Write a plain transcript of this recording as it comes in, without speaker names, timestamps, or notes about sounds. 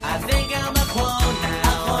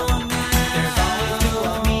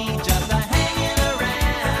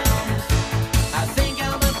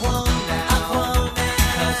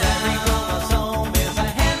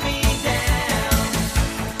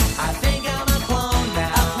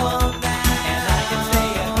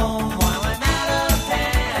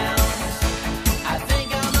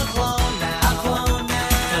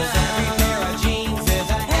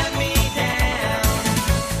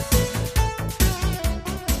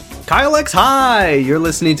Kyle X Hi! You're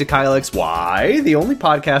listening to Kyle XY, the only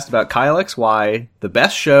podcast about Kyle XY, the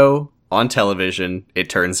best show on television, it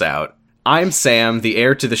turns out. I'm Sam, the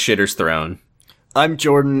heir to the shitter's throne. I'm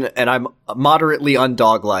Jordan, and I'm moderately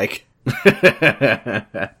undog-like.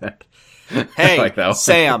 Hey, like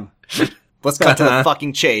Sam, let's cut to the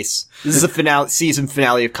fucking chase. This is the season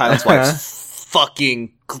finale of Kyle XY. It's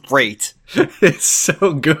fucking great. It's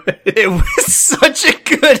so good. It was such a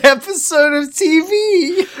good episode of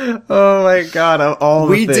TV. Oh my god, all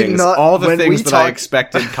the things that I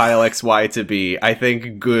expected Kyle XY to be, I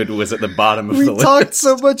think good was at the bottom of the list. We talked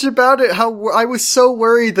so much about it, how I was so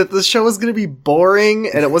worried that the show was going to be boring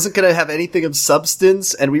and it wasn't going to have anything of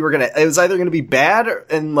substance, and it was either going to be bad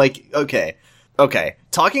and okay.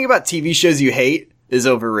 Talking about TV shows you hate is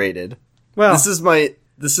overrated. Well,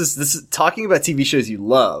 this is talking about TV shows you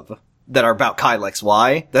love that are about Kyle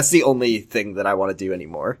XY. That's the only thing that I want to do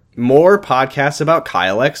anymore. More podcasts about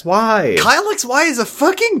Kyle XY. Kyle XY is a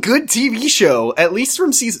fucking good TV show, at least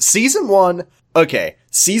from season 1. Okay,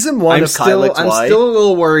 season 1 of Kyle XY. I'm still a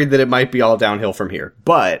little worried that it might be all downhill from here.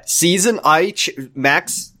 But I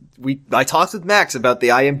talked with Max about the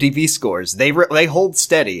IMDb scores. They hold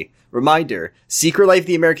steady. Reminder, Secret Life of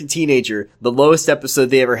the American Teenager, the lowest episode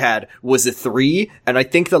they ever had was a 3, and I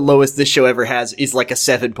think the lowest this show ever has is like a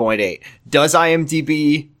 7.8. Does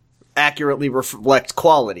IMDb accurately reflect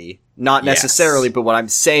quality? Not necessarily, but what I'm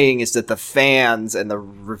saying is that the fans and the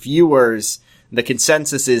reviewers, the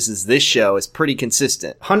consensus is this show is pretty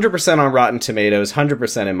consistent. 100% on Rotten Tomatoes,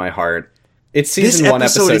 100% in my heart. It's season 1,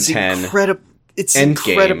 episode 10. It's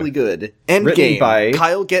incredibly good. Endgame. By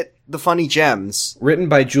Kyle Get the Funny Gems. Written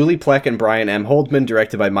by Julie Plec and Brian M. Holdman,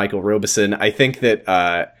 directed by Michael Robeson. I think that,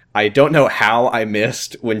 I don't know how I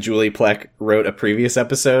missed when Julie Plec wrote a previous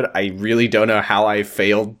episode. I really don't know how I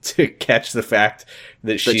failed to catch the fact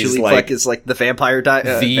that she's Julie Plec is like the Vampire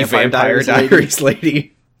Diaries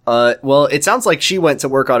lady. Well, it sounds like she went to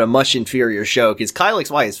work on a much inferior show, because Kyle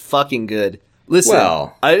XY is fucking good. Listen,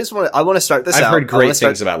 I want to start this out. I've heard great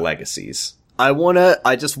things about Legacies. I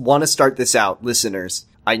just want to start this out, listeners.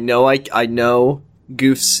 I know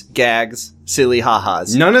goofs, gags, silly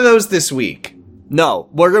ha-has. None of those this week. No,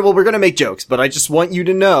 we're gonna make jokes, but I just want you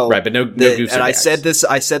to know, right? But no goofs. And I said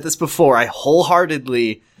this before. I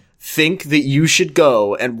wholeheartedly think that you should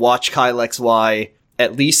go and watch Kyle XY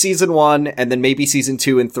at least season 1, and then maybe season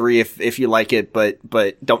 2 and 3 if you like it.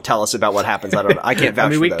 But don't tell us about what happens. I don't know. I can't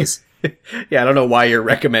vouch for those. Yeah, I don't know why you're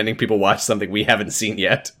recommending people watch something we haven't seen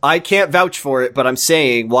yet. I can't vouch for it, but I'm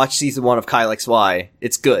saying watch season 1 of Kyle XY.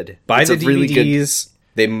 It's good. Buy the DVDs. Really good...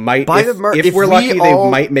 They might, if we're lucky, they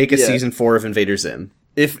might make a season 4 of Invader Zim.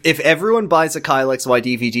 If everyone buys a Kyle XY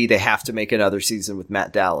DVD, they have to make another season with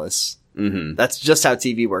Matt Dallas. Mm-hmm. That's just how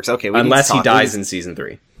TV works. Okay, unless he dies in season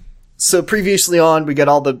 3. So previously on, we got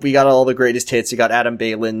all the greatest hits. We got Adam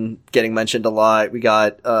Balin getting mentioned a lot. We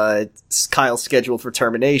got Kyle scheduled for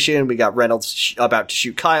termination. We got Reynolds about to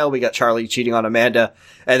shoot Kyle. We got Charlie cheating on Amanda,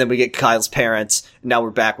 and then we get Kyle's parents. Now we're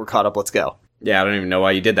back. We're caught up. Let's go. Yeah, I don't even know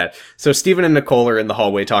why you did that. So Steven and Nicole are in the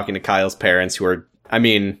hallway talking to Kyle's parents, who are, I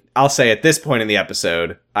mean, I'll say at this point in the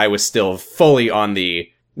episode, I was still fully on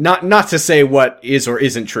the Not to say what is or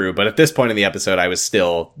isn't true, but at this point in the episode, I was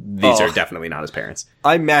still, these are definitely not his parents.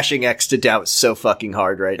 I'm mashing X to doubt so fucking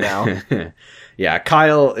hard right now. Yeah,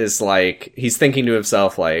 Kyle is like, he's thinking to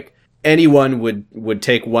himself, like, anyone would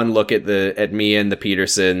take one look at me and the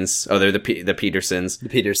Petersons. Oh, they're the Petersons. The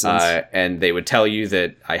Petersons. And they would tell you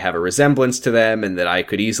that I have a resemblance to them and that I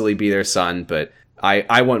could easily be their son, but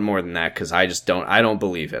I want more than that, because I don't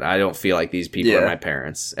believe it. I don't feel like these people are my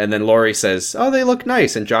parents. And then Lori says, oh, they look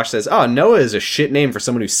nice. And Josh says, oh, Noah is a shit name for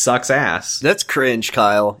someone who sucks ass. That's cringe,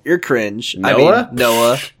 Kyle. You're cringe. Noah?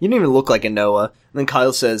 Noah. You don't even look like a Noah. And then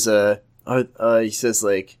Kyle says, he says,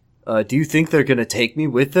 like, do you think they're gonna take me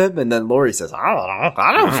with them? And then Lori says,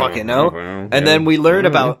 I don't fucking know. And then we learn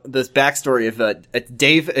about this backstory of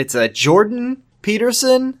Dave. It's Jordan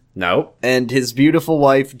Peterson. No. And his beautiful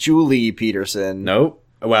wife, Julie Peterson. Nope.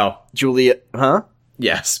 Well. Julia, huh?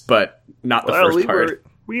 Yes, but not the first part.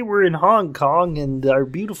 We were in Hong Kong, and our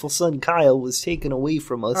beautiful son Kyle was taken away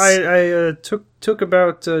from us. I took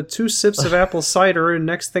about 2 sips of apple cider, and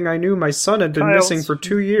next thing I knew, my son had been missing for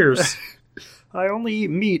 2 years. I only eat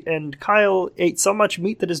meat, and Kyle ate so much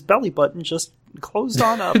meat that his belly button just closed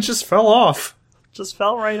on up. It just fell off. Just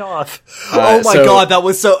fell right off. Oh my god, that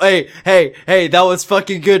was so, hey, that was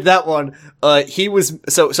fucking good, that one.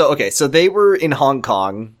 So they were in Hong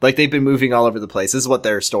Kong, like they've been moving all over the place. This is what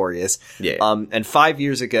their story is. Yeah. And 5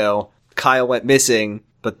 years ago, Kyle went missing,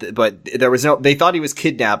 but there was no, they thought he was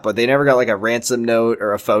kidnapped, but they never got like a ransom note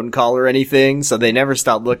or a phone call or anything, so they never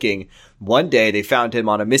stopped looking. One day they found him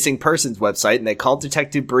on a missing persons website and they called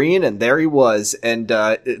Detective Breen and there he was. And,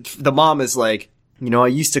 the mom is like, I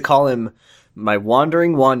used to call him my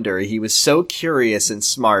wandering wonder. He was so curious and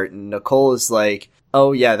smart. And Nicole is like,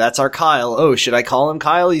 oh yeah, that's our Kyle. Oh, should I call him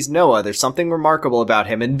Kyle? He's Noah. There's something remarkable about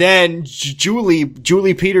him. And then Julie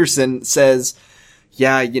Peterson says,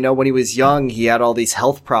 yeah, when he was young, he had all these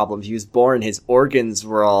health problems. He was born, his organs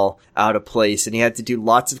were all out of place, and he had to do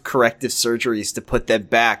lots of corrective surgeries to put them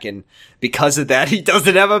back, and because of that, he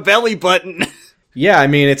doesn't have a belly button. Yeah, I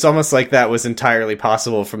mean, it's almost like that was entirely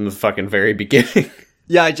possible from the fucking very beginning.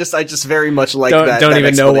 Yeah, I just very much like that. Don't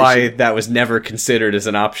even know why that was never considered as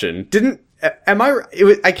an option.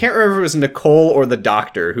 I can't remember if it was Nicole or the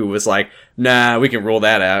doctor who was like, nah, we can rule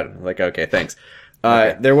that out. I'm like, okay, thanks.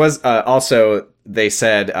 Okay. There was, also, they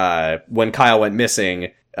said, when Kyle went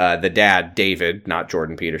missing, the dad, David, not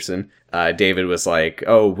Jordan Peterson, David was like,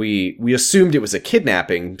 oh, we assumed it was a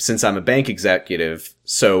kidnapping since I'm a bank executive,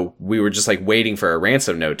 so we were just like waiting for a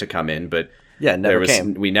ransom note to come in, but yeah, never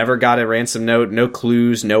came. We never got a ransom note, no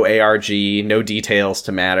clues, no ARG, no details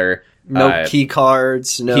to matter. No key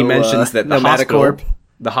cards, no, he mentions that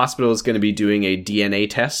the hospital is going to be doing a DNA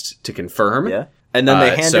test to confirm. Yeah. And then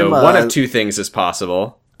they hand him one of two things is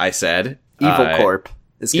possible, I said. Evil Corp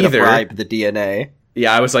is going to bribe the DNA.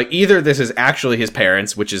 Yeah, I was like, either this is actually his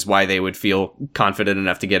parents, which is why they would feel confident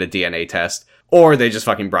enough to get a DNA test, or they just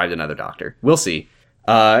fucking bribed another doctor. We'll see.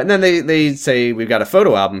 And then they say, we've got a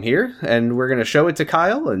photo album here, and we're going to show it to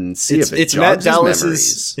Kyle and see if it jogs his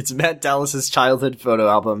memories. It's Matt Dallas's childhood photo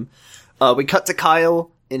album. We cut to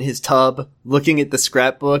Kyle in his tub, looking at the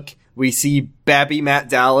scrapbook. We see Babby Matt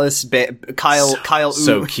Dallas, Kyle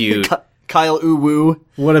so cute. Kyle Uwu.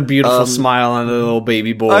 What a beautiful smile on the little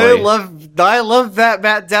baby boy. I love that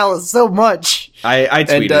Matt Dallas so much. I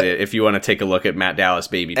tweeted it if you want to take a look at Matt Dallas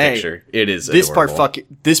baby picture. It is adorable.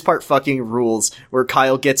 This part fucking rules, where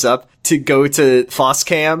Kyle gets up to go to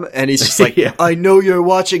Fosscam and he's just like, yeah. I know you're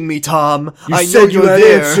watching me, Tom. I know you're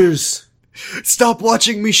there. Answers. Stop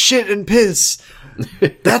watching me shit and piss.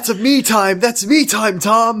 That's me time,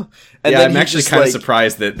 Tom. And yeah, I'm actually kind of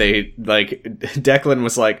surprised that they, like, Declan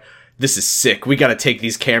was like, this is sick, we gotta take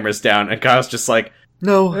these cameras down, and Kyle's just like,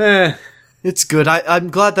 no, it's good, I'm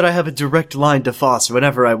glad that I have a direct line to Foss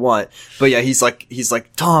whenever I want. But yeah, he's like,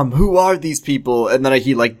 Tom, who are these people? And then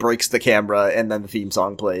he, like, breaks the camera, and then the theme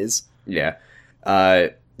song plays. Yeah.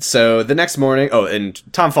 So the next morning, and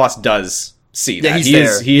Tom Foss does see that.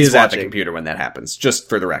 Yeah, he is at the computer when that happens, just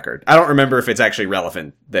for the record. I don't remember if it's actually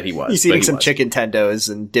relevant that he was. He's eating some chicken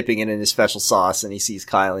tendos and dipping it in his special sauce, and he sees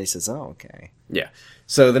Kyle and he says, oh, okay. Yeah.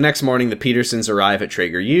 So the next morning, the Petersons arrive at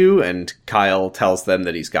Traeger U, and Kyle tells them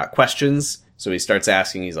that he's got questions. So he starts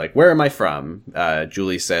asking, he's like, where am I from?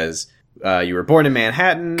 Julie says, you were born in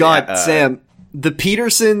Manhattan. God, Sam, the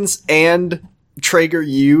Petersons and Traeger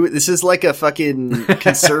U, this is like a fucking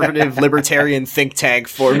conservative libertarian think tank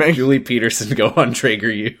forming. Julie Peterson go on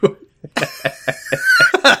Traeger U.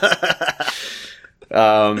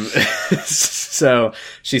 So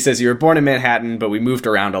she says, you were born in Manhattan, but we moved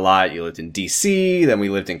around a lot. You lived in DC, then we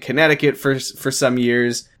lived in Connecticut for some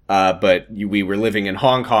years, but we were living in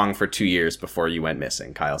Hong Kong for 2 years before you went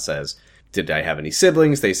missing. Kyle says, did I have any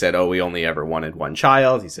siblings? They said, oh, we only ever wanted one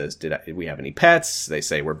child. He says, did we have any pets? They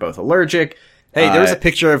say, we're both allergic. Hey, there was a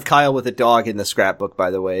picture of Kyle with a dog in the scrapbook, by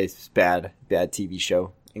the way. It's bad TV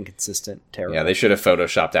show. Inconsistent, terrible. Yeah, they should have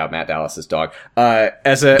photoshopped out Matt Dallas's dog. I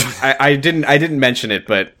didn't mention it,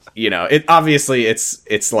 but it obviously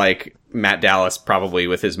it's like Matt Dallas probably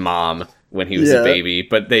with his mom when he was a baby,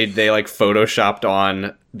 but they like photoshopped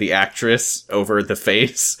on the actress over the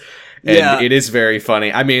face. And it is very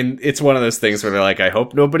funny. I mean, it's one of those things where they're like, I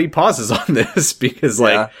hope nobody pauses on this because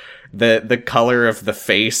like the color of the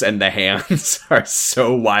face and the hands are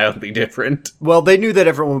so wildly different. Well, they knew that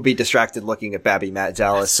everyone would be distracted looking at Babby Matt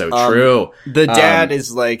Dallas. That's so true. The dad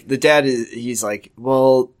he's like,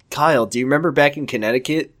 well, Kyle, do you remember back in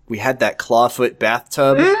Connecticut, we had that clawfoot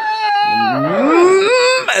bathtub?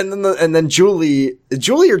 And then Julie,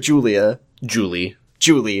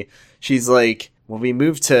 she's like, when we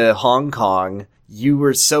moved to Hong Kong, you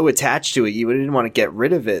were so attached to it, you didn't want to get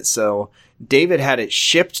rid of it, so David had it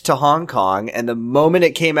shipped to Hong Kong, and the moment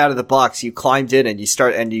it came out of the box, you climbed in and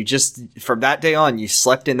you just, from that day on, you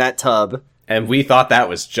slept in that tub. And we thought that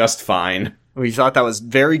was just fine. We thought that was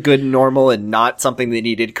very good and normal and not something that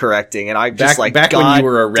needed correcting, and I just back when you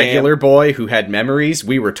were a regular boy who had memories,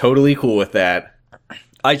 we were totally cool with that.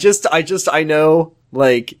 I know,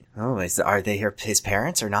 like, are they his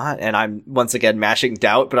parents or not? And I'm once again mashing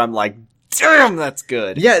doubt, but I'm like, damn, that's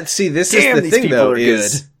good. Yeah, see, this Damn, is the these thing, people though, are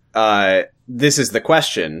is, this is the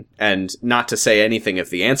question, and not to say anything of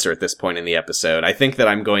the answer at this point in the episode. I think that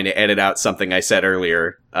I'm going to edit out something I said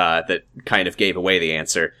earlier, that kind of gave away the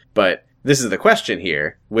answer. But this is the question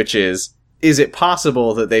here, which is it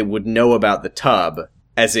possible that they would know about the tub,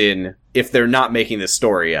 as in, if they're not making this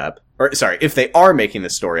story up, or, sorry, if they are making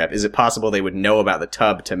this story up, is it possible they would know about the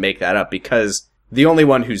tub to make that up? Because the only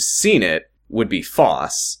one who's seen it would be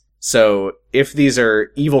Foss. So, if these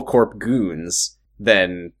are Evil Corp goons,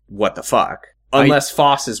 then what the fuck? Unless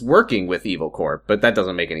Foss is working with Evil Corp, but that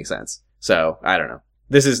doesn't make any sense. So, I don't know.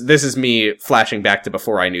 This is me flashing back to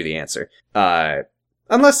before I knew the answer.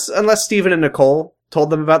 Unless Steven and Nicole told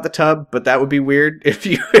them about the tub, but that would be weird if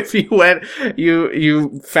you went,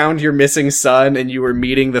 you found your missing son and you were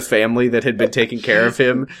meeting the family that had been taking care of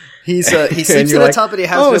him. He sleeps in a tub and he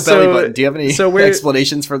has no belly button. Do you have any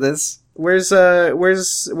explanations for this? Where's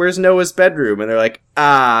Noah's bedroom? And they're like,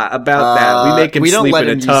 about that. We make him sleep in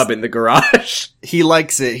a tub in the garage. He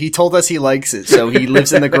likes it. He told us he likes it. So he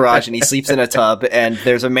lives in the garage and he sleeps in a tub, and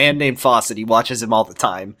there's a man named Fawcett. He watches him all the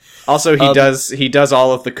time. Also, he does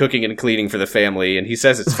all of the cooking and cleaning for the family, and he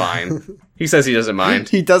says it's fine. He says he doesn't mind.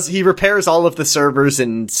 He repairs all of the servers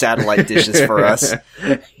and satellite dishes for us.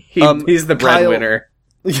 He's the breadwinner.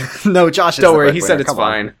 No, Josh is Don't the worry, breadwinner. he said it's Come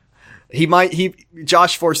fine. on.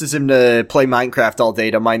 Josh forces him to play Minecraft all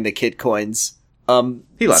day to mine the kit coins.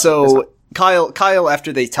 He left. So Kyle,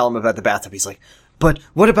 after they tell him about the bathtub, he's like, but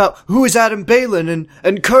what about, who is Adam Balin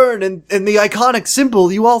and Kern and the iconic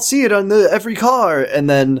symbol? You all see it on every car. And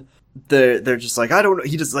then they're just like, I don't know.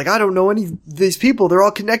 He just like, I don't know any of these people. They're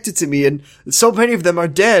all connected to me, and so many of them are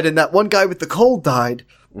dead, and that one guy with the cold died.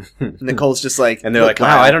 Nicole's just like, and they're like,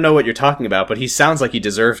 wow, I don't know what you're talking about, but he sounds like he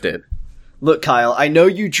deserved it. Look, Kyle, I know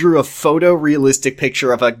you drew a photorealistic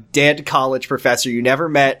picture of a dead college professor you never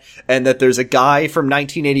met, and that there's a guy from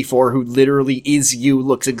 1984 who literally is you,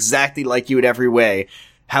 looks exactly like you in every way.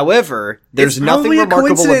 However, there's nothing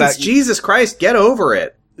remarkable about you. Jesus Christ, get over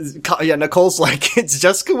it. Yeah, Nicole's like, it's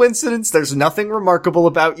just coincidence. There's nothing remarkable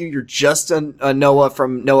about you. You're just a Noah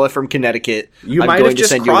from Connecticut. You might have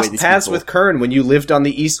just crossed paths with Kern when you lived on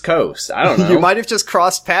the East Coast. I don't know. You might have just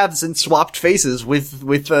crossed paths and swapped faces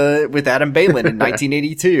with Adam Balin in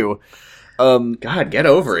 1982. God, get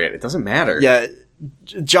over it. It doesn't matter. Yeah.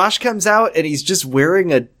 Josh comes out and he's just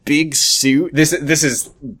wearing a big suit. This is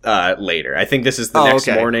later. I think this is the next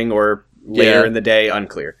morning or later in the day.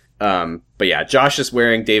 Unclear. But yeah, Josh is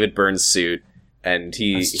wearing David Byrne's suit, and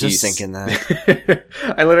he's thinking that.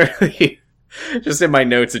 I literally, just in my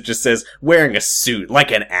notes, it just says, wearing a suit like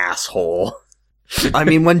an asshole. I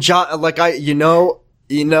mean, when Josh, like,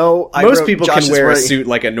 most people can wear a suit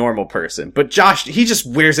like a normal person, but Josh, he just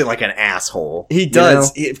wears it like an asshole. He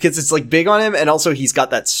does, because it's like big on him, and also he's got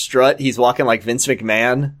that strut. He's walking like Vince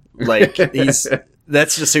McMahon. Like,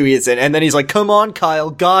 that's just who he is. And then he's like, come on,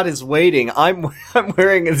 Kyle, God is waiting. I'm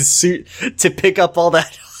wearing a suit to pick up all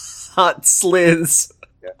that hot sliz.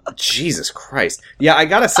 Jesus Christ. Yeah, I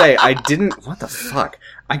gotta say, what the fuck?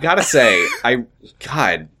 God,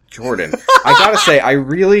 Jordan. I gotta say, I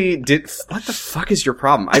really did, what the fuck is your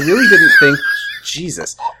problem? I really didn't think,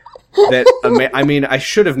 Jesus, that, I mean, I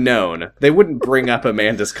should have known. They wouldn't bring up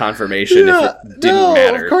Amanda's confirmation if it didn't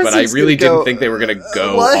matter, but I really didn't think they were gonna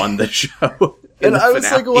go on the show. And I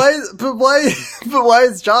was like, why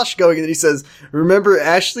is Josh going? And he says, remember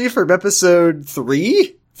Ashley from episode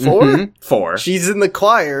 3? 4? Mm-hmm. 4. She's in the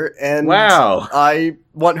choir, and wow. I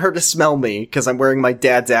want her to smell me, because I'm wearing my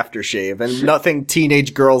dad's aftershave, and nothing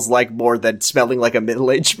teenage girls like more than smelling like a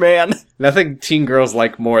middle-aged man. Nothing teen girls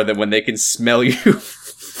like more than when they can smell you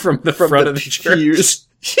from the front of the church.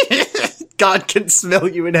 God can smell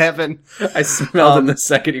you in heaven. I smelled him the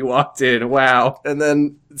second he walked in. Wow. And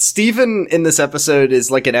then Steven in this episode is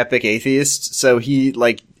like an epic atheist, so he's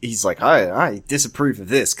like, I disapprove of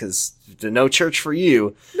this because no church for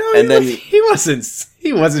you. No, and then he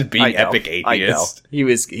wasn't being epic atheist. I know.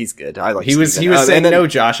 He's good. I like. He was saying, no,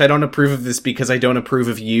 Josh, I don't approve of this because I don't approve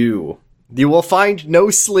of you. You will find no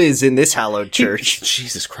sliz in this hallowed church.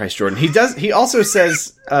 Jesus Christ, Jordan. He also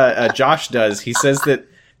says, Josh does. He says that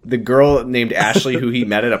the girl named Ashley who he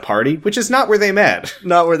met at a party, which is not where they met.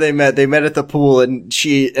 Not where they met. They met at the pool, and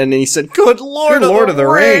he said, Good Lord of the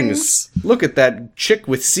Rings. Look at that chick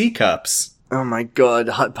with C-cups. Oh my God.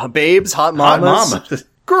 Hot babes, hot mamas. Hot mama.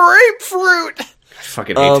 Grapefruit. I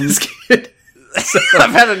fucking hate this kid.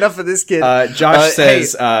 I've had enough of this kid. Josh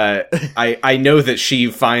says, I know that she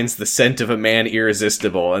finds the scent of a man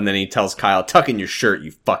irresistible, and then he tells Kyle, tuck in your shirt,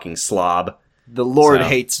 you fucking slob. the Lord So.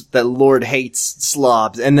 hates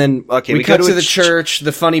slobs. And then, okay, we go cut to the church.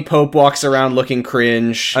 The funny Pope walks around looking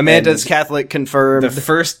cringe. Amanda's and Catholic confirmed. the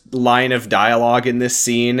first line of dialogue in this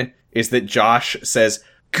scene is that Josh says,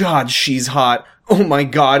 "God, she's hot. Oh my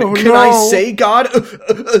God. Oh, Can no. I say God?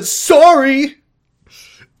 Sorry."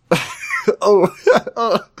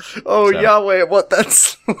 So. Yahweh, what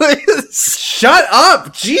that's Shut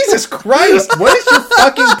up! Jesus Christ! What is your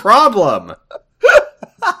fucking problem?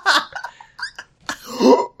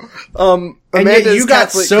 And yet Amanda's you got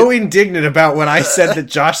Catholic so indignant about when I said that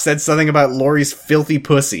Josh said something about Lori's filthy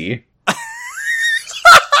pussy.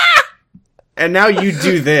 And now you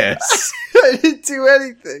do this. I didn't do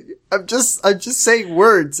anything. I'm just saying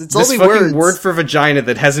words. It's This only fucking words. word for vagina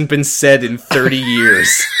that hasn't been said in 30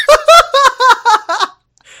 years.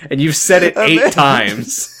 And you've said it 8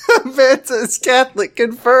 times. Amanda's Catholic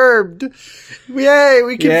confirmed. Yay,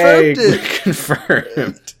 we confirmed Yay, it.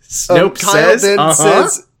 confirmed. Snope Kyle says, then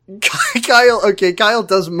says, Kyle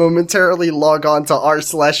does momentarily log on to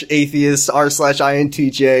r/atheist,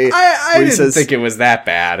 r/INTJ. I where he didn't says, think it was that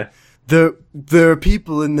bad. there are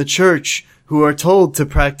people in the church who are told to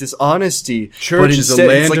practice honesty. Church but is a instead, it's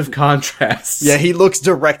land like, of contrasts. Yeah, he looks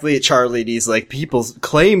directly at Charlie and he's like, people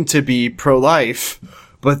claim to be pro-life,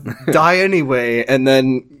 but die anyway. And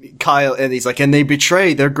then Kyle, and he's like, and they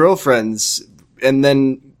betray their girlfriends. And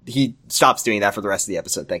then he stops doing that for the rest of the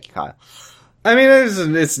episode. Thank you, Kyle. I mean,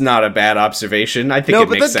 it's not a bad observation. I think No, it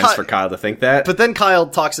but makes then sense for Kyle to think that. But then Kyle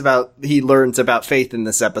talks about, he learns about faith in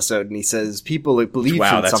this episode, and he says, people who believe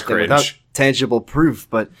Wow, in that's something cringe. without tangible proof,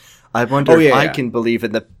 but I wonder if I can believe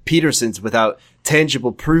in the Petersons without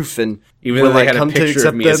tangible proof, and Even though they had a picture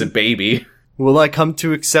of me as a baby. Will I come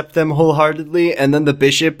to accept them wholeheartedly? And then the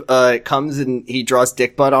bishop comes and he draws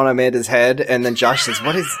dick butt on Amanda's head, and then Josh says,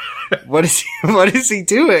 what is he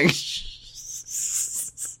doing?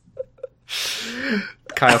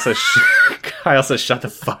 Kyle says, shut the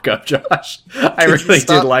fuck up, Josh. I really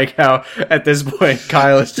stop? did like how, at this point,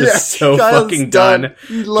 Kyle is just so Kyle's fucking done. done.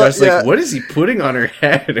 He Josh's yeah. like, what is he putting on her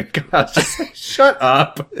head? And Kyle's just like, shut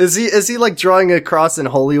up. Is he like drawing a cross in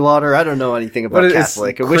holy water? I don't know anything about What is-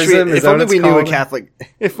 Catholic. I wish chrism, is if that only what we it's knew a called? Catholic.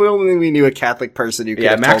 If only we knew a Catholic person who could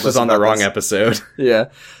Yeah, have Max told was us on the about wrong this. episode. Yeah.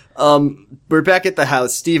 We're back at the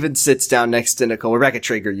house. Steven sits down next to Nicole. We're back at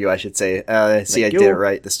Traeger U, I should say. See, I did it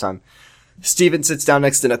right this time. Steven sits down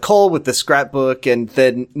next to Nicole with the scrapbook, and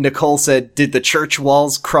then Nicole said, did the church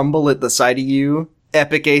walls crumble at the sight of you,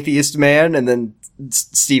 epic atheist man? And then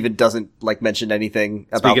Steven doesn't, mention anything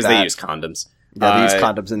about Because that. they use condoms. Yeah, they use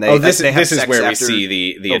condoms, and they this have is sex where we after see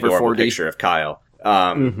the over adorable 40. picture of Kyle.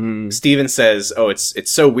 Steven says,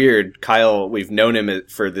 it's so weird. Kyle, we've known him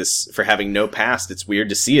for having no past. It's weird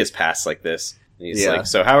to see his past like this. And he's Yeah. like,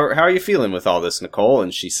 so how are you feeling with all this, Nicole?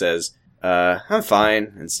 And she says, I'm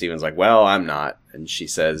fine. And Steven's like, well, I'm not. And she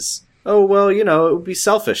says, oh, well, it would be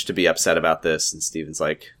selfish to be upset about this. And Steven's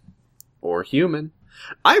like, or human.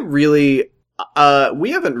 I really,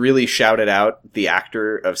 we haven't really shouted out the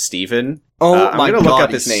actor of Steven. Oh I'm my gonna look God,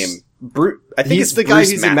 up his name. I think He's it's the guy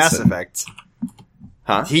Bruce who's in Mass Mattson. Effect.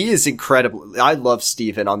 Huh? He is incredible. I love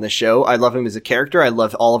Steven on the show. I love him as a character. I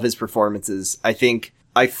love all of his performances. I think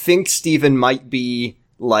Steven might be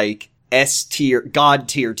S tier, God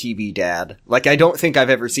tier TV dad. I don't think I've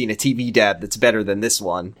ever seen a TV dad that's better than this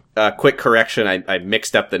one. Quick correction, I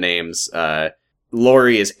mixed up the names.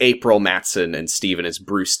 Lori is April Mattson and Steven is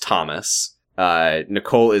Bruce Thomas.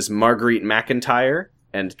 Nicole is Marguerite McIntyre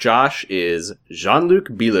and Josh is Jean-Luc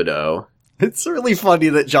Bilodeau. It's really funny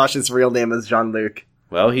that Josh's real name is Jean-Luc.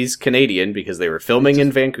 Well, he's Canadian because they were filming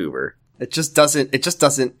in Vancouver. It just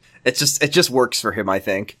works for him, I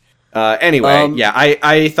think. Anyway, yeah,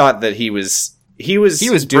 I thought that he was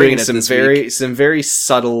bringing doing it some this some very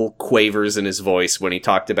subtle quavers in his voice when he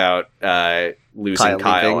talked about losing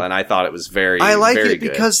Kyle, leaving. and I thought it was very I like very it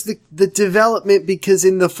good. because the development, because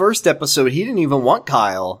in the first episode, he didn't even want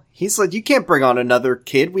Kyle. He's like, you can't bring on another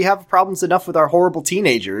kid. We have problems enough with our horrible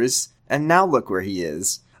teenagers. And now look where he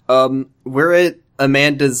is. We're at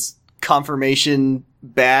Amanda's confirmation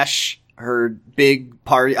bash, her big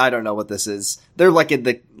party. I don't know what this is. They're in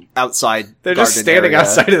the outside They're just garden standing area.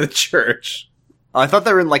 outside of the church. I thought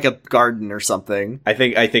they were in a garden or something. I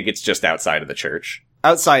think it's just outside of the church.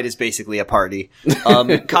 Outside is basically a party.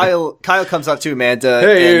 Kyle comes up to Amanda.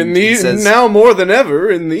 Hey, and he says, now more than ever,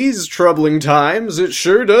 in these troubling times, it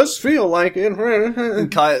sure does feel like it.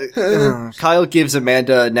 Kyle gives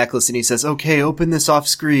Amanda a necklace and he says, okay, open this off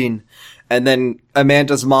screen. And then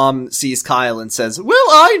Amanda's mom sees Kyle and says, well,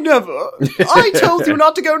 I never. I told you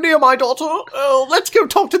not to go near my daughter. Oh, let's go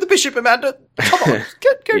talk to the bishop, Amanda. Come on,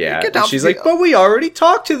 get Yeah, down and she's here. like, but we already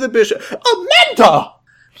talked to the bishop. Amanda!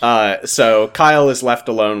 So Kyle is left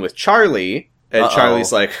alone with Charlie, and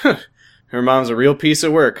Charlie's like, huh, her mom's a real piece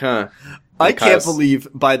of work, huh? I can't believe,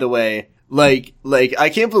 by the way, like, I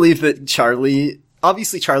can't believe that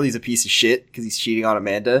obviously Charlie's a piece of shit because he's cheating on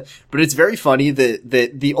Amanda, but it's very funny that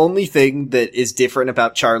the only thing that is different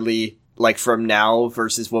about Charlie, like, from now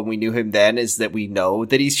versus when we knew him then, is that we know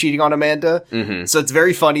that he's cheating on Amanda. Mm-hmm. So it's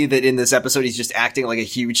very funny that in this episode he's just acting like a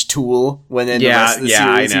huge tool, when in the rest of the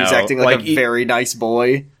series he's acting like a very nice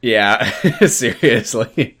boy. Yeah,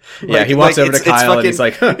 seriously. Yeah, he walks over to Kyle and he's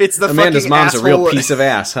like, huh, it's the Amanda's mom's asshole. a real piece of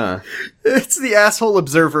ass, huh? It's the asshole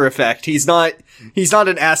observer effect. He's not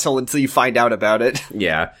an asshole until you find out about it.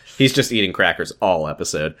 Yeah, he's just eating crackers all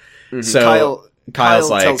episode. Mm-hmm. So Kyle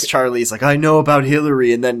like, tells Charlie, he's like, I know about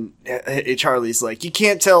Hillary, and then Charlie's like, you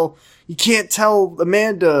can't tell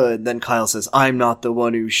Amanda, and then Kyle says, I'm not the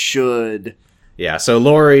one who should. Yeah, so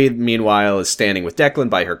Lori, meanwhile, is standing with Declan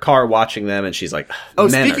by her car watching them, and she's like,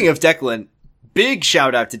 speaking of Declan, big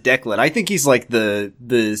shout out to Declan. I think he's like the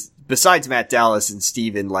besides Matt Dallas and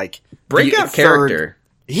Steven, like, breakout character.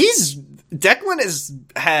 Declan has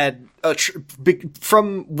had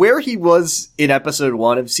from where he was in episode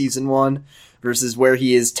 1 of season 1 versus where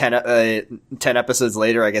he is 10 episodes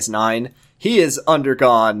later, I guess 9, he has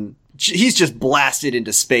undergone, he's just blasted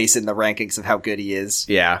into space in the rankings of how good he is.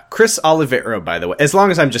 Yeah. Chris Olivero, by the way. As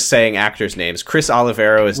long as I'm just saying actors' names. Chris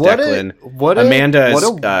Olivero is Declan. Amanda is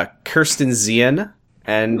Kirsten Zien.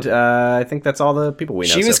 And I think that's all the people we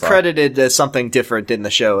know. She was credited as something different in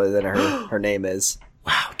the show than her name is.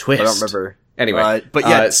 Wow, twist. I don't remember. Anyway. But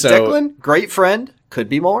yeah, Declan, great friend. Could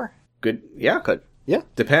be more. Good. Yeah. Could. Yeah.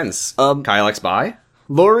 Depends. Kyle X by?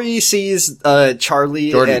 Lori sees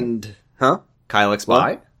Charlie Jordan. and... Huh? Kyle X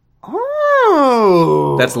by?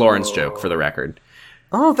 Oh! That's Lauren's joke, for the record.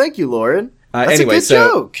 Oh, thank you, Lauren. That's anyway, a good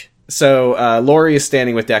joke. So Lori is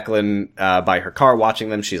standing with Declan by her car watching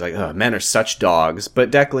them. She's like, oh, men are such dogs.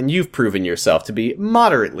 But Declan, you've proven yourself to be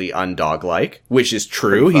moderately undog-like, which is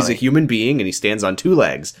true. He's a human being and he stands on 2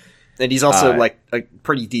 legs. And he's also like a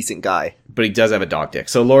pretty decent guy. But he does have a dog dick.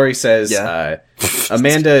 So Lori says,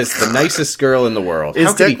 Amanda is the nicest girl in the world.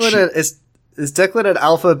 Is Declan an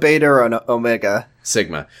alpha, beta, or an omega?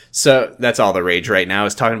 Sigma. So that's all the rage right now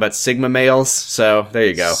is talking about Sigma males. So there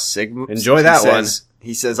you go. Sigma. Enjoy that one.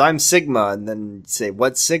 He says, I'm Sigma, and then you say,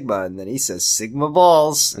 what's Sigma? And then he says, Sigma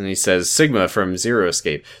balls. And he says, Sigma from Zero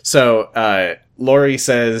Escape. So, Lori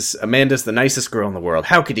says, Amanda's the nicest girl in the world.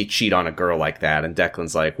 How could he cheat on a girl like that? And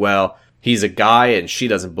Declan's like, well, he's a guy and she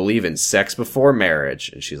doesn't believe in sex before marriage.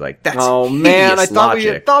 And she's like, that's man, I thought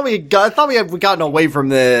logic. we had gotten away from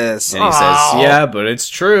this. And he says, yeah, but it's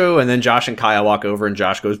true. And then Josh and Kyle walk over and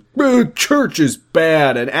Josh goes, church is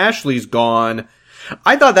bad and Ashley's gone.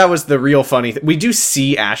 I thought that was the real funny thing. We do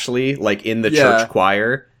see Ashley, like, in the church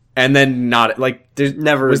choir, and then not, like, there's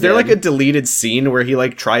never... Was there, like, a deleted scene where he,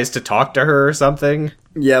 like, tries to talk to her or something?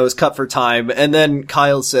 Yeah, it was cut for time, and then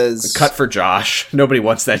Kyle says... Cut for Josh. Nobody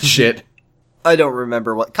wants that shit. I don't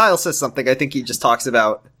remember what... Kyle says something. I think he just talks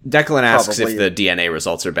about... Declan asks if the DNA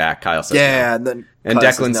results are back. Kyle says no. And then... And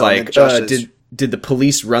Declan's like, did the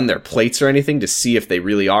police run their plates or anything to see if they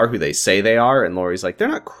really are who they say they are? And Lori's like, they're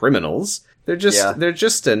not criminals. They're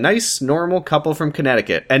just a nice, normal couple from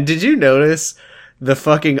Connecticut. And did you notice the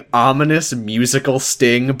fucking ominous musical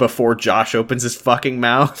sting before Josh opens his fucking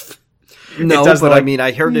mouth? No, but I mean,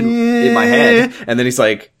 I heard it in my head. And then he's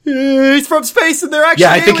like, he's from space and they're actually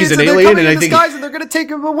I think he's an alien and I think and they're gonna take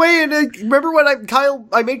him away. And remember when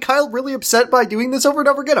I made Kyle really upset by doing this over and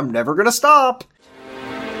over again? I'm never gonna stop.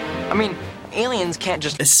 I mean, aliens can't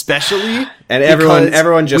just... Especially... And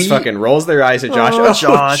everyone just fucking rolls their eyes at Josh.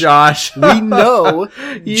 Oh, Josh. We know.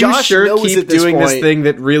 You Josh sure knows keep at this doing point. This thing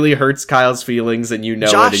that really hurts Kyle's feelings and you know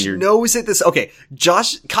Josh it. And you're... knows at this... Okay,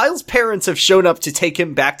 Kyle's parents have shown up to take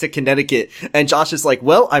him back to Connecticut, and Josh is like,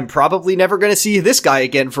 well, I'm probably never gonna see this guy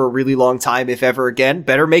again for a really long time, if ever again.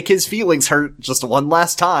 Better make his feelings hurt just one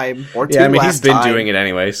last time, or two last time. Yeah, I mean, he's been doing it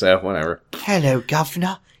anyway, so whatever. Hello,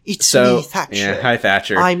 Governor. It's me, Thatcher. Yeah, hi,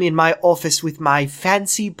 Thatcher. I'm in my office with my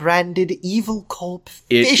fancy branded Evil Corp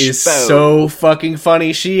fishbowl. It is bowl. so fucking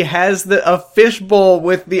funny. She has a fishbowl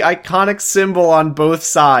with the iconic symbol on both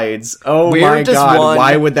sides. Oh my god,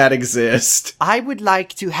 why would that exist? I would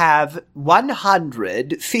like to have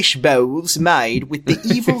 100 fish bowls made with the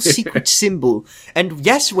evil secret symbol. And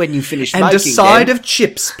yes, when you finish making them... And a side of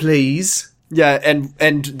chips, please. Yeah,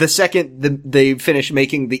 and the second they finished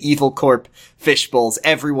making the Evil Corp fish bowls,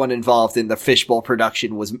 everyone involved in the fishbowl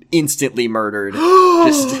production was instantly murdered.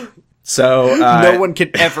 So no one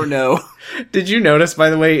can ever know. Did you notice, by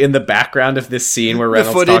the way, in the background of this scene where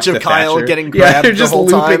Reynolds the footage talks of to Kyle Thatcher, getting grabbed they're just the whole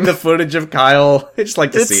looping time. the footage of Kyle. I just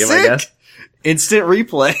like to see him, sick. I guess. Instant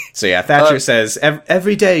replay. So yeah, Thatcher says,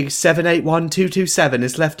 every day 781227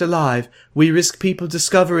 is left alive. We risk people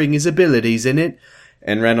discovering his abilities in it.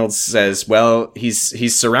 And Reynolds says, well,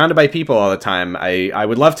 he's surrounded by people all the time. I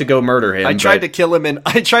would love to go murder him. I tried to kill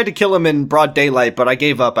him in broad daylight, but I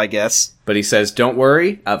gave up, I guess. But he says, don't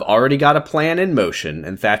worry, I've already got a plan in motion.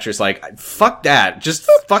 And Thatcher's like, fuck that. Just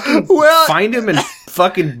fucking find him and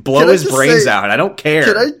fucking blow his brains out. I don't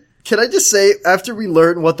care. Can I just say, after we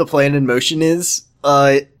learn what the plan in motion is,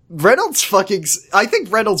 Reynolds I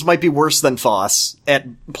think Reynolds might be worse than Foss at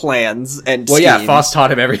plans and schemes. Yeah, Foss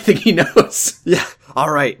taught him everything he knows. Yeah.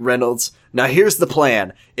 Alright, Reynolds. Now here's the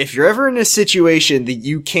plan. If you're ever in a situation that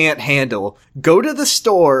you can't handle, go to the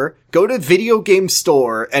store, go to video game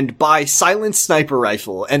store, and buy silenced sniper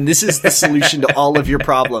rifle, and this is the solution to all of your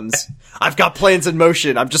problems. I've got plans in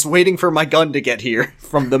motion. I'm just waiting for my gun to get here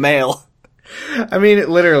from the mail. I mean,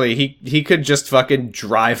 literally, he could just fucking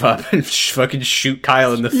drive up and fucking shoot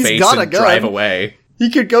Kyle in the face and drive away. He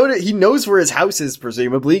could he knows where his house is,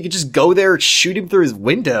 presumably. He could just go there and shoot him through his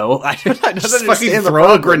window. I don't just fucking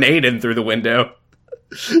throw a grenade in through the window.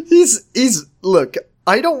 Look,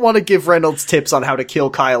 I don't want to give Reynolds tips on how to kill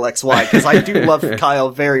Kyle XY, because I do love Kyle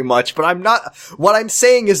very much, but what I'm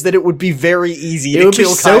saying is that it would be very easy to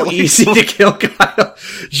kill Kyle. It would be so easy to kill Kyle.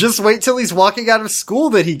 Just wait till he's walking out of school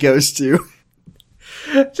that he goes to.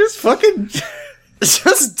 Just fucking...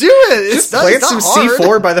 Just do it! Just plant some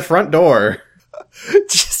C4 by the front door.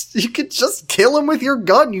 You could just kill him with your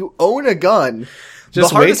gun. You own a gun.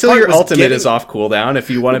 Just wait till your ultimate is off cooldown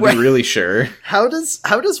if you want to be really sure. How does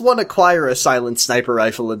one acquire a silenced sniper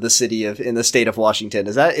rifle in the state of Washington?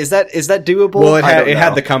 Is that doable? Well, it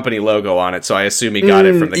had the company logo on it, so I assume he got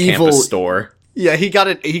it from the campus store. Yeah, he got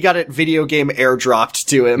it video game airdropped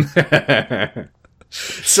to him.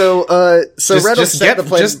 So Reynolds set the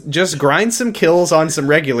plan. Just grind some kills on some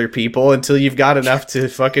regular people until you've got enough to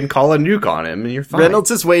fucking call a nuke on him, and you're fine. Reynolds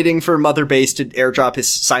is waiting for Mother Base to airdrop his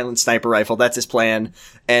silent sniper rifle. That's his plan.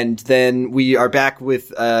 And then we are back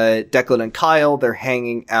with Declan and Kyle. They're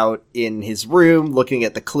hanging out in his room, looking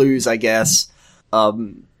at the clues, I guess.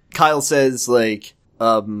 Kyle says,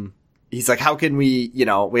 he's like, how can we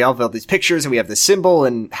all have all these pictures and we have this symbol,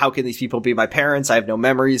 and how can these people be my parents? I have no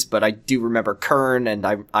memories, but I do remember Kern, and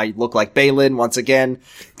I look like Balin once again.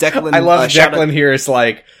 Declan, I love Declan here. Is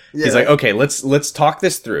like, he's like, okay, let's talk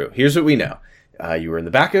this through. Here's what we know. You were in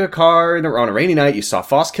the back of a car on a rainy night. You saw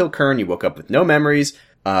Foss kill Kern. You woke up with no memories.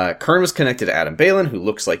 Kern was connected to Adam Balin, who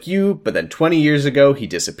looks like you, but then 20 years ago, he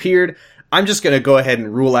disappeared. I'm just gonna go ahead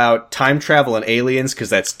and rule out time travel and aliens, because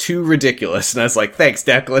that's too ridiculous. And I was like, thanks,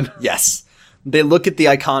 Declan. Yes. They look at the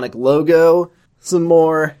iconic logo some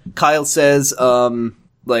more. Kyle says,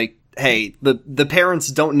 hey, the parents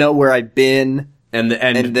don't know where I've been. And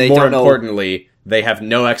they more importantly, they have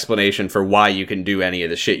no explanation for why you can do any of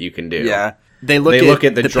the shit you can do. Yeah. They look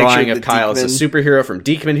at the drawing of Kyle as a superhero from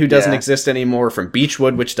Deekman, who doesn't exist anymore, from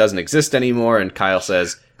Beechwood, which doesn't exist anymore, and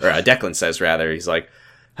Declan says, he's like,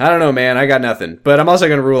 I don't know, man. I got nothing. But I'm also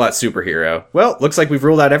going to rule out superhero. Well, looks like we've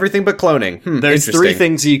ruled out everything but cloning. There's three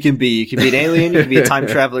things you can be. You can be an alien, you can be a time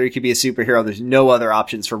traveler, you can be a superhero. There's no other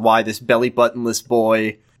options for why this belly buttonless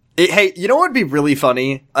boy... Hey, you know what would be really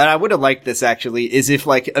funny? And I would have liked this, actually, is if,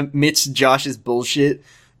 amidst Josh's bullshit,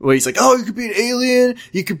 where he's like, oh, you could be an alien,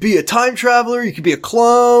 you could be a time traveler, you could be a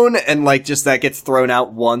clone, and, just that gets thrown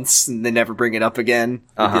out once, and they never bring it up again.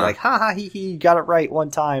 You'd be like, ha ha, he got it right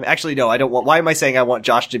one time. Actually, no, I don't want, why am I saying I want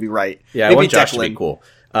Josh to be right? Yeah, maybe I want Josh to be cool.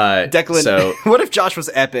 Declan, so, what if Josh was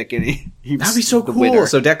epic and he was that'd be so cool. Winner?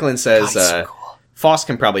 So Declan says, so cool. Foss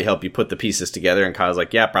can probably help you put the pieces together, and Kyle's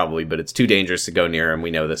like, yeah, probably, but it's too dangerous to go near him.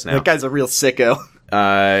 We know this now. That guy's a real sicko.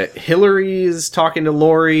 Hillary's talking to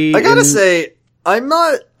Lori. I gotta say, I'm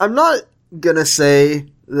not gonna say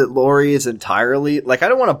that Lori is entirely, I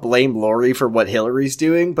don't want to blame Lori for what Hillary's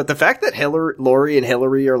doing, but the fact that Lori and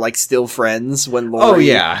Hillary are, still friends when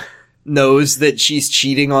Lori knows that she's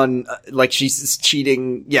cheating on,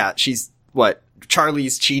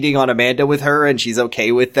 Charlie's cheating on Amanda with her, and she's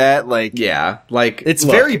okay with that, it's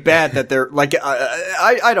very bad that they're,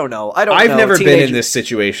 I don't know. I've never been in this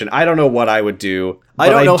situation. I don't know what I would do,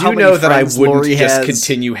 but I do know that I wouldn't just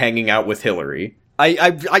continue hanging out with Hillary. I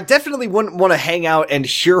definitely wouldn't want to hang out and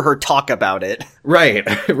hear her talk about it. Right.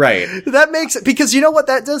 That makes it, because you know what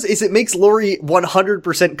that does is it makes Lori 100%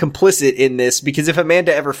 complicit in this, because if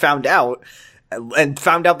Amanda ever found out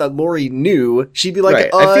that Lori knew, she'd be like,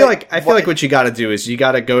 right. I feel like what you gotta do is you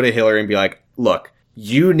gotta go to Hillary and be like, look,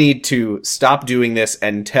 you need to stop doing this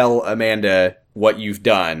and tell Amanda what you've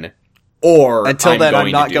done, or until then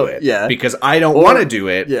I'm not going to do it. Yeah. Because I don't want to do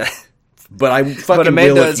it. Yeah. But I fucking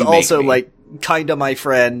Amanda will if is you also make me. kinda my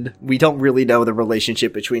friend. We don't really know the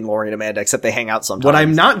relationship between Lori and Amanda, except they hang out sometimes. What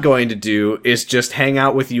I'm not going to do is just hang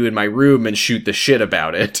out with you in my room and shoot the shit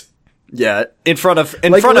about it. Yeah, in front of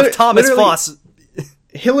Thomas literally, Foss.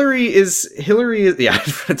 Hillary is yeah, in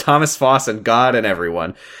front of Thomas Foss and God and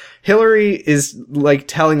everyone. Hillary is like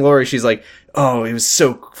telling Lori, she's like, oh, it was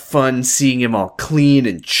so fun seeing him all clean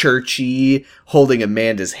and churchy, holding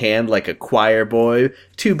Amanda's hand like a choir boy.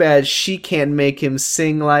 Too bad she can't make him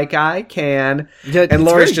sing like I can. Yeah, and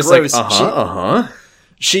Lori's just gross. like,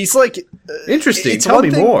 She's like, interesting. Tell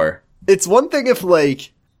me more. It's one thing if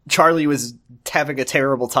like Charlie was having a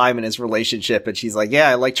terrible time in his relationship and she's like, yeah,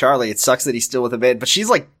 I like Charlie. It sucks that he's still with Amanda, but she's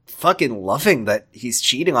like fucking loving that he's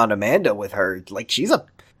cheating on Amanda with her. Like, she's a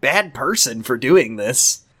bad person for doing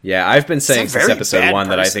this. Yeah, I've been saying since episode 1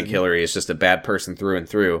 that I think person. Hillary is just a bad person through and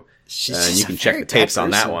through. And you can check the very tapes bad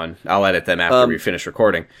on that person. one. I'll edit them after we finish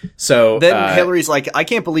recording. So Then Hillary's like, I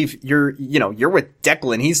can't believe you're with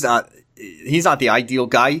Declan. He's not the ideal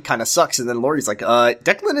guy. He kind of sucks. And then Lori's like,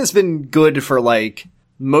 Declan has been good for like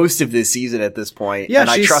most of this season at this point. yeah, and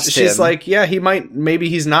I trust him. she's like, yeah, maybe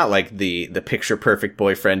he's not like the picture perfect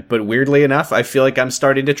boyfriend, but weirdly enough, I feel like I'm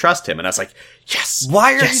starting to trust him. And I was like, yes.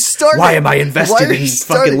 Why are you starting? Why am I invested Why are in you fucking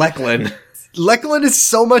starting? Leckland? Leckland is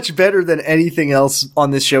so much better than anything else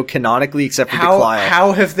on this show canonically, except for Declyle.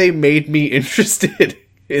 How have they made me interested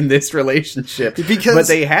in this relationship? Because- but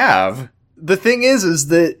they have. The thing is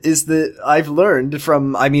that I've learned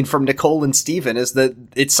from Nicole and Steven is that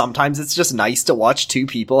sometimes it's just nice to watch two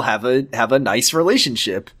people have a nice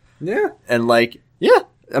relationship. Yeah. And like, yeah.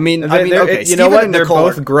 I mean, Okay, you know Steven what? and they're Nicole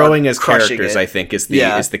both growing as crushing characters, it. I think, is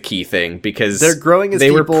the key thing, because They're growing as they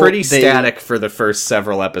people, were pretty they- static for the first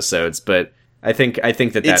several episodes, but I think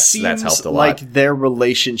It that's seems helped a lot. like their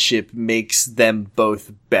relationship makes them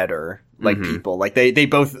both better, like people. Like they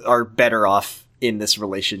both are better off in this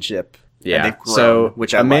relationship. And Yeah. they've grown, So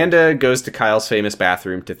which I Amanda goes to Kyle's famous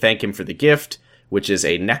bathroom to thank him for the gift, which is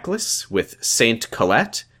a necklace with Saint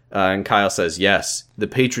Colette. And Kyle says, yes, the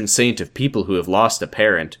patron saint of people who have lost a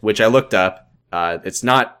parent, which I looked up. That's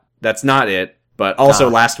not it. But also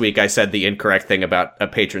last week I said the incorrect thing about a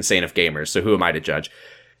patron saint of gamers. So who am I to judge?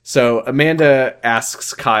 So Amanda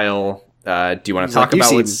asks Kyle, do you want to talk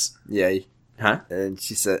about what's... Yeah. Huh? And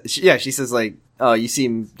she says like, oh, you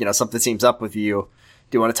seem, something seems up with you.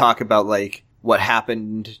 Do you want to talk about like what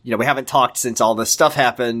happened? We haven't talked since all this stuff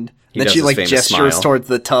happened. Then does she his like famous gestures smile. towards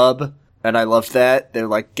the tub. And I loved that. They're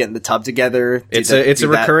like getting the tub together. It's a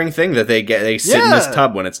recurring thing that they sit in this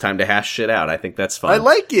tub when it's time to hash shit out. I think that's fun. I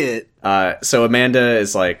like it. So Amanda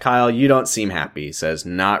is like, Kyle, you don't seem happy. He says,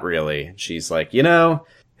 not really. She's like,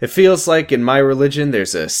 it feels like in my religion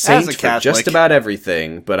there's a saint for Catholic. just about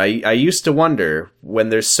everything, but I used to wonder, when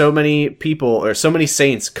there's so many people or so many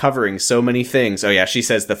saints covering so many things. Oh yeah, she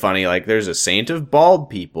says the funny, like, there's a saint of bald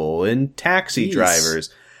people and taxi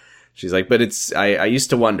drivers. She's like, but I used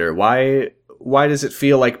to wonder, why does it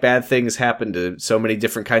feel like bad things happen to so many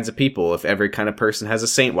different kinds of people if every kind of person has a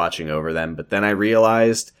saint watching over them? But then I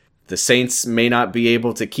realized the saints may not be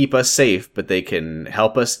able to keep us safe, but they can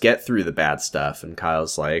help us get through the bad stuff. And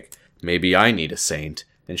Kyle's like, maybe I need a saint.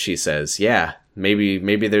 And she says, yeah,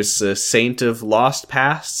 maybe there's a saint of lost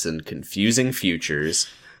pasts and confusing futures.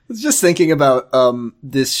 I was just thinking about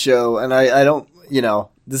this show, and I don't,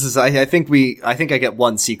 this is I think I get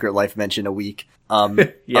one Secret Life mention a week. Yeah, of,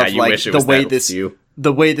 you like, wish it was the way that this with you.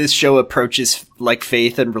 The way this show approaches like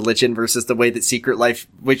faith and religion versus the way that Secret Life,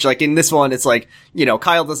 which like in this one, it's like,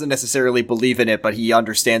 Kyle doesn't necessarily believe in it, but he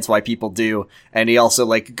understands why people do. And he also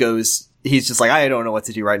like he's just like, I don't know what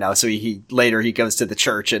to do right now. So he later goes to the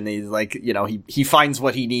church and he's like, he finds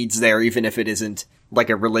what he needs there, even if it isn't like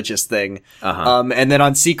a religious thing. And then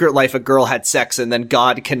on Secret Life, a girl had sex and then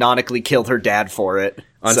God canonically killed her dad for it.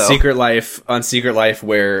 On Secret Life,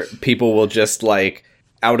 where people will just like,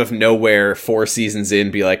 out of nowhere 4 seasons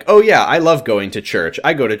in be like, oh yeah, I love going to church.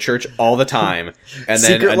 I go to church all the time. And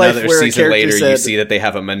then Secret Life, another where a season character later said- you see that they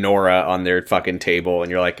have a menorah on their fucking table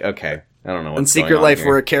and you're like, okay, I don't know what's on going Secret on Life, here.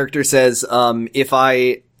 where a character says, if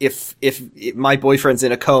my boyfriend's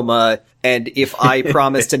in a coma and if I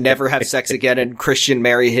promise to never have sex again and Christian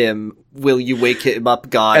marry him, will you wake him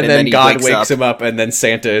up, God? And then he God wakes wakes him up and then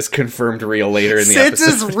Santa is confirmed real later in the Santa's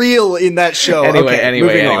episode. real in that show.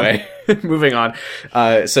 Anyway. Moving on.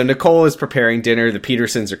 So Nicole is preparing dinner. The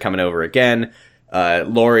Petersons are coming over again.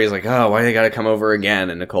 Lori is like, oh, why they gotta come over again?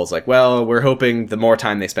 And Nicole's like, well, we're hoping the more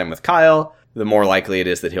time they spend with Kyle, the more likely it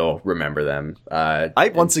is that he'll remember them. Shout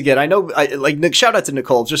out to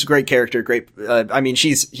Nicole, just a great character, great,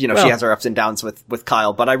 she's, she has her ups and downs with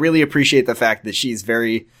Kyle, but I really appreciate the fact that she's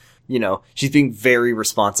very, you know, she's being very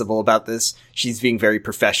responsible about this. She's being very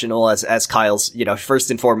professional as Kyle's, you know, first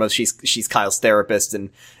and foremost, she's Kyle's therapist and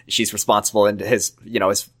she's responsible and his, you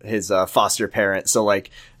know, his foster parent. So like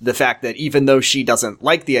the fact that even though she doesn't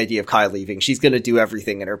like the idea of Kyle leaving, she's going to do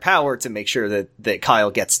everything in her power to make sure that Kyle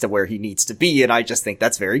gets to where he needs to be. And I just think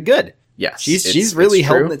that's very good. Yes. She's really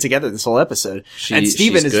holding it together this whole episode. And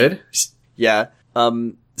Steven is good. Yeah.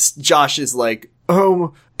 Josh is like,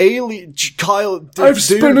 alien, Kyle, I've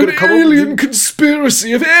spun an alien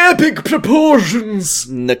conspiracy of epic proportions.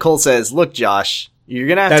 Nicole says, look, Josh, you're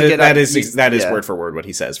gonna have to get that is word for word what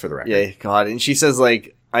he says for the record. Yeah, God. And she says,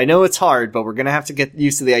 like, I know it's hard, but we're gonna have to get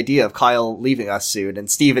used to the idea of Kyle leaving us soon. And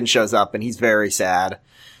Steven shows up and he's very sad,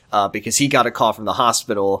 because he got a call from the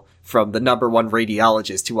hospital from the #1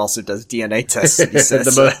 radiologist who also does DNA tests. He says,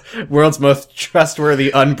 the world's most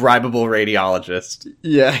trustworthy, unbribable radiologist.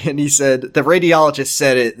 Yeah, and he said, the radiologist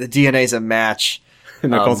said it, the DNA's a match.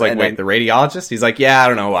 And Nicole's like, wait, the radiologist? He's like, yeah, I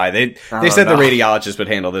don't know why. They said the radiologist would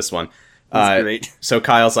handle this one. That's great. So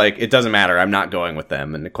Kyle's like, it doesn't matter, I'm not going with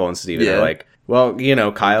them. And Nicole and Steven are like, well, you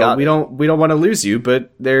know, Kyle, we don't want to lose you,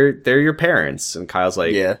 but they're your parents. And Kyle's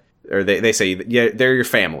like, yeah. Or they say, yeah, they're your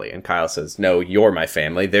family. And Kyle says, no, you're my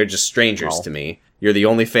family. They're just strangers to me. You're the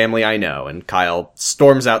only family I know. And Kyle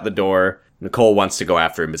storms out the door. Nicole wants to go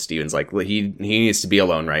after him, but Steven's like, he needs to be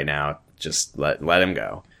alone right now. Just let him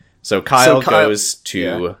go. So Kyle goes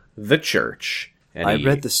to the church. And I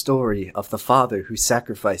read the story of the father who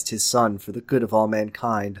sacrificed his son for the good of all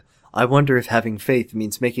mankind. I wonder if having faith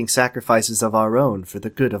means making sacrifices of our own for the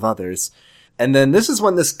good of others. And then this is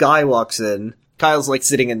when this guy walks in. Kyle's like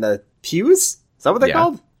sitting in the pews? Is that what they're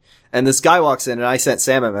called? And this guy walks in and I sent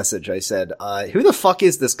Sam a message. I said, who the fuck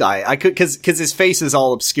is this guy? I could, cause his face is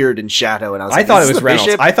all obscured in shadow. And I was like, thought it was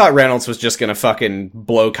Reynolds. I thought Reynolds was just gonna fucking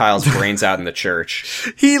blow Kyle's brains out in the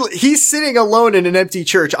church. He's sitting alone in an empty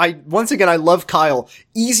church. I love Kyle.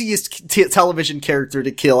 Easiest television character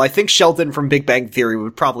to kill. I think Sheldon from Big Bang Theory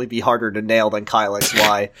would probably be harder to nail than Kyle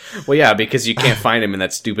XY. Well, yeah, because you can't find him in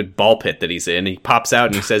that stupid ball pit that he's in. He pops out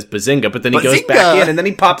and he says Bazinga, but then he goes back in and then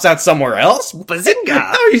he pops out somewhere else. Bazinga!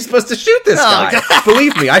 How are you supposed to shoot this guy?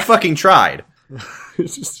 Believe me, I fucking tried.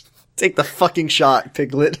 Just take the fucking shot,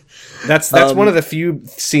 Piglet. That's one of the few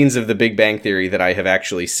scenes of the Big Bang Theory that I have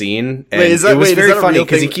actually seen. And it was very funny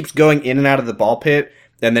because he keeps going in and out of the ball pit.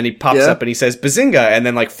 And then he pops up and he says, Bazinga! And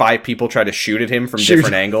then like 5 people try to shoot at him from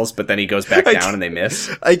different angles, but then he goes back down and they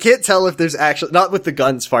miss. I can't tell if there's actually, not with the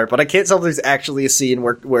guns part, but I can't tell if there's actually a scene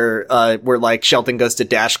where like Sheldon goes to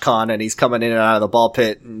DashCon and he's coming in and out of the ball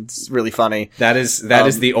pit and it's really funny. That is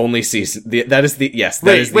the only season, that is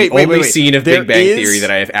the only scene of Big Bang Theory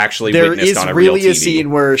that I have actually witnessed on a real TV. There is really a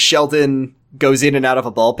scene where Sheldon goes in and out of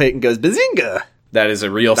a ball pit and goes, Bazinga! That is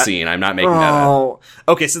a real scene. I'm not making that up.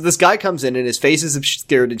 Okay, so this guy comes in and his face is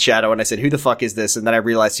obscured in shadow, and I said, who the fuck is this? And then I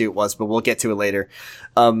realized who it was, but we'll get to it later.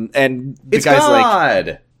 And the it's guy's God!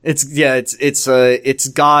 Like, it's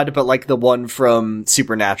God, but like the one from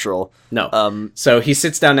Supernatural. No. So he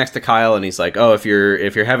sits down next to Kyle and he's like, oh, if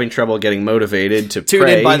you're having trouble getting motivated to tune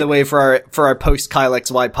pray. in, by the way, for our post Kyle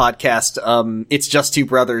XY podcast. It's just two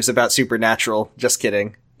brothers about Supernatural. Just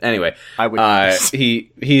kidding. Anyway,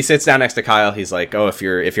 he sits down next to Kyle. He's like, "Oh, if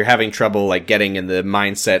you're having trouble like getting in the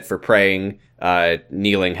mindset for praying,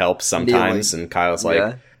 kneeling helps sometimes." And Kyle's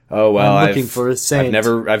like, "Oh well, I'm looking for a saint.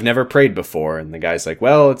 I've never prayed before." And the guy's like,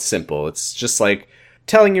 "Well, it's simple. It's just like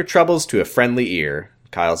telling your troubles to a friendly ear."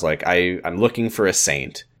 Kyle's like, "I'm looking for a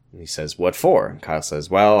saint." And he says, "What for?" And Kyle says,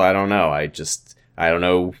 "Well, I don't know. I don't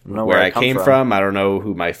know where I came from. I don't know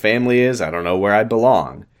who my family is. I don't know where I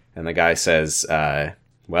belong." And the guy says,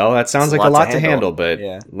 well, that sounds like a lot to handle, but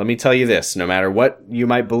let me tell you this. No matter what you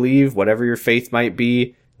might believe, whatever your faith might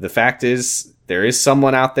be, the fact is there is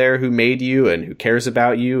someone out there who made you and who cares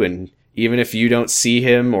about you, and even if you don't see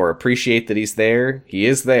him or appreciate that he's there, he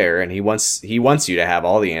is there, and he wants you to have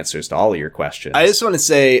all the answers to all of your questions. I just want to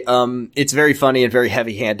say, it's very funny and very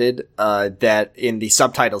heavy-handed, that in the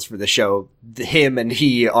subtitles for the show, him and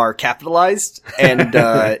he are capitalized, and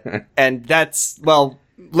and that's, well,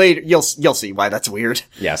 later, you'll see why that's weird.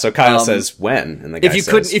 Yeah, so Kyle says when, and the guy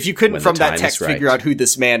if you couldn't from that text figure out who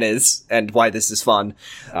this man is and why this is fun.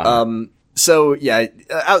 So yeah,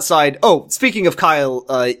 outside. Oh, speaking of Kyle,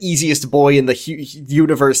 easiest boy in the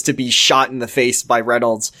universe to be shot in the face by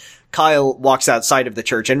Reynolds. Kyle walks outside of the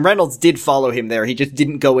church, and Reynolds did follow him there. He just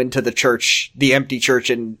didn't go into the church, the empty church,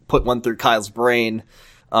 and put one through Kyle's brain.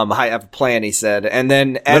 I have a plan, he said. And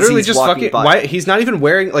then as literally he's just walking by, why he's not even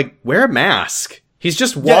wearing wear a mask. He's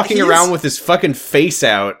just walking around with his fucking face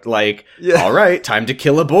out, like, all right, time to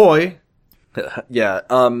kill a boy. Yeah.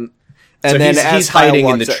 And so then he's Kyle hiding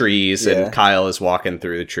in the walks up- trees, Yeah. and Kyle is walking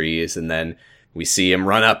through the trees, and then we see him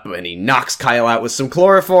run up, and he knocks Kyle out with some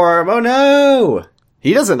chloroform. Oh no!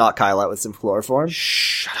 He doesn't knock Kyle out with some chloroform.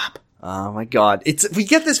 Shut up. Oh my god. We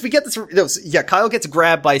get this. No, yeah, Kyle gets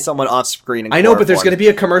grabbed by someone off screen. I know, but there's going to be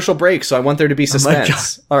a commercial break, so I want there to be Oh my god.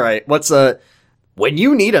 suspense. Alright, when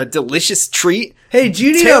you need a delicious treat, Hey, do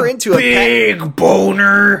you need Tear a into a big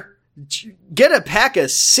boner? get a pack of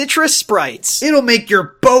citrus Sprites. It'll make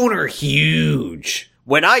your boner huge.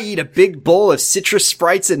 When I eat a big bowl of citrus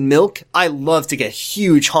Sprites and milk, I love to get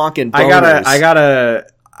huge honking boners.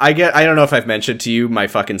 I don't know if I've mentioned to you my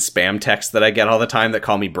fucking spam text that I get all the time that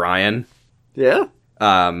call me Brian. Yeah?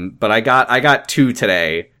 But I got 2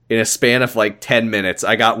 today in a span of like 10 minutes.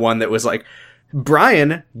 I got one that was like,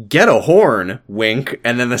 Brian, get a horn, wink.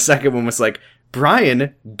 And then the second one was like,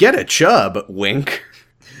 Brian, get a chub, wink.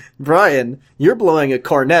 Brian, you're blowing a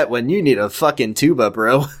cornet when you need a fucking tuba,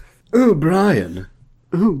 bro. Oh, Brian.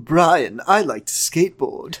 Ooh, Brian, I like to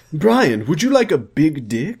skateboard. Brian, would you like a big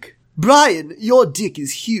dick? Brian, your dick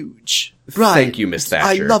is huge. Brian, Thank you, Miss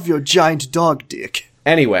Thatcher. I love your giant dog dick.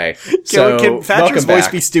 Anyway, so Can Thatcher's welcome voice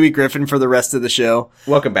back. be Stewie Griffin for the rest of the show?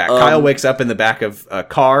 Welcome back. Kyle wakes up in the back of a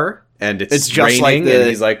car, and it's just raining, like and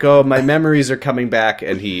he's like, "Oh, my memories are coming back."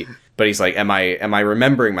 And but he's like, "Am I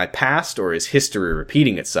remembering my past, or is history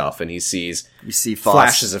repeating itself?" And he sees You see Foss.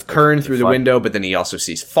 flashes of Kern through the window, but then he also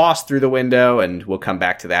sees Foss through the window, and we'll come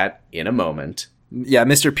back to that in a moment. Yeah,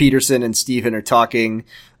 Mr. Peterson and Steven are talking.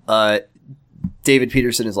 David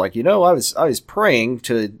Peterson is like, I was praying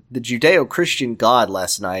to the Judeo-Christian God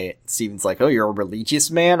last night. Steven's like, oh, you're a religious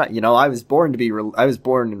man? I was born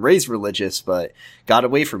and raised religious, but got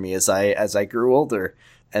away from me as I grew older.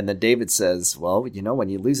 And then David says, well, when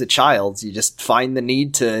you lose a child, you just find the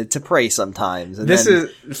need to pray sometimes. And This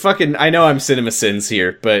is fucking, I know I'm Cinema Sins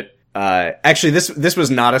here, but actually this was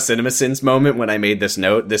not a Cinema Sins moment when I made this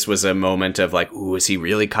note. This was a moment of like, ooh, is he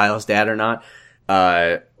really Kyle's dad or not?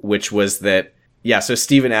 Which was that, yeah, so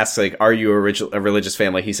Steven asks, like, are you a religious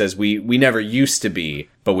family? He says, we never used to be,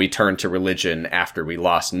 but we turned to religion after we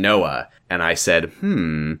lost Noah. And I said,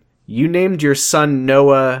 you named your son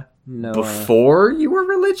Noah before you were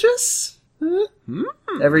religious?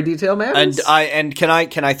 Every detail matters. And can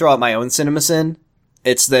I throw out my own cinema sin?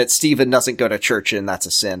 It's that Steven doesn't go to church, and that's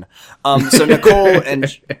a sin. So Nicole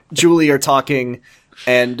and Julie are talking,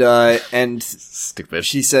 and Stupid.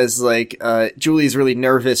 she says, like, Julie's really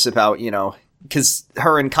nervous about, because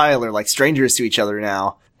her and Kyle are like strangers to each other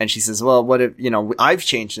now. And she says, well, what if, I've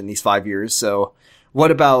changed in these 5 years. So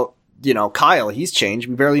what about, Kyle? He's changed.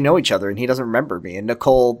 We barely know each other and he doesn't remember me. And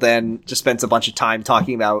Nicole then just spends a bunch of time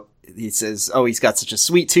talking about, he says, oh, he's got such a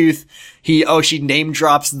sweet tooth. She name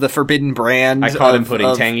drops the Forbidden Brand. I caught him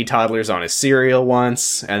putting tangy toddlers on his cereal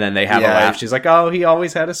once, and then they have a Yeah. life. She's like, oh, he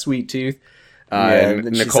always had a sweet tooth. And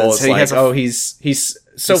and she Nicole says, is "He like, has a- oh, he's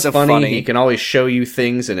so funny. He can always show you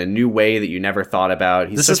things in a new way that you never thought about.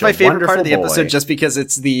 He's This such is my a favorite part of the wonderful episode boy." just because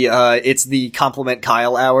it's the compliment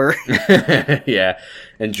Kyle hour. Yeah.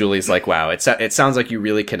 And Julie's like, wow, it sounds like you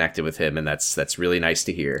really connected with him, and that's really nice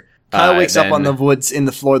to hear. Kyle wakes up then- on the woods, in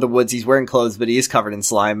the floor of the woods. He's wearing clothes, but he is covered in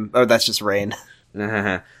slime. Oh, that's just rain.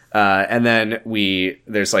 and then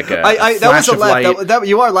there's like a that flash was a of laugh. light. That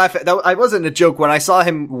you are laughing. I wasn't a joke. When I saw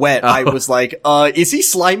him wet, I was like, is he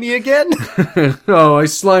slimy again? Oh, I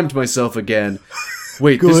slimed myself again.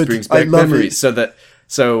 Wait, this Good. brings I back love memories.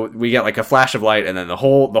 So we get like a flash of light, and then the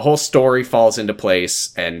whole story falls into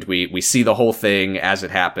place, and we see the whole thing as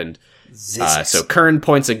it happened. So Kern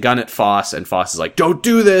points a gun at Foss, and Foss is like, "Don't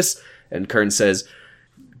do this!" And Kern says,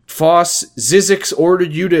 "Foss, Zizix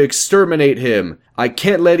ordered you to exterminate him. I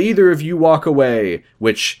can't let either of you walk away."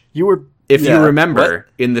 Which if you remember,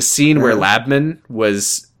 in the scene where Labman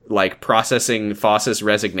was like processing Foss's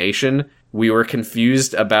resignation, we were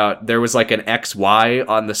confused about, there was like an XY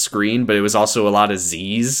on the screen, but it was also a lot of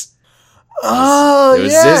Z's. Oh, it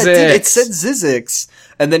was yeah, Zizix. it said Zizix.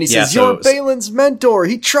 And then he Yeah, says, so- you're Balin's mentor.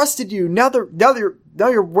 He trusted you. Now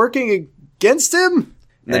you're working against him?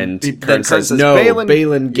 And then Kern says, no,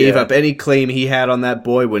 Balin gave up any claim he had on that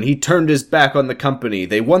boy when he turned his back on the company.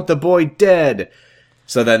 They want the boy dead.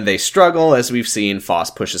 So then they struggle, as we've seen.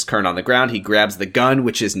 Foss pushes Kern on the ground. He grabs the gun,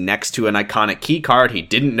 which is next to an iconic key card. He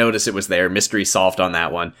didn't notice it was there. Mystery solved on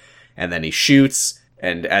that one. And then he shoots,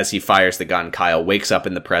 and as he fires the gun, Kyle wakes up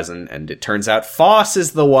in the present, and it turns out Foss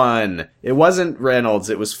is the one. It wasn't Reynolds,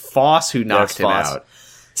 it was Foss who knocked him Foss. out.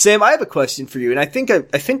 Sam, I have a question for you, and I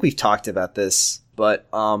think we've talked about this, but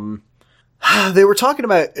they were talking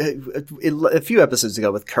about a few episodes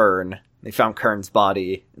ago with Kern. They found Kern's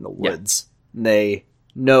body in the woods. And they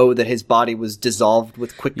know that his body was dissolved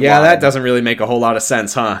with quick Yeah, lime. that doesn't really make a whole lot of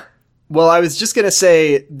sense, huh? Well, I was just gonna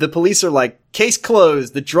say, the police are like, case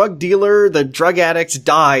closed, the drug dealer, the drug addict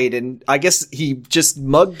died, and I guess he just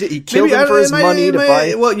he killed him for his money to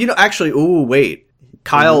buy... Well, actually, ooh, wait.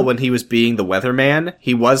 Kyle, when he was being the weatherman,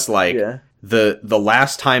 he was like... Yeah. The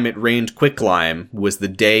last time it rained quicklime was the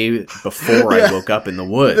day before I woke up in the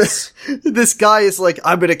woods. This guy is like,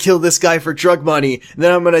 I'm gonna kill this guy for drug money,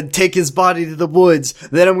 then I'm gonna take his body to the woods,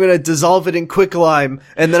 then I'm gonna dissolve it in quicklime,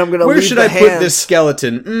 and then I'm gonna Where should I put this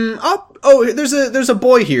skeleton? There's a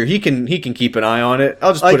boy here. He can keep an eye on it.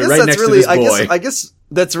 I'll just put it right next to this boy. I guess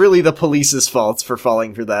that's really the police's fault for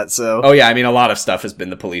falling for that, so... Oh yeah, I mean, a lot of stuff has been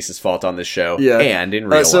the police's fault on this show. Yeah. And in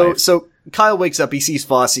real life. So Kyle wakes up, he sees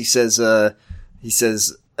Foss, he says, first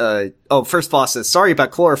Foss says, sorry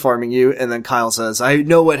about chloroforming you, and then Kyle says, I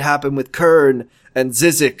know what happened with Kern and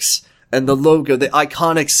Zizix and the logo, the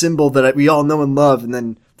iconic symbol that we all know and love, and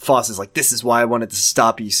then Foss is like, this is why I wanted to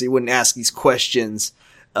stop you, so you wouldn't ask these questions,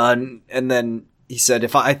 and then he said,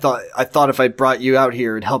 I thought if I brought you out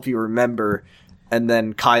here, it'd help you remember, and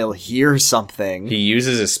then Kyle hears something. He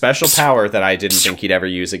uses a special power that I didn't think he'd ever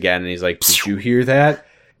use again, and he's like, did you hear that?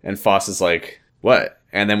 And Foss is like, what?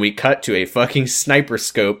 And then we cut to a fucking sniper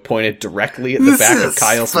scope pointed directly at the back of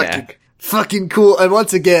Kyle's neck. Fucking cool. And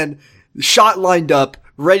once again, shot lined up,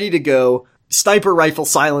 ready to go. Sniper rifle,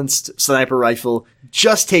 silenced sniper rifle.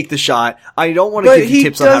 Just take the shot. I don't want to give you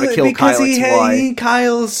tips on how to kill Kyle XY.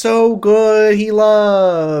 Kyle's so good.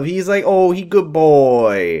 He's like, oh, he good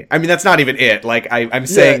boy. I mean, that's not even it. Like, I'm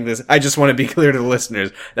saying this. I just want to be clear to the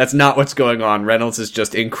listeners. That's not what's going on. Reynolds is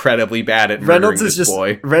just incredibly bad at murdering this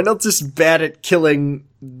boy. Reynolds is bad at killing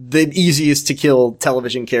the easiest to kill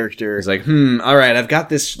television character. He's like, all right, I've got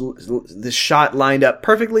this shot lined up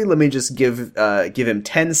perfectly. Let me just give him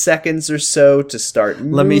 10 seconds or so to start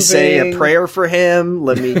moving. Let me say a prayer for him.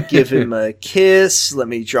 Let me give him a kiss. Let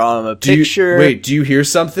me draw him a picture. Do you hear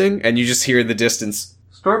something? And you just hear in the distance,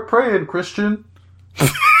 start praying, Christian.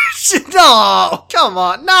 No! Come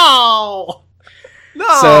on, no!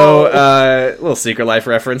 No! So, little Secret Life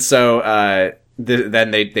reference. So,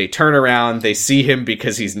 then they turn around, they see him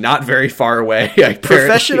because he's not very far away.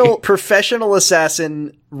 Professional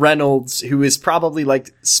assassin Reynolds, who is probably like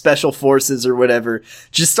special forces or whatever,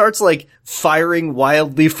 just starts like firing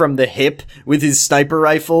wildly from the hip with his sniper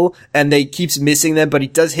rifle, and they keeps missing them, but he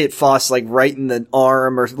does hit Foss like right in the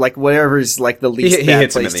arm or like whatever is like the least bad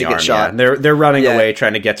place to get shot. Yeah. They're running away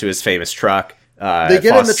trying to get to his famous truck. They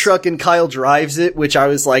get in the truck and Kyle drives it, which I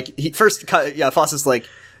was like, Foss is like,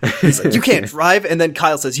 he's like, you can't drive, and then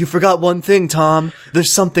Kyle says, you forgot one thing, Tom.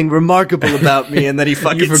 There's something remarkable about me, and then he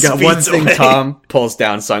fucking you forgot speeds one thing, away. Tom. Pulls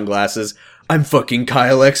down sunglasses. I'm fucking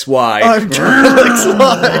Kyle XY. I'm Kyle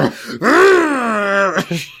XY.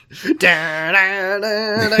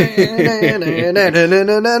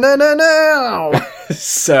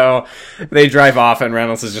 So they drive off, and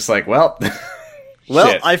Reynolds is just like, well,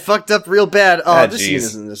 shit. I fucked up real bad. Oh, this geez.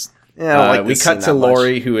 scene isn't this. Yeah, I don't like we this cut scene to that much.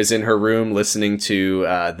 Lori, who is in her room listening to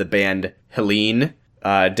the band Helene.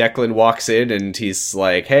 Declan walks in and he's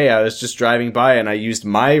like, hey, I was just driving by and I used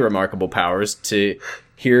my remarkable powers to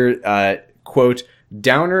hear, quote,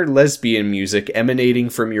 downer lesbian music emanating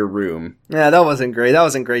from your room. Yeah, that wasn't great.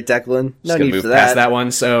 Declan. No need move for past that. that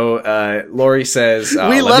one. So Lori says,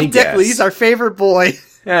 we love Declan. He's our favorite boy.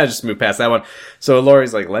 Yeah, just move past that one. So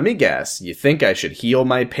Lori's like, let me guess. You think I should heal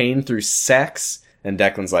my pain through sex? And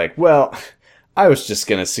Declan's like, well, I was just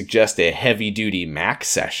gonna suggest a heavy-duty Mac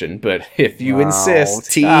session, but if you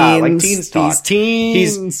insist, like teens talk.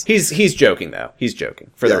 He's joking though. He's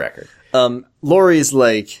joking for the record. Lori's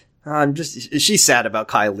like, she's sad about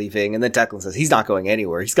Kyle leaving, and then Declan says he's not going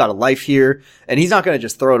anywhere. He's got a life here, and he's not gonna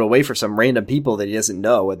just throw it away for some random people that he doesn't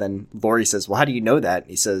know. And then Lori says, well, how do you know that?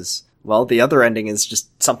 And he says, well, the other ending is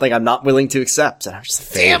just something I'm not willing to accept. And I'm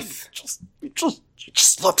just like, damn, he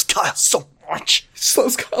just loves Kyle so much. He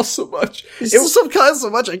loves Kyle so much. He loves Kyle so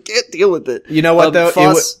much, I can't deal with it. You know what, though?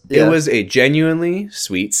 It was a genuinely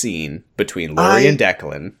sweet scene between Lori and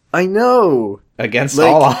Declan. I know. Against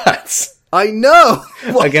all odds. I know.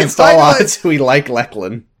 Against all odds, we like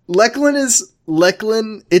Lechlin.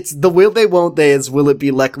 Lechlin, it's the will they won't they is will it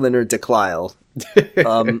be Lechlin or Declyle.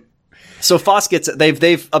 So Foss gets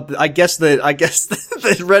I guess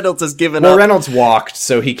that Reynolds has given up. Well, Reynolds walked,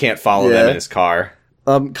 so he can't follow them in his car.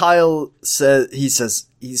 Kyle says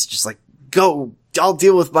he's just like, go, I'll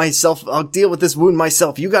deal with myself. I'll deal with this wound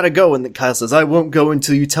myself. You gotta go. And then Kyle says, I won't go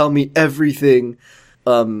until you tell me everything.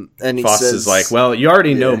 And he Foss says, is like, well, you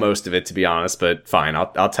already know most of it, to be honest, but fine,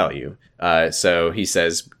 I'll tell you. So he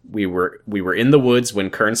says, we were in the woods when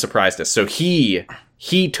Kern surprised us. So he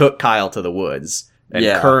took Kyle to the woods and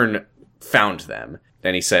Kern found them.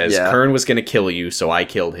 And he says, Yeah. Kern was going to kill you, so I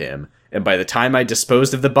killed him. And by the time I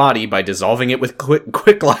disposed of the body by dissolving it with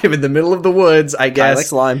quick lime in the middle of the woods, I guess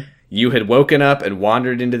Likes lime. you had woken up and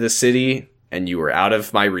wandered into the city, and you were out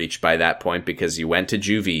of my reach by that point because you went to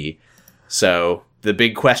juvie. So the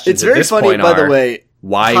big questions It's at very this funny, point by are, the way.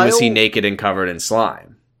 why Kyle- was he naked and covered in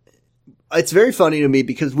slime? It's very funny to me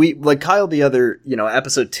because Kyle, the other,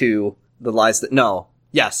 episode 2, The Lies That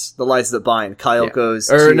Bind. Kyle goes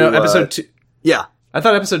to... episode 2. Yeah. I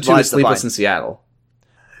thought episode 2 Lies was That Sleepless Bind. in Seattle.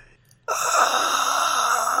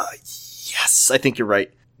 Yes, I think you're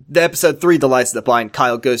right. The episode 3, The Lies That Bind,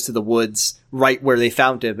 Kyle goes to the woods right where they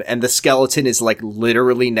found him, and the skeleton is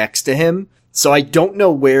literally next to him. So I don't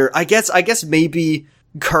know where. I guess maybe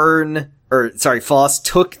Foss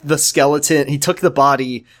took the skeleton. He took the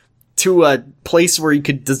body to a place where he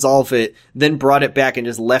could dissolve it, then brought it back and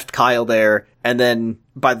just left Kyle there. And then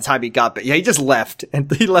by the time he got back, he just left,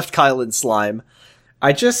 and he left Kyle in slime.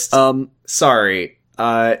 I just, sorry.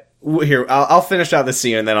 Here, I'll finish out the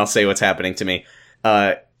scene and then I'll say what's happening to me.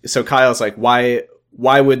 So Kyle's like, why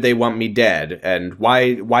would they want me dead? And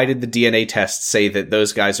why did the DNA test say that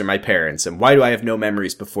those guys are my parents? And why do I have no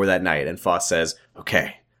memories before that night? And Foss says,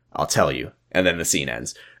 okay, I'll tell you. And then the scene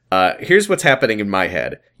ends. Here's what's happening in my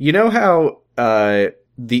head. You know how, the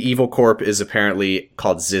evil corp is apparently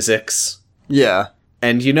called Zizix? Yeah.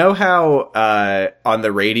 And you know how, on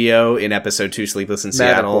the radio in episode 2, Sleepless in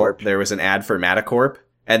Seattle, Metacorp. there was an ad for Metacorp?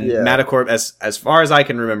 And Yeah. Metacorp, as far as I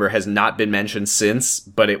can remember, has not been mentioned since,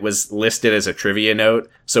 but it was listed as a trivia note,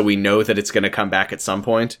 so we know that it's going to come back at some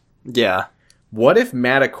point. Yeah. What if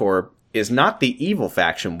Metacorp is not the evil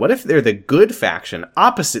faction? What if they're the good faction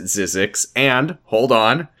opposite Zizix, and, hold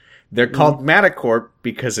on, they're called Metacorp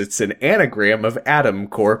because it's an anagram of Atom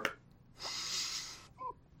Corp?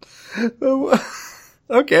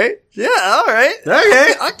 Okay. Yeah, alright.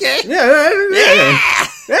 Okay. Yeah.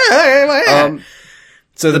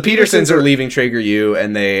 So the Petersons are leaving Traeger U,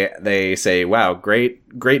 and they say, "Wow, great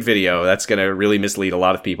video. That's going to really mislead a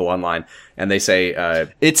lot of people online." And they say,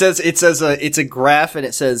 It says it's a graph, and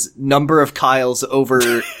it says number of Kyles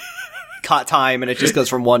over time, and it just goes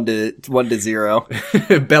from 1 to 0.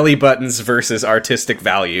 "Belly buttons versus artistic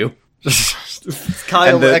value."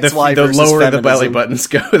 Kyle And XY the versus lower feminism. the belly buttons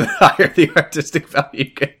go, the higher the artistic value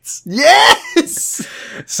gets. Yes.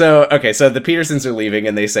 So the Petersons are leaving,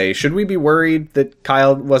 and they say, "Should we be worried that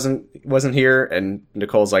Kyle wasn't here?" And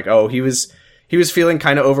Nicole's like, "Oh, he was feeling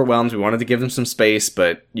kind of overwhelmed. We wanted to give him some space,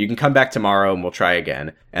 but you can come back tomorrow and we'll try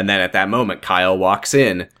again." And then at that moment, Kyle walks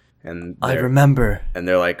in, and I remember. and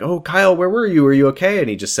they're like, "Oh, Kyle, where were you? Are you okay?" And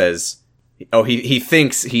he just says, "Oh,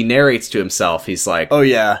 he narrates to himself. He's like, Oh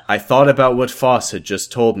yeah. I thought about what Foss had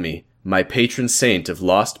just told me, my patron saint of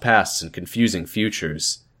lost pasts and confusing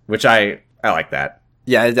futures." Which I like that.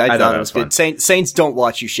 Yeah, I thought that it was was good. Saints don't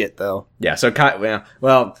watch you shit though. Yeah, so Kyle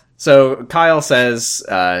says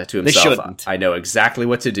to himself, shouldn't. "I know exactly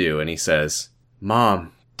what to do." And he says,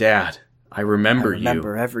 "Mom, Dad, I remember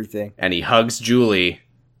Remember you." everything. And he hugs Julie.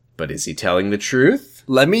 But is he telling the truth?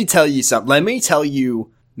 Let me tell you something. Let me tell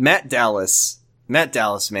you, Matt Dallas,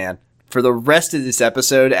 man, for the rest of this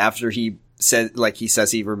episode, after he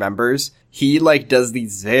says he remembers, he does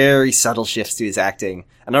these very subtle shifts to his acting.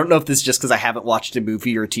 And I don't know if this is just because I haven't watched a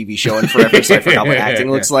movie or a TV show in forever, so I forgot what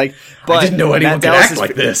acting looks like. But I didn't know anyone Matt could Dallas act is-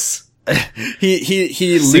 like this. He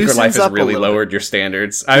Secret loosens Life has up a really little. lowered your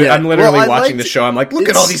standards. Yeah. I'm literally Well, I watching liked- the show. I'm like, look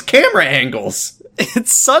at all it's- these camera angles.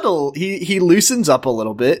 It's subtle. He loosens up a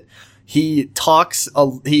little bit. He talks.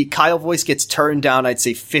 Kyle voice gets turned down. I'd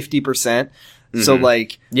say 50%. So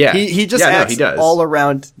Yeah. he just Yeah, no, acts he does. all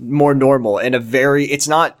around more normal and a very. It's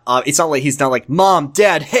not like he's not like, "Mom,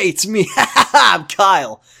 Dad, hey, it's me. I'm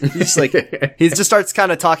Kyle." He's like he just starts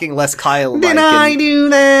kind of talking less Kyle. Did I do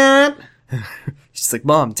that? He's like,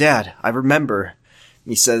 "Mom, Dad, I remember."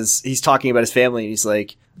 He says he's talking about his family, and he's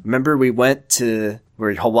like, "Remember we went to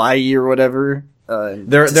Hawaii or whatever."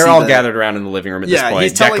 They're all gathered around in the living room at this point.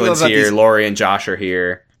 he's telling them Declan's about here, these- Lori and Josh are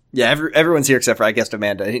here. Yeah, everyone's here except for, I guess,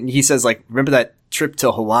 Amanda. And he says, remember that trip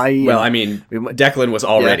to Hawaii? Well, I mean, Declan was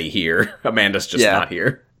already here. Amanda's just Yeah. not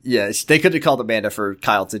here. Yeah, they could have called Amanda for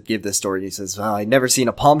Kyle to give this story. He says, "Well, I'd never seen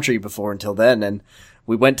a palm tree before until then, and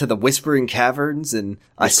we went to the Whispering Caverns, and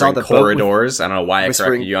I saw the corridors. I don't know why I Whispering-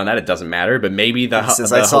 corrected you on that. It doesn't matter. But maybe the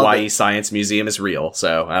says, "I saw Hawaii the- Science Museum is real.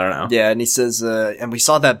 So I don't know. Yeah, and he says, and we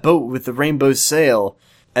saw that boat with the rainbow sail.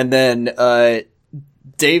 And then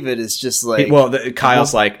David is just like...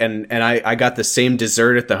 Kyle's like, and I got the same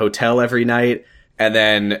dessert at the hotel every night. And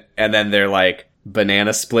then they're like,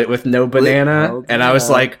 banana split with no banana. Oh, and I was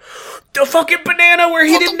God. like, the fucking banana where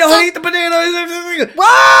he didn't know how to eat the banana.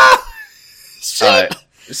 Ah! Shit!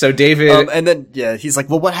 So David, and then he's like,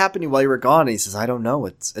 well, what happened to you while you were gone? And he says, I don't know.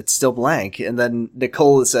 It's still blank. And then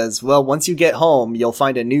Nicole says, well, once you get home, you'll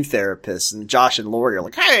find a new therapist. And Josh and Lori are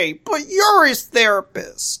like, hey, but you're his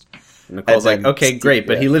therapist. Nicole's like, okay, great,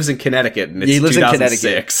 but he lives in Connecticut and it's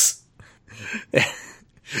 2006.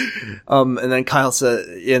 And then Kyle said,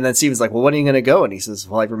 and then Steven's like, well, when are you going to go? And he says,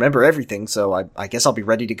 well, I remember everything, so I guess I'll be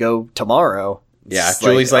ready to go tomorrow. Yeah,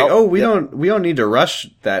 Julie's like, we don't need to rush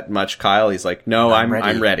that much, Kyle. He's like, no, I'm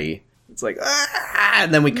ready. It's like,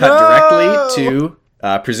 and then we cut directly to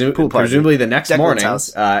presumably the next morning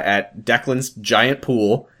at Declan's giant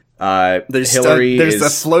pool. There's a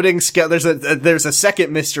floating there's a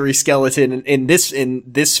second mystery skeleton in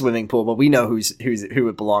this swimming pool, but we know who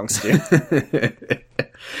it belongs to.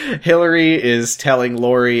 Hillary is telling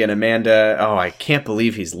Lori and Amanda, oh, I can't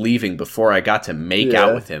believe he's leaving before I got to make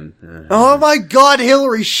out with him. Oh my god,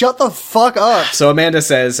 Hillary, shut the fuck up. So Amanda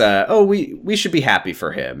says, we should be happy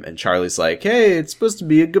for him. And Charlie's like, hey, it's supposed to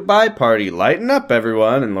be a goodbye party. Lighten up,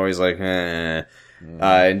 everyone. And Lori's like, and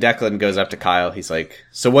Declan goes up to Kyle. He's like,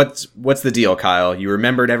 so what's the deal, Kyle? You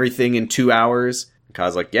remembered everything in 2 hours? And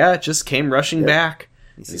Kyle's like, yeah, it just came rushing back.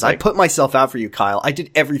 He says, I put myself out for you, Kyle. I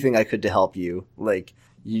did everything I could to help you. Like,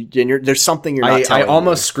 there's something you're not telling me. I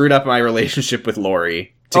almost screwed up my relationship with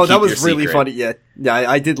Lori. That was really funny. Yeah,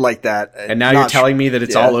 I did like that. And now you're telling me that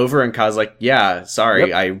it's all over? And Kyle's like, yeah, sorry,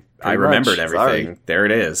 yep, I remembered everything. Sorry. There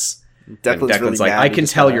it is. Declan's really like, I can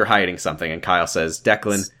tell you're hiding something. And Kyle says,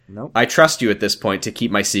 Declan, nope. I trust you at this point to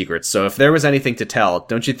keep my secrets. So if there was anything to tell,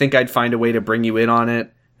 don't you think I'd find a way to bring you in on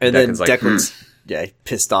it? And then Declan's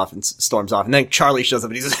pissed off and storms off. And then Charlie shows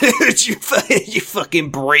up and he says, you fucking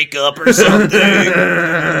break up or something.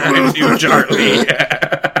 You, Charlie.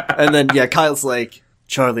 And then, Kyle's like,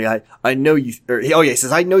 Charlie, I know you, he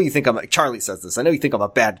says, I know you think Charlie says this, I know you think I'm a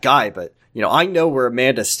bad guy, but, I know where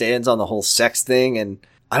Amanda stands on the whole sex thing, and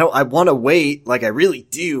I want to wait, like I really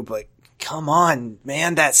do, but come on,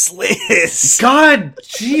 man, that's Liz. God,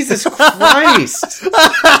 Jesus Christ.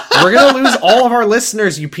 We're gonna lose all of our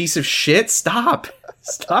listeners, you piece of shit. Stop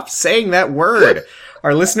saying that word.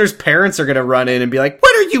 Our listeners' parents are gonna run in and be like,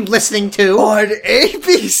 what are you listening to? On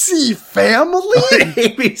ABC Family? On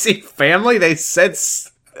ABC Family? They said,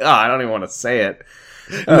 I don't even want to say it.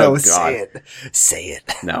 No, God. Say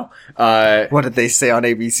it. No. What did they say on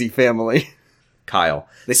ABC Family? Kyle.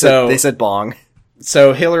 They said bong.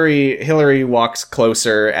 So Hillary walks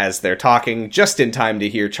closer as they're talking, just in time to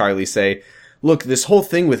hear Charlie say, look, this whole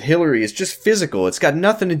thing with Hillary is just physical. It's got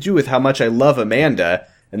nothing to do with how much I love Amanda.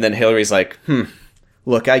 And then Hillary's like,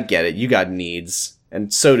 look, I get it. You got needs.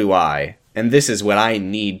 And so do I. And this is what I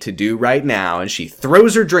need to do right now. And she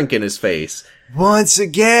throws her drink in his face. Once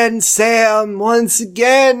again, Sam, once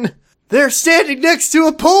again, they're standing next to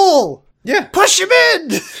a pool. Yeah. Push him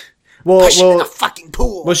in. Push him in the fucking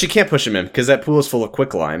pool. Well, she can't push him in because that pool is full of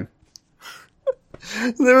quicklime.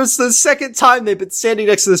 There was the second time they've been standing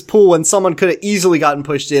next to this pool and someone could have easily gotten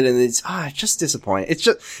pushed in, and it's just disappointing.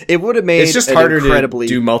 It would have made it's just harder to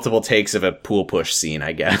do multiple takes of a pool push scene,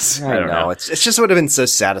 I guess. I don't know. It's just would have been so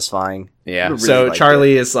satisfying. Yeah. Really so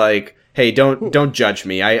Charlie is like, hey, don't judge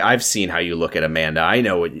me. I've seen how you look at Amanda. I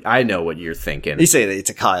know what you're thinking. You say that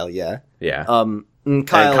to Kyle, yeah. Yeah. And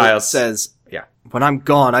Kyle says, yeah, when I'm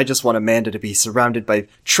gone, I just want Amanda to be surrounded by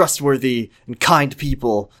trustworthy and kind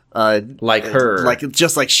people, like her,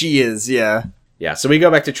 just like she is. Yeah. Yeah. So we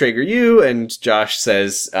go back to Traeger U, and Josh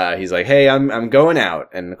says, he's like, hey, I'm going out.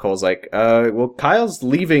 And Nicole's like, well, Kyle's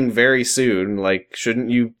leaving very soon. Like, shouldn't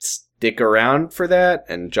you stick around for that?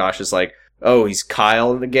 And Josh is like, oh, he's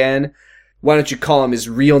Kyle again? Why don't you call him his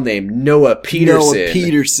real name, Noah Peterson? Noah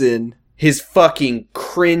Peterson. His fucking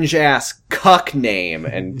cringe-ass cuck name.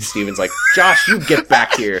 And Steven's like, Josh, you get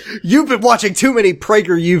back here. You've been watching too many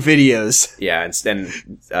PragerU videos. Yeah,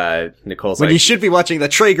 and Nicole's when you should be watching the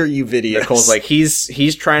TraegerU videos. Nicole's like,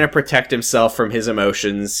 he's trying to protect himself from his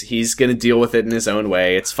emotions. He's gonna deal with it in his own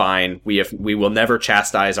way. It's fine. We will never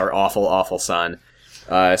chastise our awful, awful son.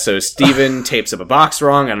 So Steven tapes up a box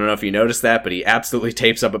wrong. I don't know if you noticed that, but he absolutely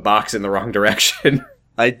tapes up a box in the wrong direction.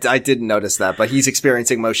 I didn't notice that, but he's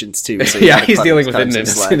experiencing emotions too. So yeah, he's dealing with it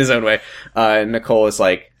in his own way. Nicole is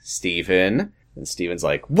like, Steven. And Steven's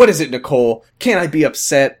like, what is it, Nicole? Can't I be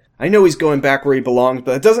upset? I know he's going back where he belongs,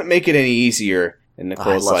 but it doesn't make it any easier. And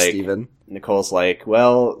Nicole's like,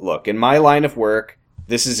 well, look, in my line of work,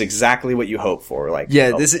 this is exactly what you hope for. Like,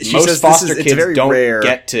 yeah, most foster kids don't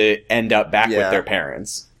get to end up back with their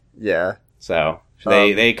parents. Yeah. So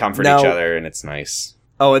they comfort each other, and it's nice.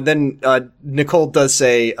 Oh, and then Nicole does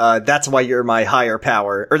say, "That's why you're my higher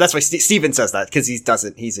power," or that's why Steven says that because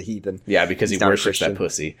he's a heathen. Yeah, because he not a worships Christian. that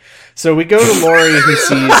pussy. So we go to Lori, who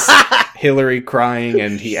sees Hillary crying,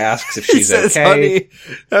 and he asks if He she's says, okay. "Honey,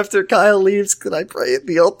 after Kyle leaves, can I pray at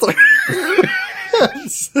the altar?"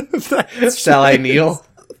 Shall I kneel?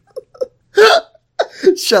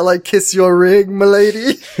 Shall I kiss your ring,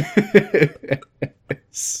 milady?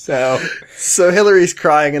 So Hillary's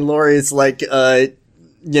crying, and Lori's like, I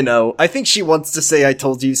think she wants to say "I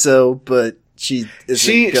told you so," but she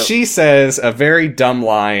says a very dumb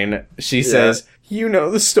line. She says, "You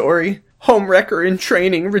know the story. Homewrecker in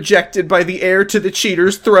training, rejected by the heir to the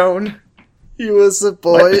cheater's throne." He was a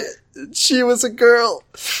boy, she was a girl.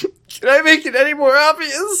 Can I make it any more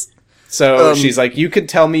obvious? So she's like, "You could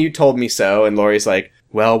tell me you told me so," and Lori's like,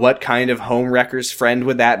 "Well, what kind of homewrecker's friend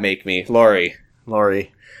would that make me?" Lori.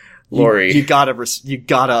 You gotta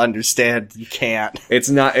understand. You can't. It's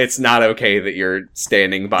not okay that you're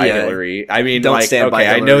standing by Hillary. I mean, Don't like, stand by okay,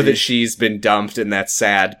 I Hillary. know that she's been dumped and that's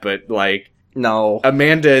sad, but like, No.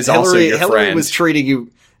 Amanda is also your Hillary friend.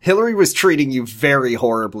 Hillary was treating you very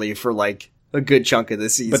horribly for like a good chunk of the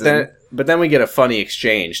season. But then we get a funny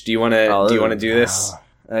exchange. Do you want to do this?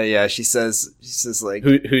 Yeah, she says like,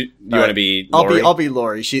 Who do you want to be? Lori? I'll be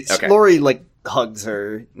Lori. Okay. Lori like hugs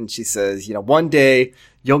her and she says, one day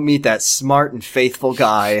you'll meet that smart and faithful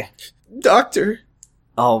guy. Doctor.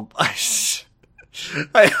 Oh,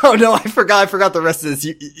 no, I forgot the rest of this.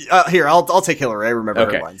 Here, I'll take Hillary. I remember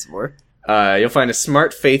her lines more. You'll find a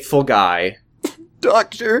smart, faithful guy,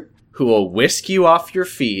 Doctor, who will whisk you off your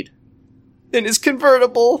feet in his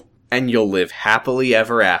convertible, and you'll live happily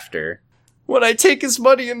ever after. When I take his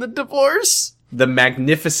money in the divorce. The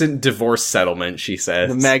magnificent divorce settlement, she says.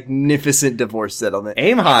 The magnificent divorce settlement.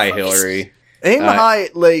 Aim high, Hillary. Aim high,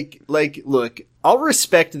 like, look, I'll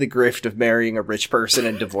respect the grift of marrying a rich person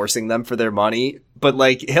and divorcing them for their money, but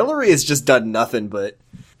like, Hillary has just done nothing but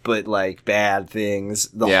like, bad things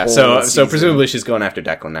the whole so season. presumably she's going after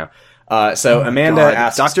Declan now. Amanda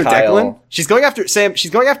asks Dr. Kyle, Declan? She's going after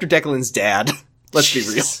Declan's dad. Let's be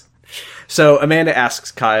real. So Amanda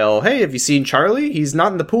asks Kyle, "Hey, have you seen Charlie? He's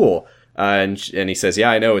not in the pool." And he says,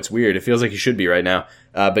 "Yeah, I know, it's weird. It feels like he should be right now."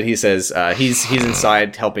 But he says he's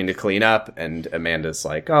inside helping to clean up, and Amanda's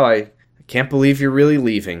like, "Oh, I can't believe you're really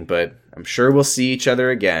leaving, but I'm sure we'll see each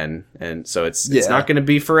other again." And so it's not going to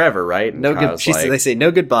be forever, right? And They say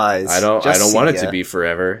no goodbyes. I don't want it to be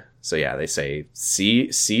forever. So yeah, they say see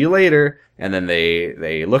you later, and then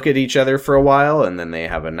they look at each other for a while, and then they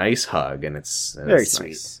have a nice hug, and it's very sweet.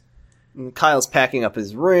 Nice. And Kyle's packing up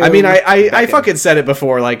his room. I mean, I fucking said it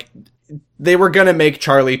before, like, they were gonna make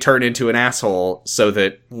Charlie turn into an asshole so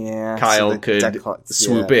that Kyle could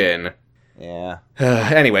swoop in. Yeah.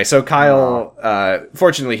 Anyway, so Kyle,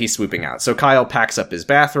 fortunately he's swooping out. So Kyle packs up his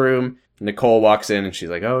bathroom. Nicole walks in and she's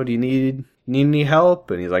like, "Oh, do you need any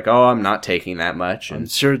help?" And he's like, "Oh, I'm not taking that much."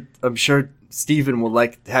 And I'm sure Steven will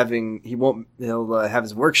like he'll have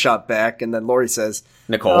his workshop back. And then Lori says,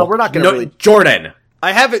 "Nicole, we're not gonna Jordan!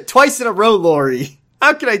 I have it twice in a row, Lori.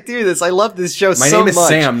 How can I do this? I love this show so much." My name is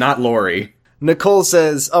Sam, not Lori. Nicole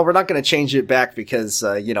says, "Oh, we're not going to change it back because,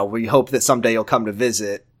 we hope that someday you'll come to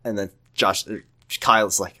visit." And then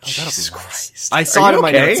Kyle's like, "Oh, Jesus Christ. I saw it in my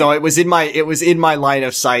notes, so it was in my line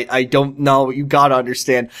of sight. I don't know. You gotta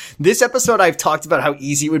understand. This episode, I've talked about how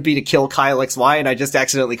easy it would be to kill Kyle XY, and I just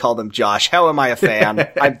accidentally called him Josh. How am I a fan?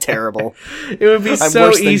 I'm terrible. It would be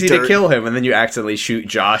so easy to kill him, and then you accidentally shoot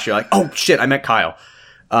Josh. You're like, "Oh shit, I meant Kyle."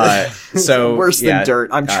 So worse than dirt.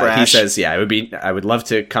 I'm trash. He says, "Yeah, I would love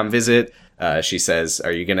to come visit." She says,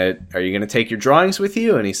 "Are you gonna take your drawings with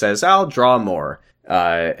you?" And he says, "I'll draw more."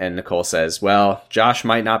 And Nicole says, "Well, Josh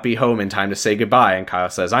might not be home in time to say goodbye." And Kyle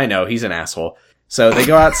says, "I know, he's an asshole." So they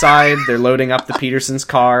go outside, they're loading up the Petersons'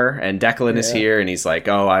 car, and Declan is here, and he's like,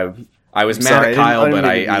 "Oh, I was mad at Kyle, but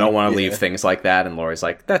I don't want to leave things like that." And Lori's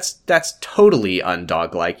like, that's totally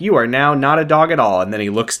undog-like. You are now not a dog at all." And then he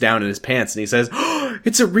looks down at his pants and he says, "Oh,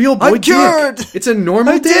 it's a real boy dick. It's a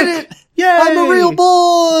normal dick. I did it. Yay! I'm a real boy.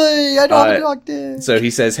 I don't have a dog dick." So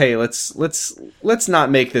he says, "Hey, let's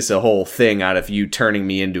not make this a whole thing out of you turning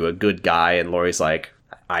me into a good guy." And Lori's like,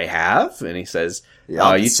 "I have?" And he says,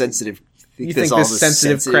 you sensitive. You think this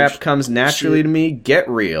sensitive crap comes naturally to me? Get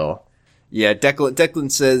real." Yeah, Declan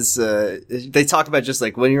says, they talk about just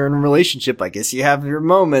like when you're in a relationship, I guess you have your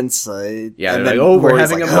moments. Yeah, they're like, "Oh, we're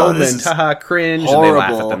having a moment. Haha, cringe." Horrible. And they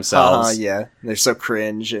laugh at themselves. Yeah, they're so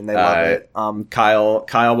cringe and they love it.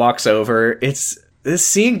 Kyle walks over. This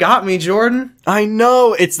scene got me, Jordan. I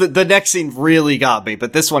know. It's the next scene really got me,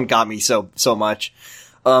 but this one got me so much.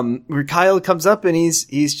 Where Kyle comes up and he's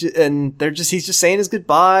just saying his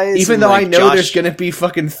goodbyes. Even and, though like, I know Josh, there's gonna be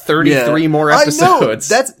fucking 33 more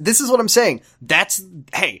episodes. I know. This is what I'm saying.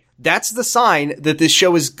 That's the sign that this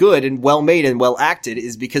show is good and well made and well acted,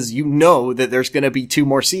 is because you know that there's going to be 2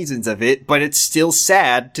 more seasons of it, but it's still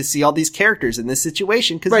sad to see all these characters in this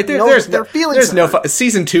situation because Right, their feelings. There's no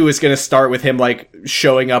season 2 is going to start with him like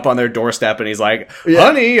showing up on their doorstep and he's like,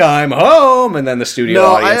 "Honey, I'm home," and then the studio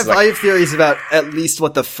audience. I have theories about at least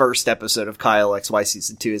what the first episode of Kyle XY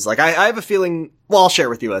season 2 is like. I have a feeling. Well, I'll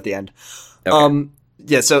share with you at the end. Okay.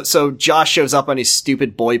 Yeah, so Josh shows up on his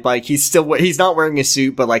stupid boy bike. He's not wearing a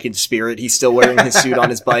suit, but like in spirit, he's still wearing his suit on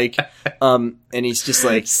his bike. And he's just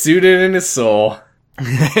like suited in his soul.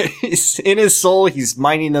 He's in his soul, he's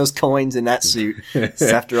mining those coins in that suit. So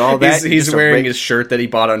after all that, he's wearing his shirt that he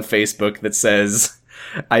bought on Facebook that says,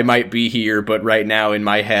 "I might be here, but right now in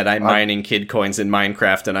my head, I'm mining kid coins in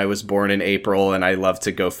Minecraft, and I was born in April, and I love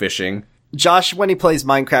to go fishing." Josh, when he plays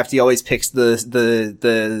Minecraft, he always picks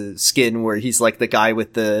the skin where he's like the guy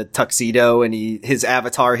with the tuxedo, and his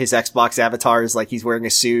Xbox avatar is like he's wearing a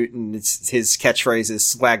suit, and his catchphrase is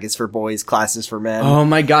 "swag is for boys, class is for men." Oh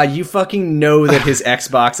my god, you fucking know that his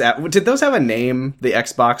Xbox did those have a name? The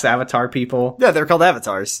Xbox avatar people? Yeah, they're called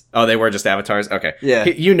avatars. Oh, they were just avatars? Okay. Yeah.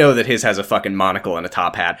 You know that his has a fucking monocle and a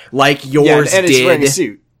top hat. Like yours and did. he's wearing a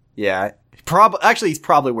suit. Yeah. Actually, he's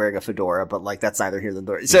probably wearing a fedora, but like that's neither here nor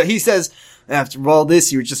there. So he says, "After all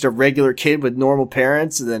this, you were just a regular kid with normal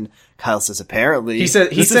parents." And then Kyle says, "Apparently." He says,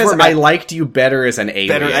 "I liked you better as an alien."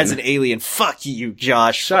 Better as an alien. Fuck you,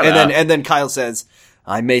 Josh. Shut up. And then Kyle says,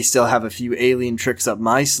 "I may still have a few alien tricks up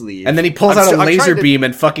my sleeve." And then he pulls out a laser beam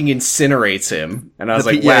and fucking incinerates him. And I was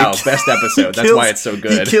like, wow, best episode. That's why it's so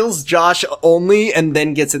good. He kills Josh only and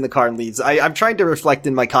then gets in the car and leaves. I'm trying to reflect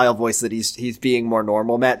in my Kyle voice that he's being more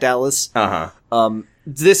normal, Matt Dallas. Kyle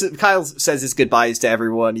says his goodbyes to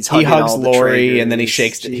everyone. He hugs Lori and then he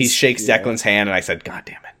shakes Declan's hand, and I said, "God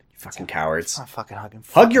damn it, you fucking cowards. I fucking hug him.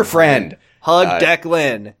 Hug your friend. Hug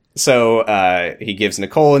Declan." So, he gives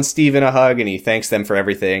Nicole and Steven a hug and he thanks them for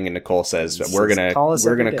everything. And Nicole says, we're gonna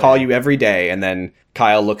call you every day. And then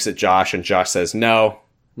Kyle looks at Josh and Josh says, no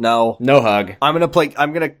hug. I'm gonna play,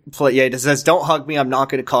 yeah, it says, "Don't hug me. I'm not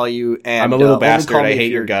gonna call you." And I'm a little bastard. I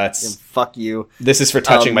hate your guts. Fuck you. This is for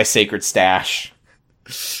touching my sacred stash.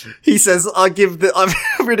 He says, I'm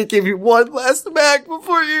gonna give you one last smack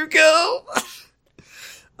before you go.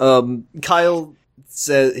 Kyle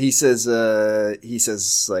says,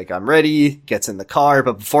 like, "I'm ready," gets in the car,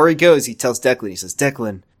 but before he goes, he tells Declan, he says,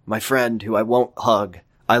 "Declan, my friend who I won't hug,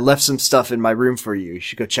 I left some stuff in my room for you. You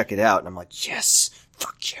should go check it out." And I'm like, yes,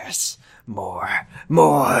 fuck yes, more.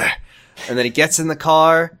 And then he gets in the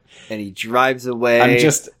car and he drives away.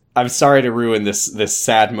 I'm sorry to ruin this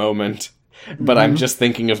sad moment, but I'm just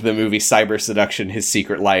thinking of the movie Cyber Seduction, His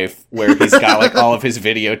Secret Life, where he's got like all of his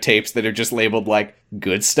videotapes that are just labeled like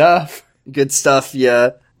good stuff. Good stuff,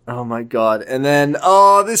 yeah. Oh my god. And then,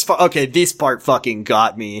 this part fucking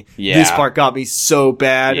got me. Yeah. This part got me so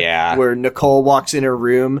bad. Yeah. Where Nicole walks in her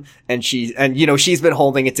room and she's been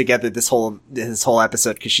holding it together this whole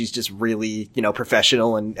episode because she's just really,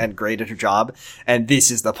 professional and great at her job. And this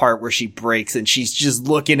is the part where she breaks and she's just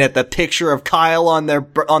looking at the picture of Kyle on the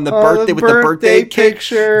birthday with the birthday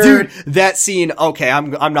picture. Dude, that scene, okay,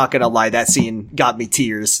 I'm not gonna lie, that scene got me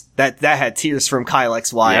tears. That had tears from Kyle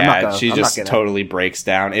XY. Yeah, she totally breaks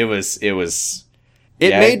down. It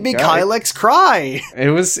made me Kyle X cry. It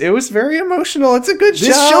was very emotional. It's a good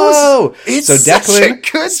show.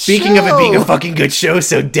 Speaking of it being a fucking good show,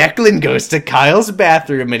 so Declan goes to Kyle's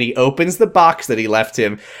bathroom and he opens the box that he left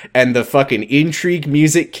him, and the fucking intrigue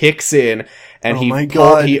music kicks in, and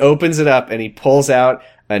he opens it up and he pulls out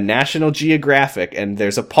a National Geographic, and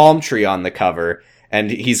there's a palm tree on the cover. And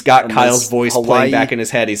he's got Kyle's voice playing back in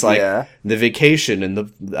his head. He's like, the vacation and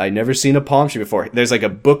I never seen a palm tree before. There's like a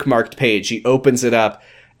bookmarked page. He opens it up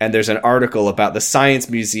and there's an article about the Science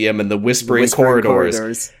Museum and the Whispering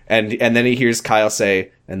Corridors. And then he hears Kyle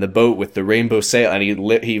say, "And the boat with the rainbow sail." And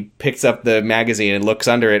he picks up the magazine and looks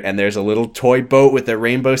under it, and there's a little toy boat with a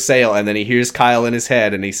rainbow sail. And then he hears Kyle in his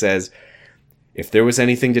head and he says, "If there was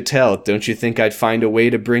anything to tell, don't you think I'd find a way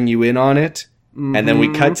to bring you in on it?" Mm-hmm. And then we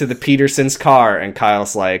cut to the Petersons' car, and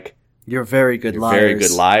Kyle's like, "You're very good liars." Very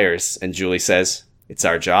good liars. And Julie says, "It's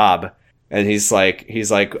our job." And he's like,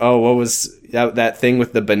 "Oh, what was that thing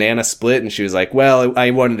with the banana split?" And she was like, "Well,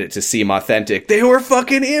 I wanted it to seem authentic." They were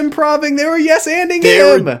fucking improving. They were yes-anding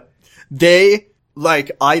him.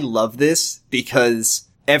 I love this because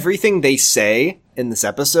everything they say in this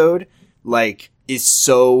episode, it's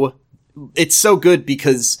so good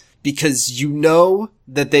because because you know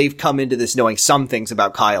that they've come into this knowing some things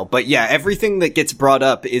about Kyle. But yeah, everything that gets brought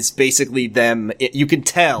up is basically them. You can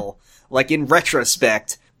tell, like in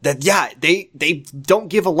retrospect, that yeah, they don't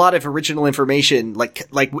give a lot of original information. Like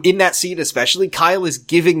in that scene especially, Kyle is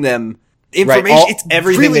giving them information. Right, it's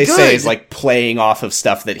everything really they good. say is like playing off of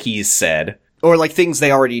stuff that he's said. Or like things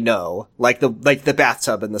they already know, like the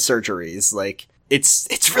bathtub and the surgeries. Like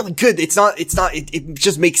it's really good. It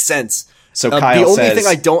just makes sense. So Kyle the says, only thing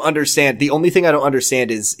I don't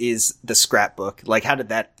understand is the scrapbook. Like, how did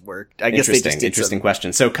that work? I guess they just did interesting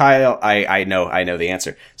question. So Kyle, I know the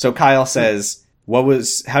answer. So Kyle says,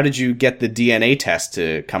 how did you get the DNA test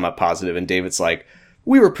to come up positive? And David's like,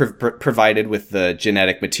 we were provided with the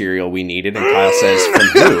genetic material we needed. And Kyle says, from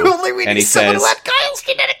who? And he says, Kyle's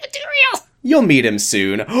genetic material. You'll meet him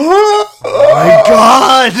soon. Oh my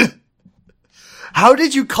god! How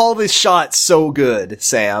did you call this shot so good,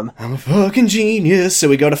 Sam? I'm a fucking genius. So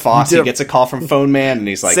we go to Foss. He gets a call from Phone Man, and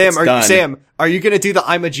he's like, Sam, are you gonna do the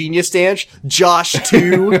I'm a genius dance? Josh,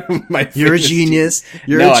 too. You're a genius.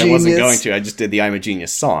 I wasn't going to. I just did the I'm a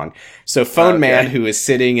genius song. So Phone Man, who is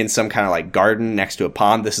sitting in some kind of like garden next to a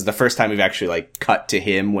pond. This is the first time we've actually like cut to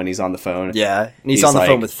him when he's on the phone. Yeah, and he's on the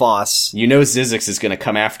phone with Foss. You know Zizix is gonna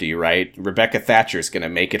come after you, right? Rebecca Thatcher's gonna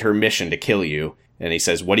make it her mission to kill you. And he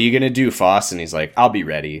says, what are you going to do, Foss? And he's like, I'll be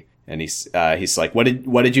ready. And he's like, what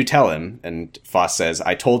did you tell him? And Foss says,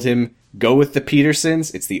 I told him, go with the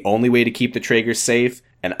Petersons. It's the only way to keep the Traegers safe.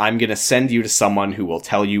 And I'm going to send you to someone who will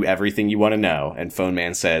tell you everything you want to know. And Phone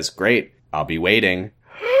Man says, great, I'll be waiting.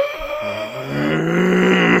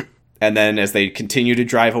 And then as they continue to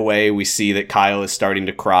drive away, we see that Kyle is starting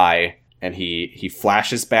to cry. And he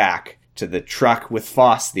flashes back to the truck with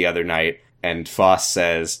Foss the other night. And Foss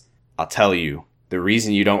says, I'll tell you. The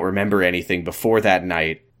reason you don't remember anything before that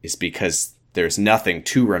night is because there's nothing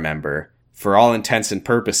to remember. For all intents and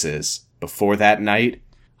purposes, before that night,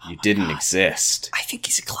 you didn't exist. I think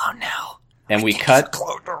he's a clown now. And we cut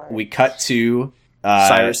to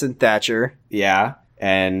Cyrus and Thatcher. Yeah,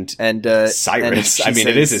 and Cyrus. And I mean,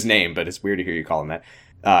 it is his name, but it's weird to hear you call him that.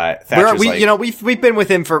 Thatcher's we've been with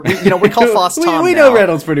him for, we call Foss Tom. we know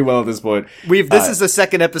Reynolds pretty well at this point. This is the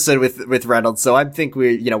second episode with Reynolds, so I think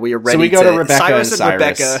we are ready. So we go to Rebecca Cyrus and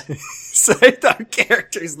Rebecca. So our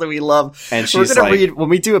characters that we love. And she's we're gonna read, when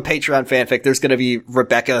we do a Patreon fanfic, there's gonna be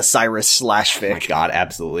Rebecca Cyrus /fic. Oh my god,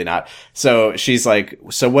 absolutely not. So she's like,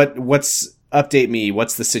 so update me,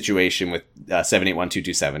 what's the situation with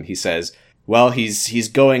 781227? He says, well, he's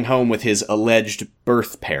going home with his alleged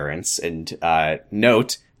birth parents, and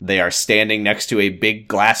note, they are standing next to a big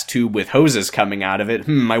glass tube with hoses coming out of it.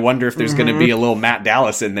 I wonder if there's going to be a little Matt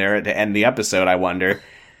Dallas in there to end the episode, I wonder.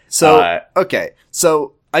 So, okay.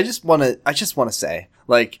 So, I just want to say,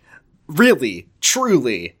 like, really,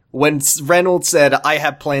 truly, when Reynolds said, I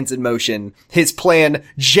have plans in motion, his plan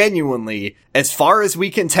genuinely, as far as we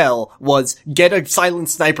can tell, was get a silent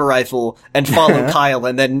sniper rifle and follow Kyle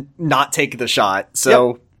and then not take the shot.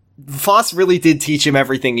 So, Foss really did teach him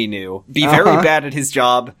everything he knew. Be very bad at his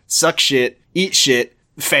job, suck shit, eat shit,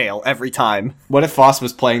 fail every time. What if Foss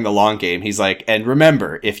was playing the long game? He's like, and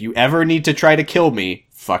remember, if you ever need to try to kill me,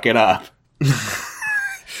 fuck it up.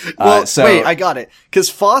 Well, wait, I got it. Because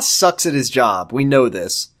Foss sucks at his job. We know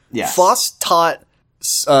this. Yes. Foss taught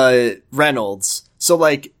Reynolds. So,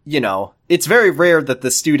 like, it's very rare that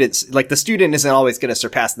the student isn't always going to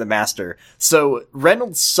surpass the master. So,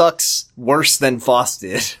 Reynolds sucks worse than Foss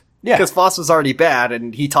did. Yeah. Because Foss was already bad,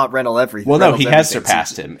 and he taught Reynolds everything. Well, no, he has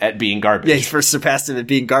surpassed him at being garbage. Yeah, he first surpassed him at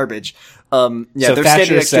being garbage. So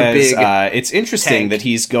Thatcher says, it's interesting that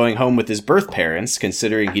he's going home with his birth parents,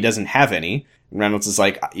 considering he doesn't have any. Reynolds is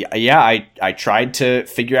like, yeah, I tried to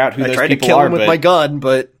figure out who those people are. I tried to kill him with my gun,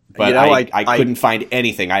 but I couldn't find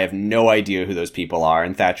anything. I have no idea who those people are.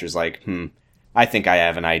 And Thatcher's like, I think I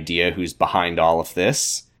have an idea who's behind all of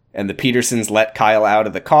this. And the Petersons let Kyle out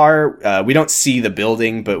of the car. We don't see the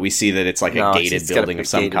building, but we see that it's like a gated building of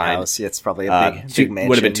some kind. House. Yeah, it's probably a big mansion.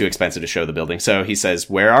 Would have been too expensive to show the building. So he says,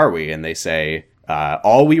 where are we? And they say,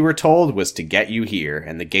 all we were told was to get you here.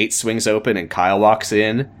 And the gate swings open and Kyle walks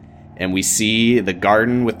in. And we see the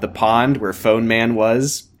garden with the pond where Phone Man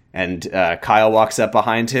was. And Kyle walks up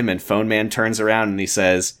behind him, and Phone Man turns around and he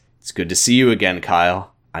says, it's good to see you again,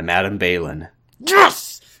 Kyle. I'm Adam Balin.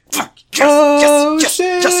 Yes! Yes!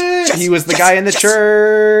 He was the guy in the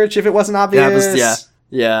church, if it wasn't obvious.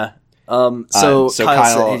 Yeah. So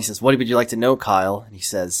Kyle he says, what would you like to know, Kyle? And he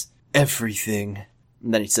says, everything.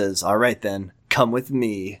 And then he says, all right then, come with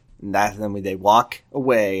me. And then they walk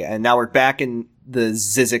away. And now we're back in the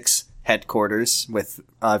Zizix headquarters with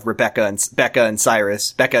Becca and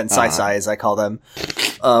Cyrus. Becca and Sai as I call them.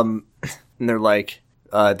 And they're like,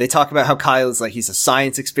 They talk about how Kyle is like, he's a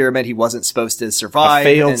science experiment. He wasn't supposed to survive. A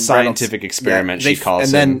failed and scientific experiment, she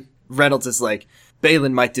calls him. And then Reynolds is like,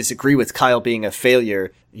 Baylan might disagree with Kyle being a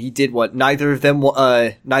failure. He did what neither of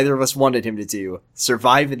us wanted him to do.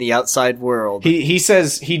 Survive in the outside world. He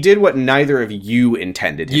says he did what neither of you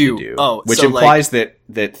intended him to do. Oh, which so, implies that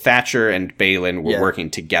Thatcher and Baylan were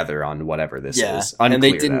working together on whatever this is. Unclear, and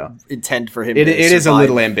they didn't though. intend for him It to is a survive.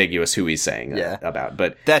 little ambiguous who he's saying about,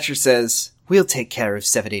 but Thatcher says, we'll take care of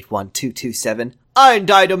 781-227.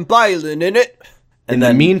 Ein Item Baylan in it. in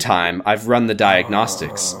the meantime, I've run the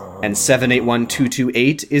diagnostics, and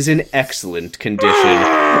 781-228 is in excellent condition.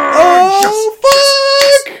 Oh,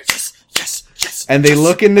 fuck! Yes. And they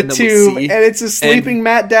look in the And then we tube, see- and it's a sleeping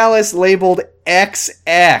Matt Dallas labeled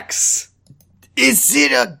XX. Is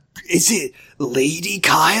it Lady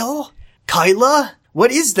Kyle? Kyla? What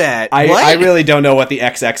is that? I What? really don't know what the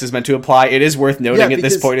XX is meant to imply. It is worth noting Yeah, at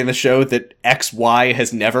this because- point in the show that XY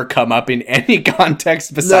has never come up in any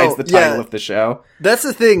context besides the title of the show. That's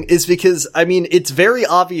the thing, is because, I mean, it's very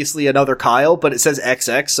obviously another Kyle, but it says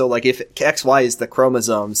XX, so, like, if XY is the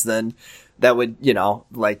chromosomes, then that would,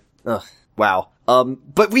 wow.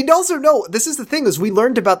 But we also know, this is the thing, is we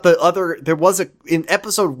learned about there was in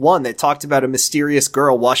episode 1 that talked about a mysterious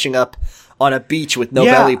girl washing up on a beach with no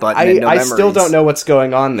belly button and no I memories. still don't know what's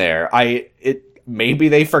going on there. Maybe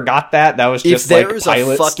they forgot that. That was just like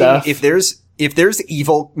pilot stuff. If there's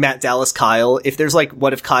evil Matt Dallas Kyle, if there's like,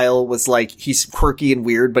 what if Kyle was like, he's quirky and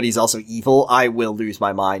weird, but he's also evil, I will lose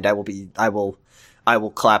my mind. I will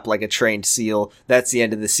clap like a trained seal. That's the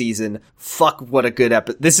end of the season. Fuck, what a good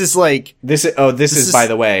episode. This is, by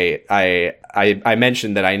the way, I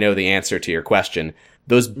mentioned that I know the answer to your question.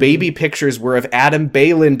 Those baby pictures were of Adam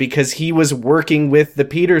Baylan because he was working with the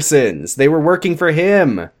Petersons. They were working for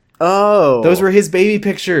him. Oh. Those were his baby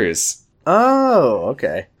pictures. Oh,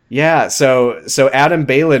 okay. Yeah, so Adam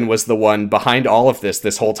Baylan was the one behind all of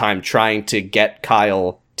this whole time, trying to get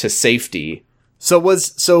Kyle to safety. So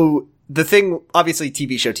the thing, obviously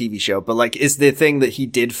TV show, but like, is the thing that he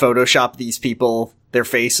did Photoshop these people, their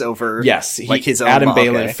face over? Yes, his own Adam mom,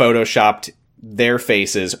 Baylan okay. photoshopped their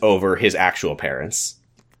faces over his actual parents.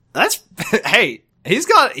 That's, hey, he's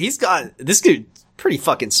got, this dude pretty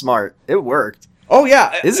fucking smart. It worked. Oh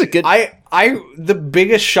yeah, This is a good. The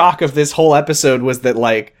biggest shock of this whole episode was that,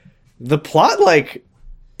 like, the plot, like,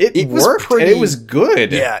 it was worked pretty- and it was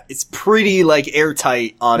good. Yeah, it's pretty, like,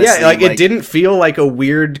 airtight, honestly. Yeah, like, it didn't feel like a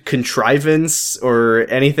weird contrivance or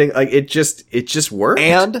anything. Like, it just worked.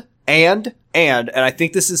 And I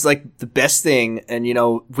think this is, like, the best thing, and,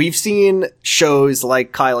 we've seen shows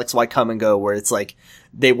like Kyle XY Come and Go, where it's like,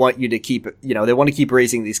 they want you to keep, they want to keep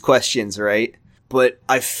raising these questions, right? But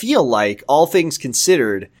I feel like, all things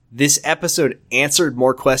considered, this episode answered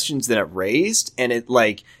more questions than it raised, and it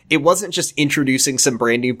wasn't just introducing some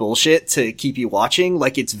brand new bullshit to keep you watching.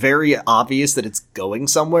 Like, it's very obvious that it's going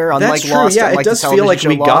somewhere. Unlike That's true. Lost, Yeah, unlike it does the feel like television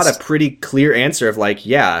we show got Lost. a pretty clear answer of, like,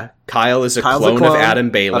 yeah, Kyle is a Kyle's clone of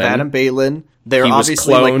Adam Baylan. They're He was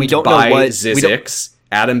obviously cloned like, we don't by know what Zizix.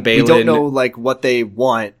 Adam Baylan. we don't know like what they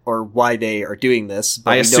want or why they are doing this.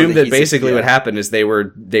 But I we know assume that he's basically what happened is they were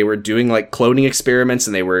doing like cloning experiments,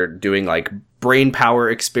 and they were doing like brain power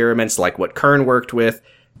experiments, like what Kern worked with,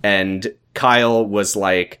 and Kyle was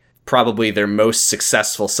like probably their most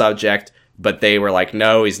successful subject, but they were like,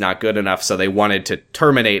 no, he's not good enough, so they wanted to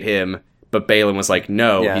terminate him, but Baylan was like,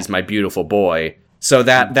 no, he's my beautiful boy. So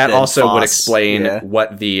that also would Foss, explain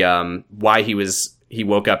what the why he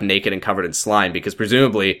woke up naked and covered in slime, because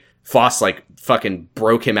presumably Foss like fucking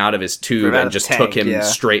broke him out of his tube and just took him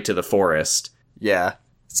straight to the forest. Yeah.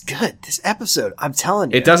 It's good. This episode, I'm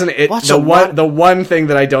telling you. It doesn't. The one thing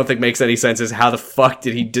that I don't think makes any sense is how the fuck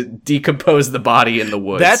did he decompose the body in the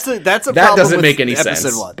woods? That's a that problem doesn't with make any episode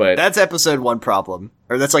sense. 1. But that's episode 1 problem,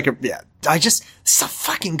 or that's like it's a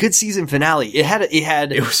fucking good season finale.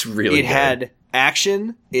 It was really good. It had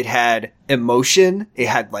action. It had emotion. It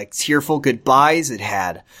had like tearful goodbyes. It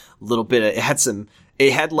had a little bit of.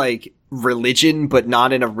 It had like religion, but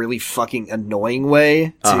not in a really fucking annoying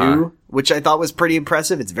way too. Which I thought was pretty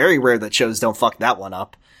impressive. It's very rare that shows don't fuck that one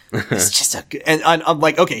up. It's just a good, and I'm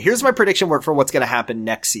like, okay, here's my prediction work for what's going to happen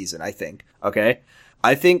next season, I think. Okay.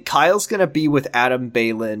 I think Kyle's going to be with Adam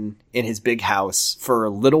Baylan in his big house for a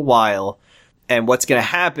little while. And what's going to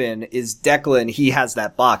happen is Declan, he has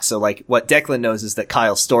that box. So like what Declan knows is that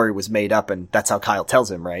Kyle's story was made up, and that's how Kyle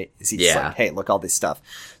tells him, right? Is he's like, hey, look, all this stuff.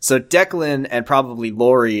 So Declan and probably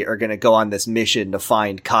Lori are going to go on this mission to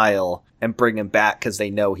find Kyle and bring him back because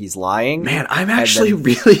they know he's lying. Man, I'm actually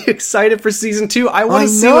really excited for season 2. I want to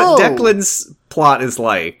see what Declan's plot is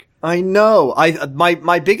like. I know.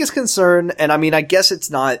 My biggest concern, and I mean, I guess it's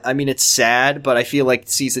not, I mean, it's sad, but I feel like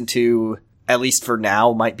season 2, at least for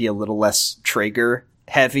now, might be a little less Traeger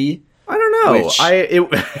heavy. I don't know.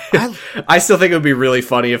 Which- I still think it would be really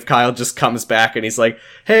funny if Kyle just comes back and he's like,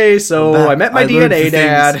 "Hey, so I met my I learned DNA the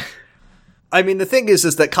dad." things- I mean, the thing is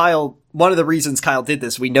that Kyle, one of the reasons Kyle did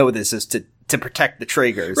this, we know this, is to protect the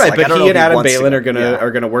Traegers. Right, Like, I but don't know he if and Adam wants Balin to-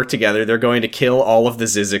 are gonna work together. They're going to kill all of the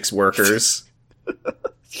Zizix workers.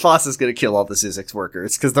 Foss is gonna kill all the Zizix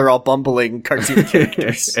workers, because they're all bumbling cartoon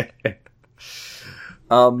characters.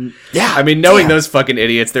 Yeah. I mean, knowing those fucking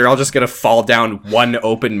idiots, they're all just gonna fall down one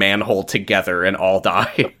open manhole together and all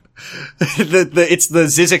die. It's the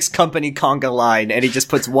Zizix company conga line, and he just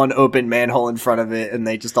puts one open manhole in front of it, and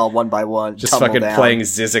they just all one by one Just tumble fucking down. playing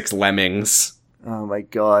Zizix Lemmings. Oh my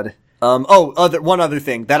god. One other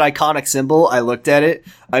thing. That iconic symbol, I looked at it.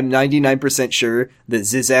 I'm 99% sure that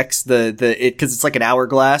Zizix, cause it's like an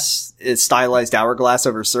hourglass, it's stylized hourglass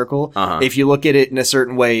over a circle. Uh-huh. If you look at it in a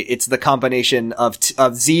certain way, it's the combination of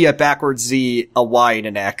Z, a backwards Z, a Y, and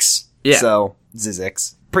an X. Yeah. So,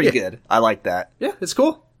 Zizix. Pretty good. I like that. Yeah, it's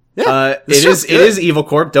cool. Yeah. It is Evil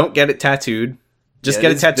Corp. Don't get it tattooed. Just Yeah,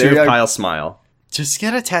 get it a is tattoo very- of Kyle's smile. Just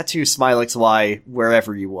get a tattoo Smile XY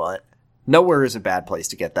wherever you want. Nowhere is a bad place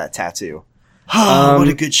to get that tattoo. What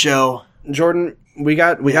a good show. Jordan, we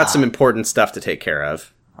got some important stuff to take care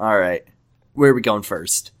of. Alright. Where are we going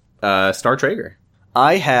first? Star Traeger.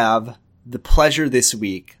 I have the pleasure this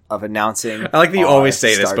week of announcing. I like that you our always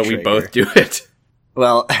say this, Star but we Traeger. both do it.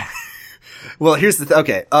 Well, here's the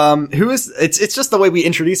okay. It's just the way we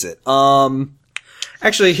introduce it.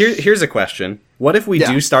 Actually, here's a question. What if we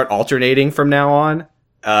Yeah. do start alternating from now on?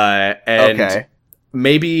 And Okay.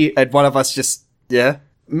 maybe And one of us just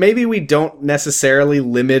maybe we don't necessarily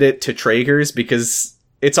limit it to Traegers because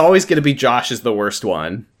it's always going to be Josh is the worst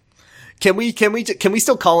one. Can we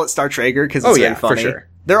still call it Star Traeger? Because it's Oh, very yeah, for funny. sure.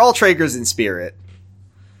 They're all Traegers in spirit.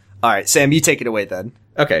 All right, Sam, you take it away then.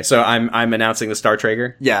 Okay, so I'm announcing the Star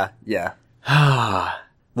Traeger. Yeah.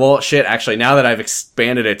 Well, shit, actually, now that I've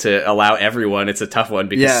expanded it to allow everyone, it's a tough one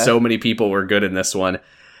because Yeah. so many people were good in this one.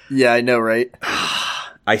 Yeah, I know, right?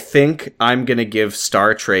 I think I'm gonna give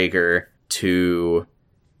Star Traeger to...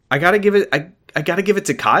 I gotta give it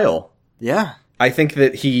to Kyle. Yeah. I think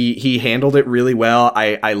that he handled it really well.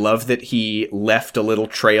 I love that he left a little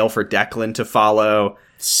trail for Declan to follow.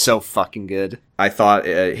 So fucking good. I thought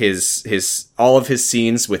his all of his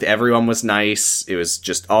scenes with everyone was nice. It was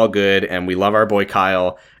just all good, and we love our boy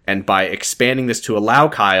Kyle. And by expanding this to allow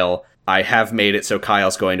Kyle, I have made it so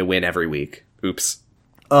Kyle's going to win every week. Oops.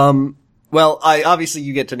 Well, obviously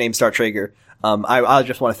you get to name Star Traeger. I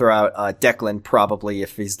just want to throw out Declan probably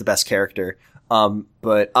if he's the best character.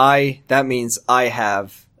 But that means I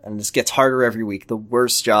have, and this gets harder every week, the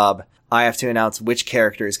worst job. I have to announce which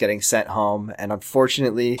character is getting sent home, and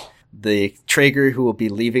unfortunately, the Traeger who will be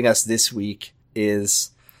leaving us this week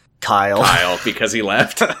is Kyle. Because he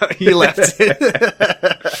left. He left.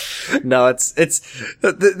 No, it's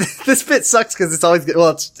this bit sucks because it's always good.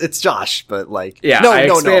 Well, it's Josh, but like, Yeah, no, I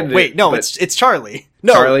expanded wait, it, no, but- it's Charlie.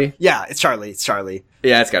 No, Charlie? Yeah, it's Charlie.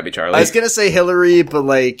 Yeah, it's gotta be Charlie. I was gonna say Hillary, but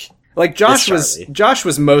like, Like It's Charlie. Josh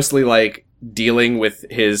was mostly like dealing with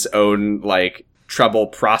his own like trouble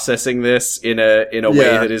processing this in a way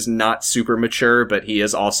Yeah. that is not super mature, but he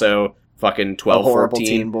is also fucking 12, a horrible 14.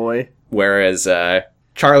 teen boy. Whereas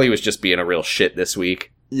Charlie was just being a real shit this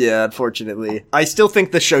week. Yeah, unfortunately, I still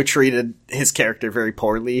think the show treated his character very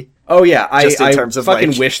poorly. Oh yeah, Just in I terms of,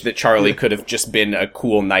 fucking like- wish that Charlie could have just been a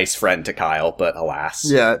cool, nice friend to Kyle, but alas.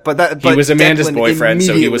 Yeah, but He was Amanda's boyfriend,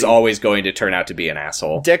 so he was immediately- always going to turn out to be an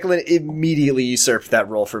asshole. Declan immediately usurped that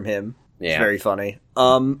role from him. It's Yeah. very funny.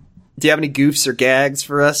 Do you have any goofs or gags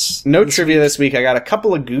for us? No trivia this week. I got a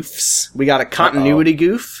couple of goofs. We got a continuity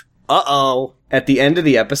goof. Uh-oh. At the end of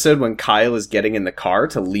the episode, when Kyle is getting in the car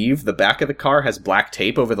to leave, the back of the car has black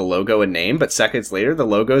tape over the logo and name, but seconds later, the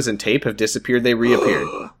logos and tape have disappeared. They reappeared.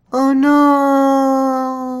 Oh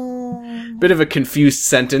no. Bit of a confused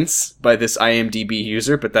sentence by this IMDb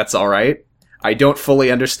user, but that's alright. I don't fully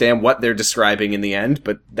understand what they're describing in the end,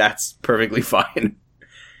 but that's perfectly fine.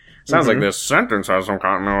 Sounds like this sentence has some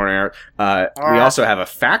continuity error. We also have a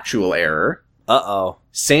factual error. Uh-oh.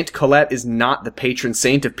 Saint Colette is not the patron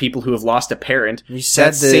saint of people who have lost a parent. You said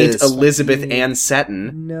That's Saint this. Elizabeth Ann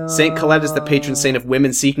Seton. No. Saint Colette is the patron saint of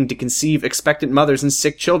women seeking to conceive, expectant mothers, and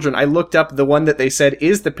sick children. I looked up the one that they said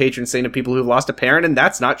is the patron saint of people who have lost a parent, and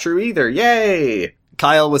that's not true either. Yay!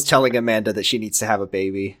 Kyle was telling Amanda that she needs to have a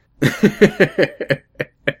baby.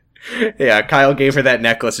 Yeah, Kyle gave her that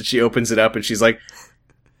necklace, and she opens it up, and she's like,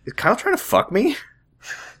 "Is Kyle trying to fuck me?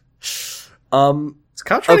 Is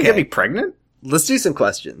Kyle trying to get Okay. me pregnant?" let's do some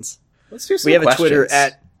questions. Let's do some We have questions. a Twitter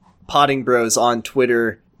at Potting Bros on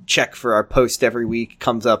Twitter. Check for our post every week.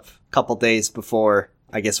 Comes up a couple days before,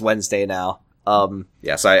 I guess, Wednesday now.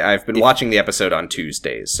 Yes, I've been watching the episode on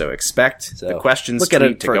Tuesdays, so expect the questions look at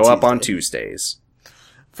tweet it to for go up on Tuesday. Tuesdays.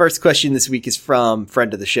 First question this week is from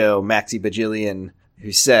friend of the show, Maxi Bajillion,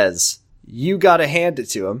 who says, you gotta hand it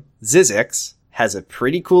to him. Zizix has a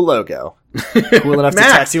pretty cool logo. Cool enough to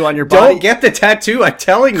Max, tattoo on your body. don't get the tattoo, I'm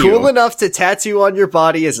telling you. Cool enough to tattoo on your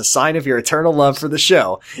body as a sign of your eternal love for the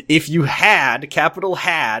show. If you had, capital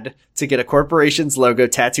had, to get a corporation's logo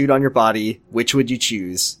tattooed on your body, which would you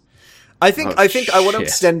choose? I think I want to shit.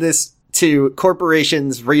 extend this to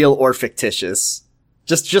corporations, real or fictitious.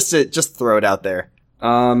 Just throw it out there.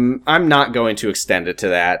 I'm not going to extend it to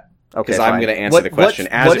that. Okay, Because I'm fine. going to answer the question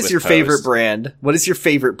as what it is was your posed. favorite brand? What is your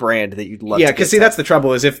favorite brand that you'd love Yeah, to because get see, that's the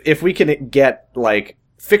trouble is if we can get, like,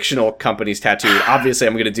 fictional companies tattooed, obviously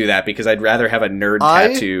I'm going to do that because I'd rather have a nerd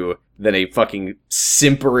tattoo than a fucking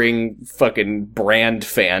simpering fucking brand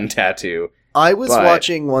fan tattoo. I was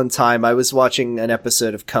watching an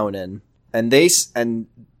episode of Conan, and they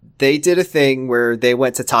did a thing where they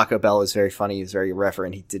went to Taco Bell. It was very funny. He was very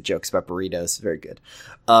irreverent. He did jokes about burritos. Very good.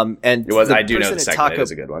 And It was. the I do know person the at segment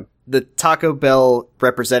is a good one. The Taco Bell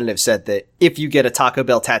representative said that if you get a Taco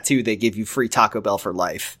Bell tattoo, they give you free Taco Bell for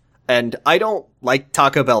life. And I don't like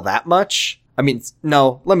Taco Bell that much. I mean,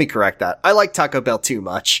 no, let me correct that. I like Taco Bell too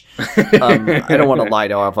much. I don't want to lie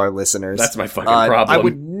to all of our listeners. That's my fucking problem. I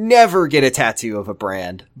would never get a tattoo of a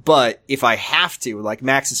brand, but if I have to, like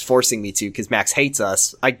Max is forcing me to because Max hates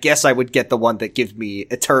us, I guess I would get the one that gives me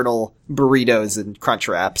eternal burritos and crunch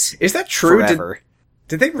wraps. Is that true? Forever.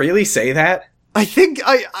 Did they really say that? I think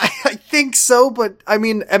I think so, but I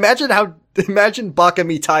mean, imagine Baka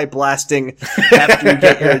Mitai blasting after you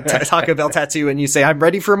get your Taco Bell tattoo and you say, I'm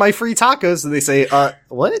ready for my free tacos. And they say,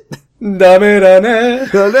 what? Dame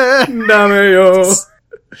yo.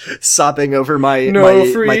 Sobbing over my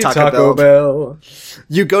free my Taco Bell. Bell.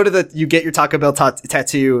 You get your Taco Bell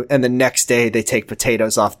tattoo and the next day they take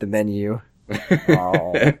potatoes off the menu.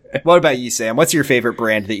 Oh. What about you, Sam? What's your favorite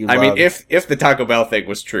brand that you love? I mean, if the Taco Bell thing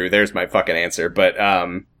was true, there's my fucking answer. But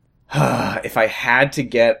if I had to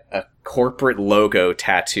get a corporate logo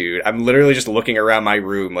tattooed, I'm literally just looking around my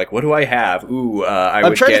room, like, what do I have? Ooh, I'm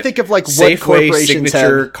would trying to get think of like what Safeway corporations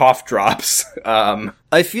signature have. cough drops.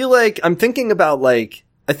 I feel like I'm thinking about like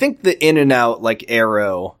I think the In-N-Out like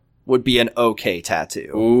arrow would be an okay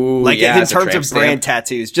tattoo. Ooh, like yeah, in as a terms tramp of brand stamp.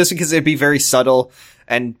 tattoos, just because it'd be very subtle.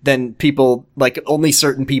 And then people, like, only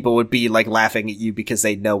certain people would be, like, laughing at you because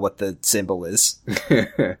they know what the symbol is.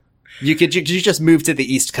 You just move to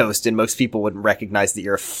the East Coast and most people wouldn't recognize that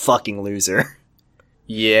you're a fucking loser.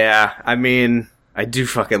 Yeah, I mean, I do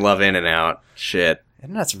fucking love In-N-Out. Shit.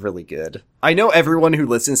 And that's really good. I know everyone who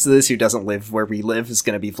listens to this who doesn't live where we live is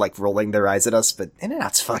gonna be, like, rolling their eyes at us, but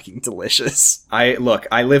In-N-Out's fucking delicious. I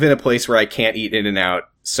live in a place where I can't eat In-N-Out,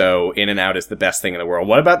 so In-N-Out is the best thing in the world.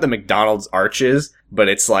 What about the McDonald's arches? But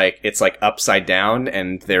it's like upside down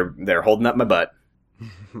and they're holding up my butt.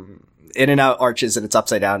 In-N-Out arches and it's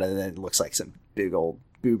upside down and then it looks like some big old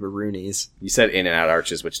booberoonies. You said In-N-Out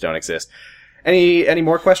arches, which don't exist. Any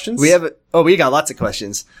more questions? We got lots of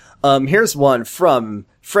questions. Here's one from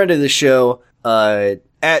friend of the show,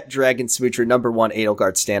 at Dragon Smoocher #1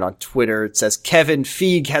 Edelgard Stan on Twitter. It says, Kevin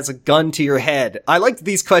Feig has a gun to your head. I like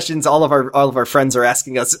these questions. All of our friends are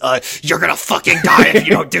asking us, you're gonna fucking die if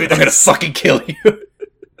you don't do this. I'm gonna fucking kill you.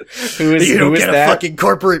 who is a fucking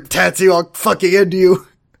corporate tattoo, I'll fucking end you.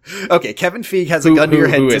 Okay, Kevin Feig has a gun to your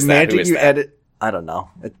head who is that? demanding Who is you that? edit. I don't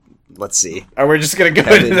know. Let's see. Or we're just gonna go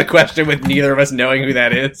into the question with neither of us knowing who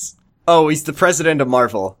that is. Oh, he's the president of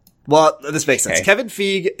Marvel. Well, this makes sense. Okay. Kevin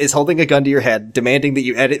Feig is holding a gun to your head, demanding that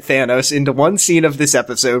you edit Thanos into one scene of this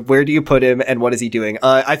episode. Where do you put him, and what is he doing?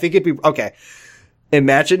 I think it'd be... Okay.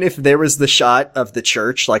 Imagine if there was the shot of the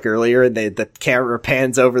church, like earlier, and the camera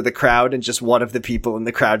pans over the crowd, and just one of the people in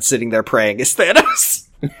the crowd sitting there praying is Thanos.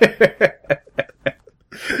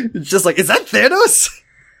 It's just like, is that Thanos?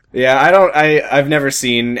 Yeah, I've never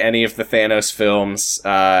seen any of the Thanos films.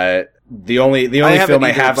 The only haven't film I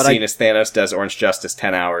either, have but seen is Thanos Does Orange Justice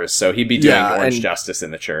 10 Hours, so he'd be doing Yeah, Orange and- Justice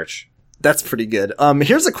in the church. That's pretty good.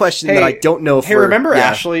 Here's a question that I don't know if Hey, remember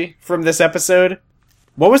Ashley from this episode?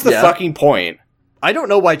 What was the Yeah. fucking point? I don't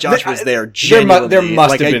know why Josh was there. There Genuinely. must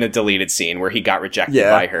Like, have been a deleted scene where he got rejected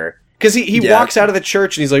Yeah. by her. Because he Yeah. walks out of the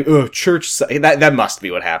church and he's like, "Oh, church." That must be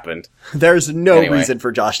what happened. There's no Anyway. reason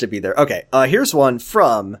for Josh to be there. Okay, here's one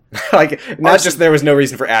from... Like, not just there was no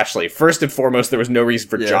reason for Ashley. First and foremost, there was no reason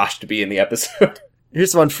for Yeah. Josh to be in the episode.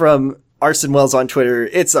 Here's one from Arson Wells on Twitter.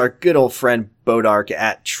 It's our good old friend Bodark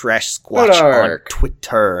at Trash Squatch on Bodark.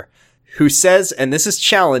 Twitter, who says, and this is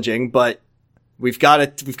challenging, but we've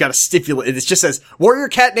got to stipulate. It just says Warrior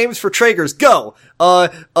Cat names for Traegers. Go.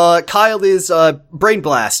 Kyle is Brain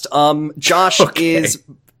Blast. Josh is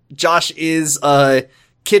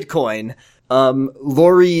Kidcoin.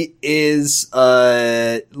 Lori is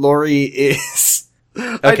Okay,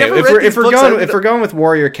 if we're going with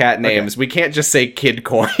Warrior Cat names, we can't just say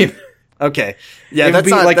Kidcoin. Okay. Yeah, it would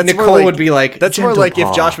be like Nicole would be like. That's more like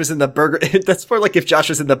if Josh was in the Burger. That's more like if Josh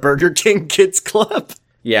was in the Burger King Kids Club.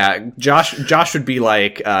 Yeah, Josh would be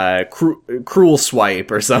like Cruel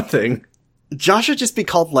Swipe or something. Josh would just be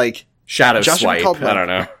called like Shadow Swipe. I don't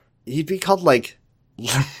know. He'd be called like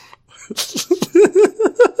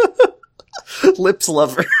Lips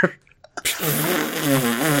Lover.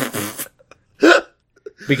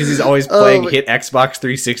 Because he's always playing hit Xbox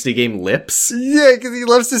 360 game Lips? Yeah, because he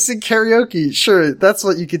loves to sing karaoke. Sure, that's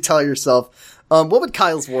what you could tell yourself. What would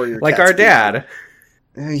Kyle's Warrior Like Cats our dad.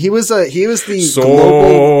 He was the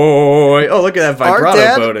global... Oh, look at that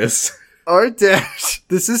vibrato bonus. Our dad,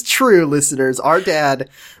 this is true, listeners. Our dad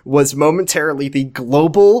was momentarily the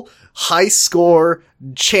global high score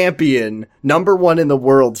champion, #1 in the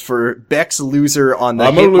world for Beck's loser on the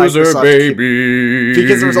I'm hit a loser, Microsoft baby.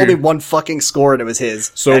 Because there was only one fucking score and it was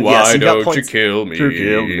his. So and why yes, don't you kill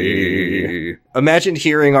me? Imagine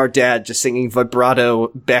hearing our dad just singing vibrato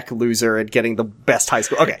Beck loser and getting the best high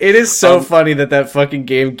score. Okay. It is so funny that fucking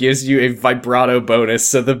game gives you a vibrato bonus,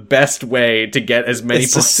 so the best way to get as many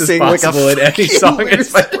points as possible in any song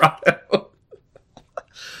is vibrato.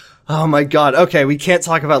 Oh my god. Okay, we can't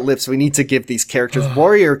talk about Lips. We need to give these characters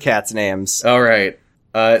Warrior Cats names. All right.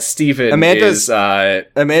 Steven is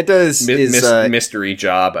mystery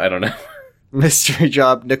job. I don't know. Mystery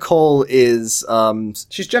job. Nicole is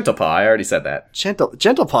she's Gentle Paw. I already said that.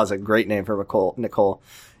 Gentle Paw is a great name for Nicole.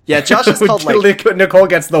 Yeah, Josh is called like Nicole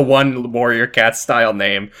gets the one Warrior Cat style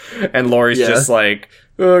name, and Lori's just like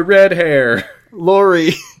red hair.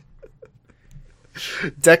 Lori.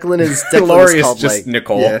 Declan is Lori is called just like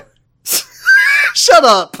Nicole. Yeah. Shut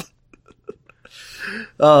up.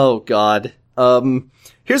 Oh god.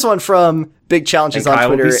 Here's one from Big Challenges on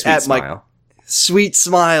Twitter at Mike Sweet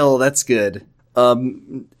Smile. That's good.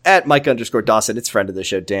 At Mike_Dawson, it's friend of the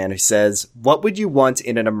show Dan, who says, "What would you want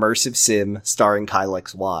in an immersive sim starring Kyle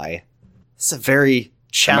XY?" It's a very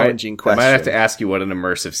challenging question. I might have to ask you what an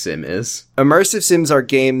immersive sim is. Immersive sims are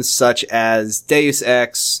games such as Deus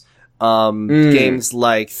Ex. Games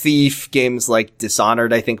like Thief, games like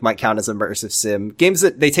Dishonored, I think might count as immersive sim. Games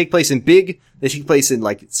that they take place in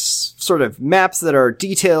like sort of maps that are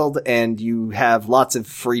detailed and you have lots of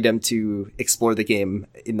freedom to explore the game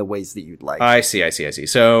in the ways that you'd like. I see.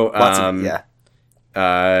 So,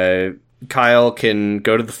 Kyle can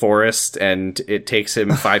go to the forest and it takes him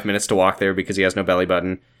 5 minutes to walk there because he has no belly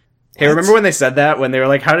button. Hey, remember when they said that? When they were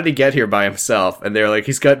like, how did he get here by himself? And they were like,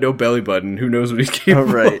 he's got no belly button. Who knows what he's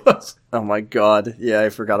capable of? Oh my god. Yeah, I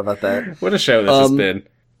forgot about that. What a show this has been.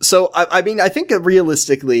 So, I mean, I think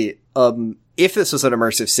realistically, if this was an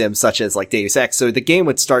immersive sim such as like Deus Ex, so the game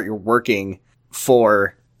would start you working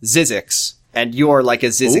for Zyzzyx, and you are like a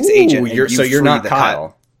Zyzzyx agent. So you're not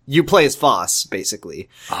Kyle. You play as Foss, basically.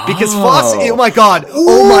 Because Foss, oh my god,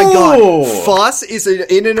 Foss is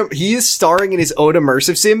he is starring in his own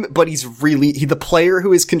immersive sim, but the player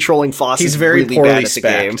who is controlling Foss is very really bad at the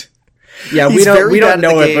game. Yeah, we don't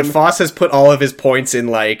know it, but Foss has put all of his points in,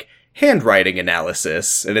 like, handwriting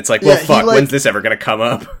analysis, and it's like, well, fuck, when's this ever gonna come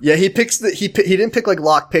up? Yeah, he didn't pick, like,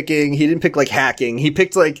 lockpicking, he didn't pick, like, hacking, he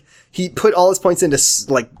put all his points into,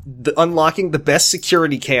 like, unlocking the best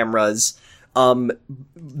security cameras,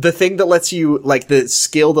 the thing that lets you, like, the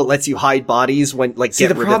skill that lets you hide bodies when, like, get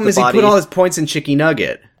rid of the body. See, the problem is he put all his points in Chicky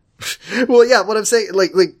Nugget. Well, yeah, what I'm saying,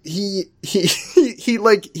 he,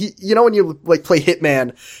 you know when you, like, play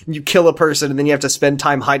Hitman, and you kill a person, and then you have to spend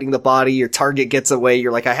time hiding the body, your target gets away,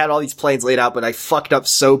 you're like, I had all these plans laid out, but I fucked up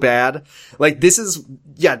so bad. Like,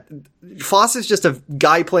 Foss is just a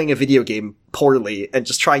guy playing a video game poorly, and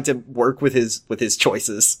just trying to work with his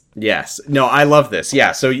choices. Yes. No, I love this.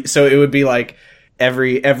 Yeah, so it would be like,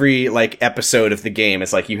 every like episode of the game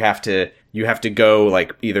is like you have to go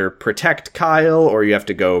like either protect Kyle or you have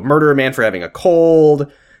to go murder a man for having a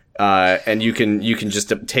cold, and you can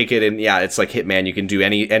just take it, and yeah, it's like Hitman. You can do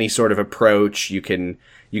any sort of approach. You can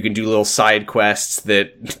do little side quests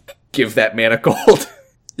that give that man a cold.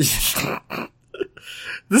 This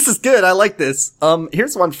is good. I like this.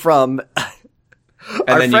 Here's one from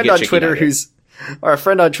our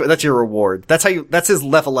friend on Twitter that's your reward. That's his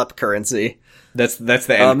level up currency. That's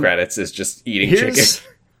the end credits is just eating chicken.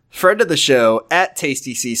 Friend of the show at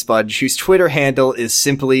Tasty Sea Sponge, whose Twitter handle is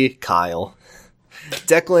simply Kyle.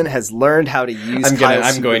 Declan has learned how to use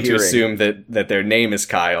I'm going to superhearing. assume that their name is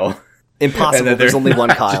Kyle. Impossible. There's only one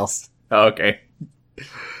Kyle. Oh, okay.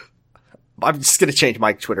 I'm just gonna change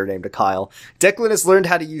my Twitter name to Kyle. Declan has learned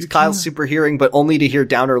how to use Kyle's super hearing, but only to hear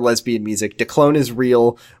downer lesbian music. Declone is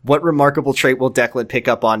real. What remarkable trait will Declan pick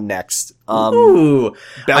up on next? Ooh.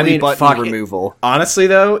 Belly button fuck. removal. Honestly,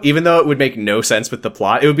 though, even though it would make no sense with the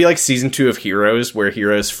plot, it would be like season 2 of Heroes, where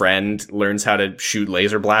Hero's friend learns how to shoot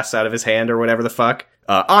laser blasts out of his hand or whatever the fuck.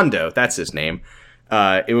 Ando, that's his name.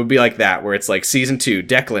 It would be like that, where it's like season 2,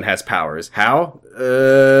 Declan has powers. How?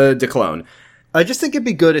 Declone. I just think it'd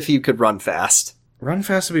be good if he could run fast. Run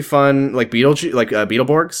fast would be fun, like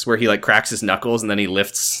Beetleborgs, where he like cracks his knuckles and then he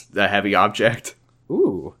lifts a heavy object.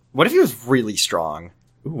 Ooh. What if he was really strong?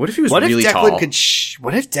 Ooh, what if he was What really if Declan tall?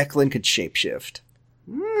 what if Declan could shapeshift?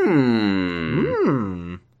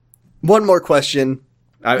 One more question.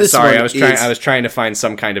 I was trying to find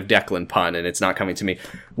some kind of Declan pun, and it's not coming to me.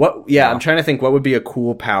 What? Yeah, I'm trying to think. What would be a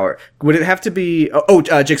cool power? Would it have to be?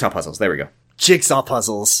 Jigsaw puzzles. There we go. Jigsaw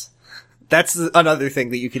puzzles. That's another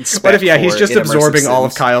thing that you can spec What if? Yeah, he's for just in absorbing Immersive all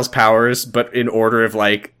of Sims. Kyle's powers, but in order of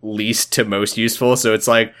like least to most useful. So it's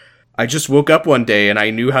like, I just woke up one day and I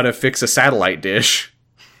knew how to fix a satellite dish.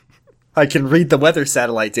 I can read the weather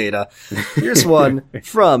satellite data. Here's one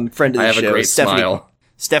from friend of the I have show, a great smile.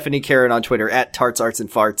 Stephanie Karen on Twitter at Tarts Arts and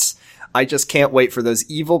Farts. I just can't wait for those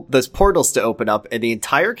portals to open up and the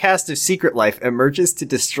entire cast of Secret Life emerges to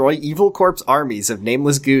destroy Evil Corp's armies of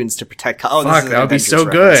nameless goons to protect Kyle. Fuck, that would be so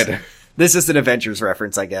good. This is an Avengers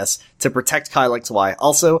reference, I guess, to protect Kyle XY.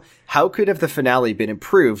 Also, how could have the finale been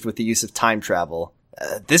improved with the use of time travel?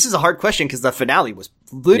 This is a hard question because the finale was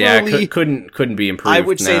literally couldn't be improved. I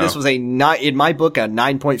would say this was in my book a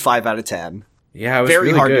 9.5 out of 10. Yeah, it was very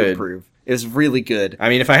really hard good. to improve. It was really good. I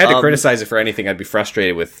mean, if I had to criticize it for anything, I'd be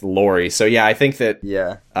frustrated with Lori. So yeah, I think that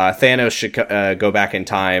Thanos should go back in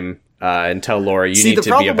time and tell Lori, you need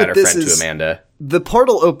to be a better friend to Amanda. The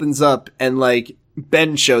portal opens up and like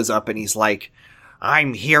Ben shows up and he's like,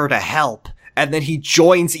 I'm here to help. And then he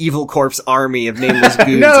joins Evil Corp's army of nameless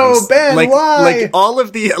goons. No, Ben, why? Like all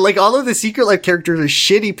of the Secret Life characters are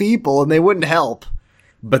shitty people and they wouldn't help.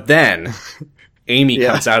 But then Amy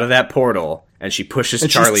comes out of that portal and she pushes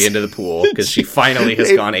Charlie into the pool because she finally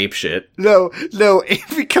has gone apeshit. No,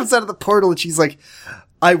 Amy comes out of the portal and she's like,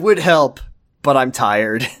 I would help, but I'm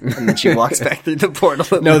tired. And then she walks back through the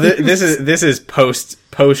portal. No, this is post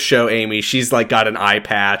show Amy. She's like got an eye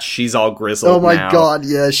patch. She's all grizzled. Oh my now. god,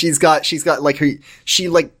 yeah. She's got like she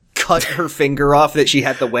cut her finger off that she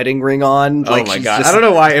had the wedding ring on. Like, oh my god. I don't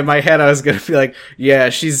know why in my head I was gonna be like,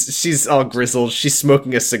 yeah, she's all grizzled. She's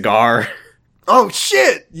smoking a cigar. Oh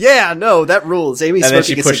shit! Yeah, no, that rules. Amy's and then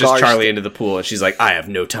smoking she a pushes cigar. Charlie into the pool and she's like, I have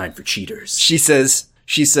no time for cheaters. She says,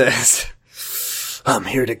 I'm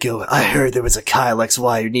here to go. I heard there was a Kyle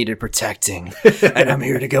XY who needed protecting, and I'm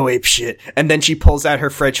here to go ape shit. And then she pulls out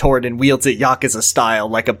her French horn and wields it Yakuza style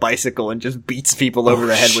like a bicycle and just beats people over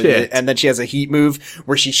the head with it. And then she has a heat move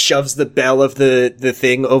where she shoves the bell of the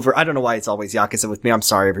thing over. I don't know why it's always Yakuza with me. I'm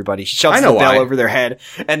sorry, everybody. She shoves the bell over their head,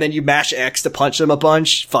 and then you mash X to punch them a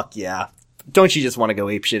bunch. Fuck yeah. Don't you just want to go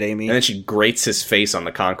ape shit, Amy? And then she grates his face on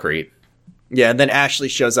the concrete. Yeah, and then Ashley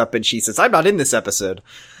shows up and she says, I'm not in this episode.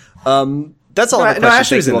 That's all the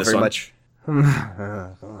questions. Thank you all very much.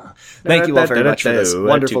 Thank you all very much for this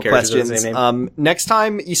wonderful questions. Next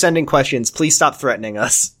time you send in questions, please stop threatening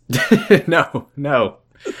us. No.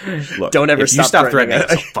 Look, don't ever stop threatening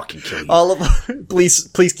us. I'll fucking kill you.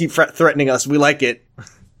 Please keep threatening us. We like it.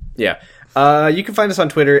 Yeah. You can find us on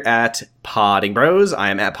Twitter at Podding Bros.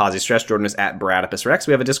 I am at Posy Stress. Jordan is at Bradipus Rex.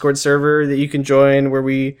 We have a Discord server that you can join where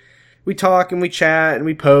we talk and we chat and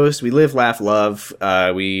we post. We live, laugh, love.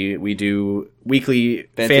 We do weekly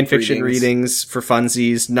fan fiction readings for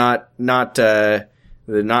funsies, not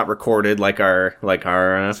recorded like our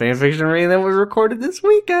fan fiction reading that was recorded this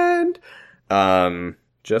weekend.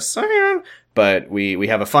 Just saying. But we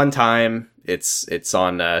have a fun time. It's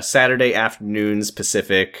on Saturday afternoons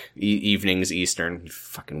Pacific, evenings Eastern. You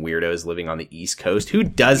fucking weirdos living on the East Coast. Who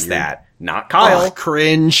does that? Not Kyle. Oh,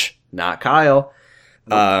 cringe. Not Kyle.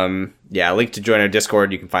 Link to join our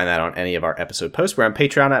Discord. You can find that on any of our episode posts. We're on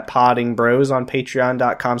Patreon at Podding Bros on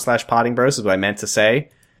patreon.com/Podding Bros is what I meant to say.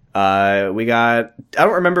 I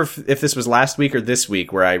don't remember if this was last week or this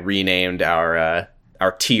week where I renamed our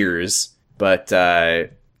tiers, but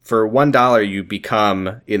for $1 you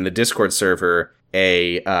become in the Discord server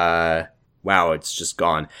wow, it's just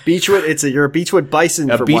gone. Beechwood, you're a Beechwood Bison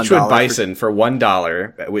for $1. Beechwood Bison for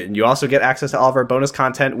 $1. You also get access to all of our bonus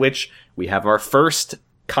content, which we have our first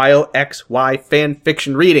Kyle XY fan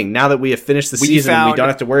fiction reading. Now that we have finished the season, we don't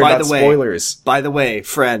have to worry about spoilers. By the way,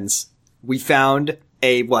 friends, we found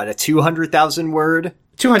a 200,000 word?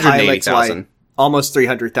 280,000. Almost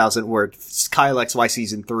 300,000 word Kyle XY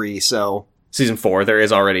season 3, so... Season 4, there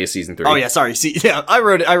is already a season 3. Oh yeah, sorry. I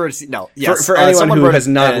wrote it. No, yes. For anyone who has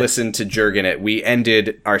not listened to Jurgen It, we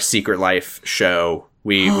ended our Secret Life show.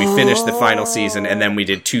 We finished the final season, and then we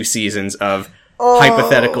did 2 seasons of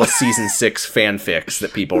hypothetical season 6 fanfics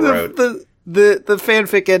that people wrote. The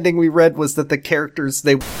fanfic ending we read was that the characters,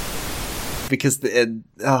 because the...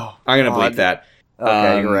 I'm gonna bleep that.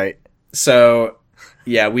 Okay, you're right. So,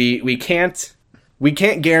 yeah, we can't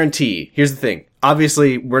guarantee. Here's the thing.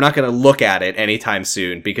 Obviously, we're not going to look at it anytime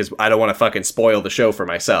soon because I don't want to fucking spoil the show for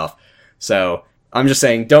myself. So, I'm just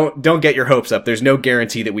saying, don't get your hopes up. There's no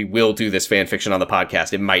guarantee that we will do this fanfiction on the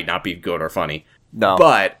podcast. It might not be good or funny. No.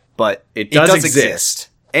 But it does exist.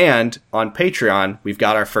 And on Patreon, we've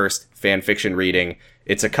got our first fanfiction reading.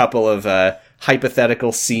 It's a couple of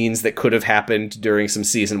hypothetical scenes that could have happened during some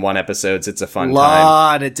season 1 episodes. It's a fun time.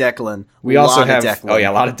 Lot of Declan. We also have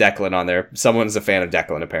a lot of Declan on there. Someone's a fan of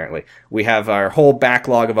Declan, apparently. We have our whole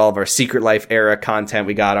backlog of all of our Secret Life era content.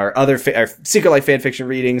 We got our other our Secret Life fanfiction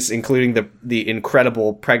readings, including the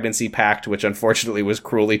incredible Pregnancy Pact, which unfortunately was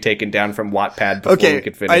cruelly taken down from Wattpad before we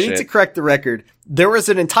could finish it. I need to correct the record. There was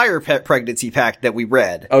an entire Pregnancy Pact that we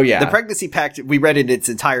read. Oh, yeah. The Pregnancy Pact, we read in its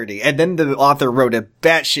entirety. And then the author wrote a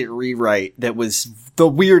batshit rewrite that was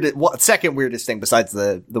the second weirdest thing besides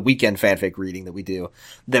the weekend fanfic reading that we do,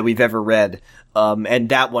 that we've ever read. And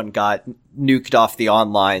that one got nuked off the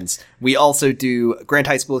onlines. We also do Grand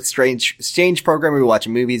High School Exchange Program. We watch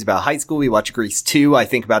movies about high school. We watch Grease 2. I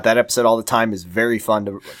think about that episode all the time. It's very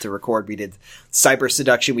fun to record. We did Cyber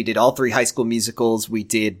Seduction. We did all 3 High School Musicals. We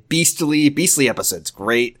did Beastly episodes.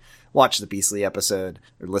 Great. Watch the Beastly episode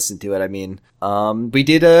or listen to it. I mean, we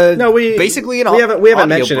did basically we haven't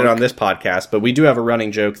mentioned it on this podcast, but we do have a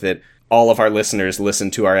running joke that all of our listeners listen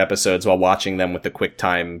to our episodes while watching them with the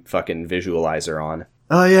QuickTime fucking visualizer on.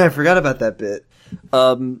 Oh yeah, I forgot about that bit.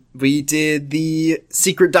 We did the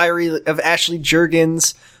Secret Diary of Ashley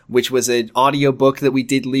Juergens, which was an audiobook that we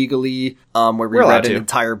did legally, where we read an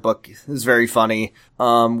entire book. It was very funny.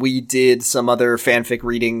 We did some other fanfic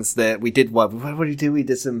readings that we did. What did we do? We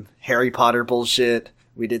did some Harry Potter bullshit.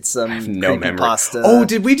 We did some creepypasta. Oh,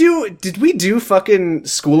 did we do fucking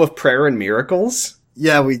School of Prayer and Miracles?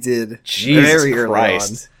 Yeah, we did. Jesus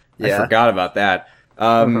Christ. Yeah. I forgot about that.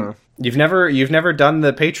 You've never done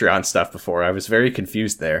the Patreon stuff before. I was very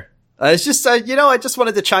confused there. It's just, I just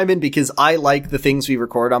wanted to chime in because I like the things we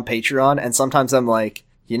record on Patreon, and sometimes I'm like,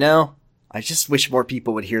 I just wish more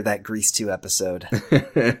people would hear that Grease 2 episode.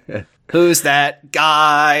 Who's that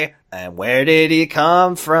guy? And where did he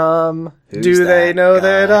come from? Do they know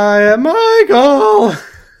that I am Michael?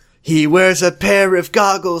 He wears a pair of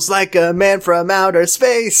goggles like a man from outer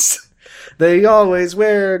space. They always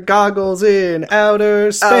wear goggles in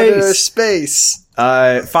outer space.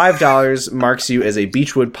 $5 marks you as a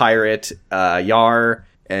Beechwood pirate, yar,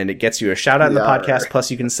 and it gets you a shout out in the podcast.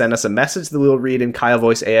 Plus, you can send us a message that we'll read in Kyle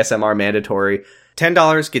Voice ASMR mandatory.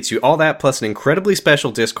 $10 gets you all that plus an incredibly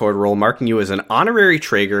special Discord role marking you as an honorary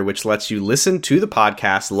Traeger, which lets you listen to the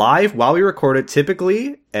podcast live while we record it,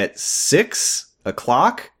 typically at 6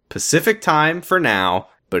 o'clock Pacific time for now,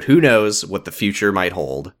 but who knows what the future might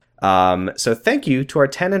hold. So thank you to our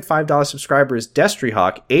 $10 and $5 subscribers,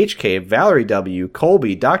 Destryhawk, HK, Valerie W,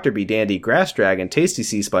 Colby, Dr. B Dandy, Grass Dragon, Tasty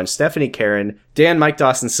Sea Sponge, Stephanie Karen, Dan Mike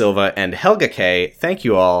Dawson Silva, and Helga K. Thank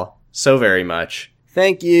you all so very much.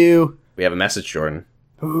 Thank you. We have a message, Jordan.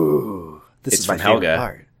 Ooh, this is from my Helga.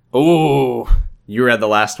 Part. Ooh. You read the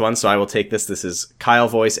last one, so I will take this. This is Kyle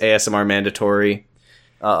Voice ASMR mandatory.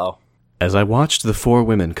 Uh-oh. As I watched the 4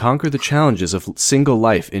 women conquer the challenges of single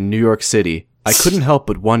life in New York City, I couldn't help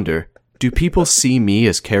but wonder, do people see me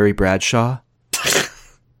as Carrie Bradshaw?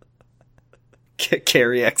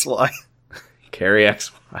 Carrie XY. Carrie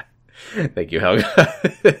XY. Thank you, Helga.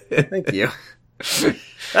 Thank you.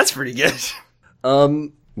 That's pretty good.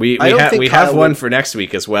 We have one for next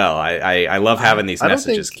week as well. I love having these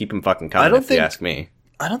messages. Keep them fucking coming if you ask me.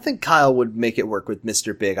 I don't think Kyle would make it work with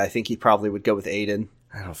Mr. Big. I think he probably would go with Aiden.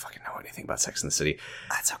 I don't fucking know anything about Sex and the City.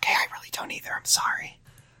 That's okay. I really don't either. I'm sorry.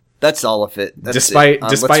 That's all of it. Despite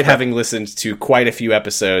having listened to quite a few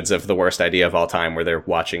episodes of The Worst Idea of All Time where they're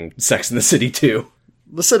watching Sex and the City 2.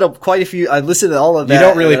 Listen to quite a few. I listened to all of that. You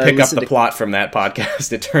don't really pick up the plot from that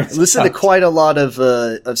podcast, it turns out. Listen to quite a lot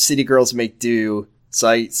of City Girls Make Do. So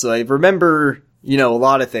I remember, a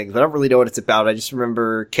lot of things, but I don't really know what it's about. I just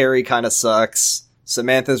remember Carrie kind of sucks.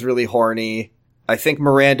 Samantha's really horny. I think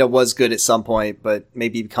Miranda was good at some point, but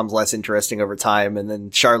maybe becomes less interesting over time. And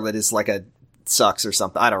then Charlotte is like sucks or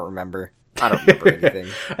something. I don't remember. I don't remember anything.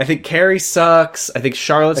 I think Carrie sucks. I think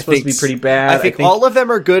Charlotte's supposed to be pretty bad. I think all of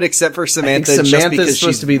them are good except for Samantha. I think just Samantha's because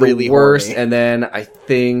supposed she's to be really the worst, horny. and then I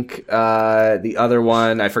think the other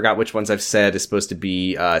one, I forgot which ones I've said, is supposed to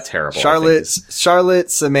be terrible.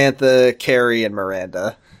 Charlotte, Samantha, Carrie, and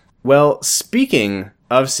Miranda. Well, speaking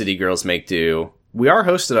of City Girls Make Do, we are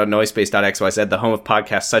hosted on Noisepace.xyz, the home of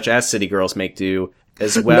podcasts such as City Girls Make Do,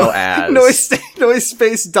 as well as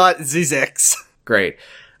Noisepace.zzx. Great.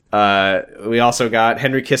 We also got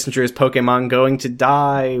Henry Kissinger's Pokemon Going to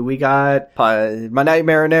Die. We got My Night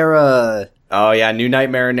Marinara. Oh yeah, New Night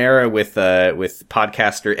Marinara with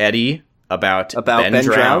podcaster Eddie about Ben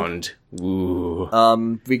Drowned. Ooh.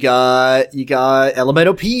 You got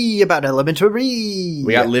Elemental P about Elementary.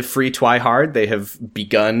 We got Live Free, Twi Hard. They have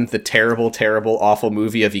begun the terrible, terrible, awful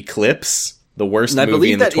movie of Eclipse, the worst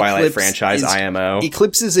movie in the Twilight franchise, IMO.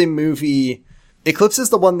 Eclipse is a movie. Eclipse is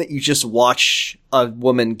the one that you just watch a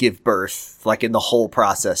woman give birth, like, and the whole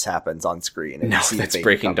process happens on screen. And No, you see that's the baby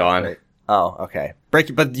Breaking come Dawn. out, right? Oh, okay.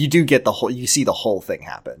 But you do get you see the whole thing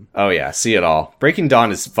happen. Oh yeah, see it all. Breaking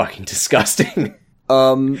Dawn is fucking disgusting.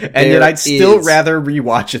 And yet I'd still rather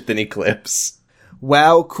rewatch it than Eclipse.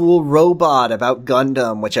 Wow, Cool Robot about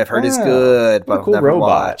Gundam, which I've heard is good, but I've Cool never Robot.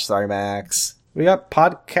 watched. Sorry, Max. We got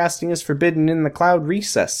Podcasting is Forbidden in the Cloud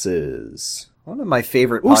Recesses. One of my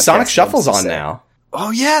favorite. Ooh, Sonic podcast Shuffle's games to on say. now.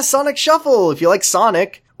 Oh yeah, Sonic Shuffle. If you like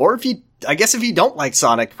Sonic, or if you don't like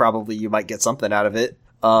Sonic, probably you might get something out of it.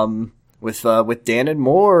 With Dan and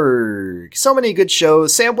Morg. So many good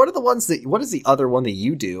shows. Sam, what is the other one that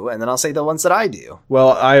you do? And then I'll say the ones that I do.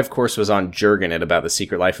 Well, I of course was on Jurgen about the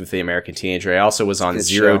Secret Life of the American Teenager. I also was on Good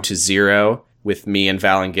Zero show. to Zero with me and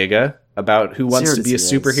Val and Giga about who wants Zero to to be a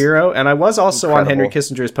Zero is superhero. And I was also on Henry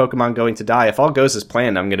incredible. Kissinger's Pokemon Going to Die. If all goes as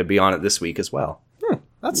planned, I'm going to be on it this week as well.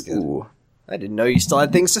 That's good. Ooh. I didn't know you still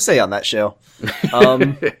had things to say on that show.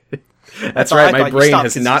 That's I right. My thought you brain stopped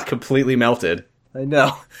has 'cause not completely melted. I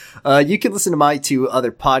know. You can listen to my two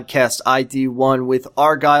other podcasts. I do one with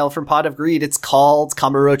Argyle from Pot of Greed. It's called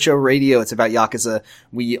Kamurocho Radio. It's about Yakuza.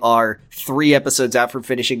 We are 3 episodes out from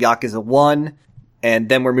finishing Yakuza 1, and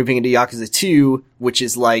then we're moving into Yakuza 2, which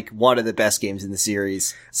is like one of the best games in the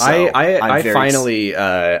series. So I finally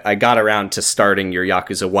I got around to starting your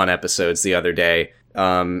Yakuza 1 episodes the other day.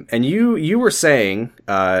 And you were saying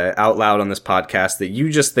out loud on this podcast that you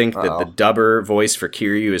just think that the dubber voice for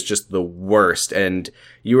Kiryu is just the worst, and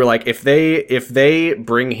you were like, if they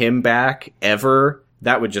bring him back ever,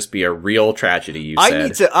 that would just be a real tragedy.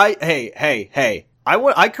 I'm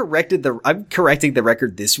correcting the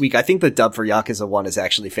record this week. I think the dub for Yakuza 1 is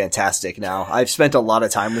actually fantastic now. I've spent a lot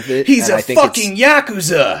of time with it. He's and a I think fucking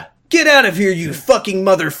Yakuza! Get out of here, you fucking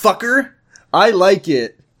motherfucker! I like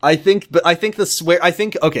it. Okay,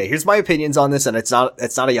 here's my opinions on this, and it's not a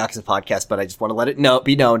Yakuza podcast, but I just want to let it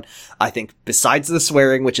be known. I think besides the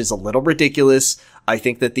swearing, which is a little ridiculous, I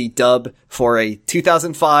think that the dub for a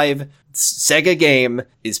 2005 Sega game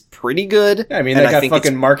is pretty good. I mean, they got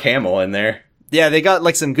fucking Mark Hamill in there. Yeah, they got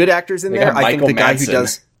like some good actors in They there. got I think Michael the guy Madsen. who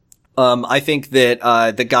does, I think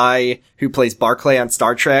that, the guy who plays Barclay on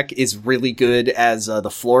Star Trek is really good as, the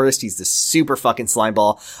florist. He's the super fucking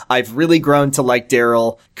slimeball. I've really grown to like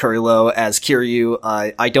Daryl Kurylo as Kiryu.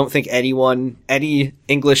 I don't think any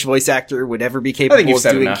English voice actor would ever be capable you've of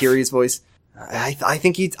said doing enough. Kiryu's voice. I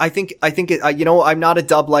think I'm not a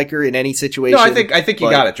dub liker in any situation. No, I think you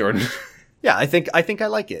got it, Jordan. Yeah, I think I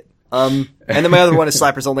like it. And then my other one is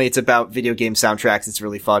Slappers Only. It's about video game soundtracks. It's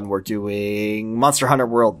really fun. We're doing Monster Hunter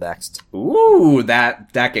World next. Ooh,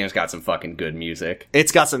 that game's got some fucking good music.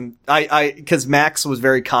 It's got some, cause Max was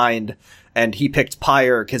very kind and he picked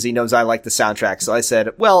Pyre cause he knows I like the soundtrack. So I said,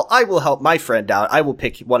 well, I will help my friend out. I will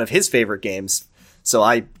pick one of his favorite games. So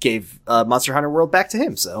I gave, Monster Hunter World back to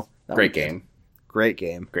him. So Great game. Great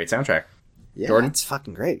game. Great soundtrack. Yeah, Jordan? it's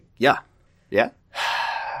fucking great. Yeah. Yeah.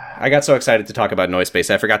 I got so excited to talk about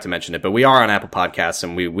Noisepace, I forgot to mention it, but we are on Apple Podcasts,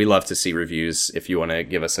 and we love to see reviews. If you want to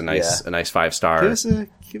give us a nice 5-star, Give us a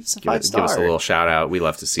 5-star. give us a little shout out. We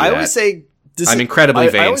love to see I that. always say, I'm incredibly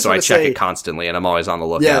vain, always so I wanna check say- it constantly, and I'm always on the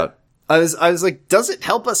Yeah. lookout. I was like, does it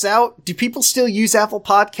help us out? Do people still use Apple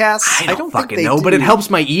Podcasts? I don't think fucking they know, but do. it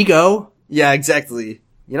helps my ego. Yeah, exactly.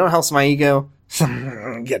 You know what helps my ego?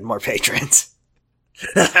 Getting more patrons.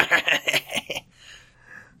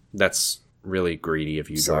 That's really greedy of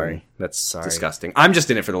you, Sorry. Jordan. That's disgusting. I'm just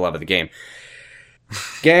in it for the love of the game.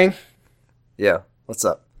 Gang, Yeah, what's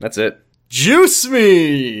up? that's it. Juice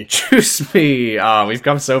me! Choose me. Oh, we've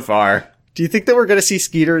come so far. Do you think that we're gonna see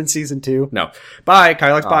Skeeter in season 2? No. Bye,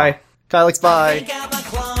 Kylex, bye. Kylix, bye. Got my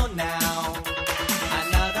clone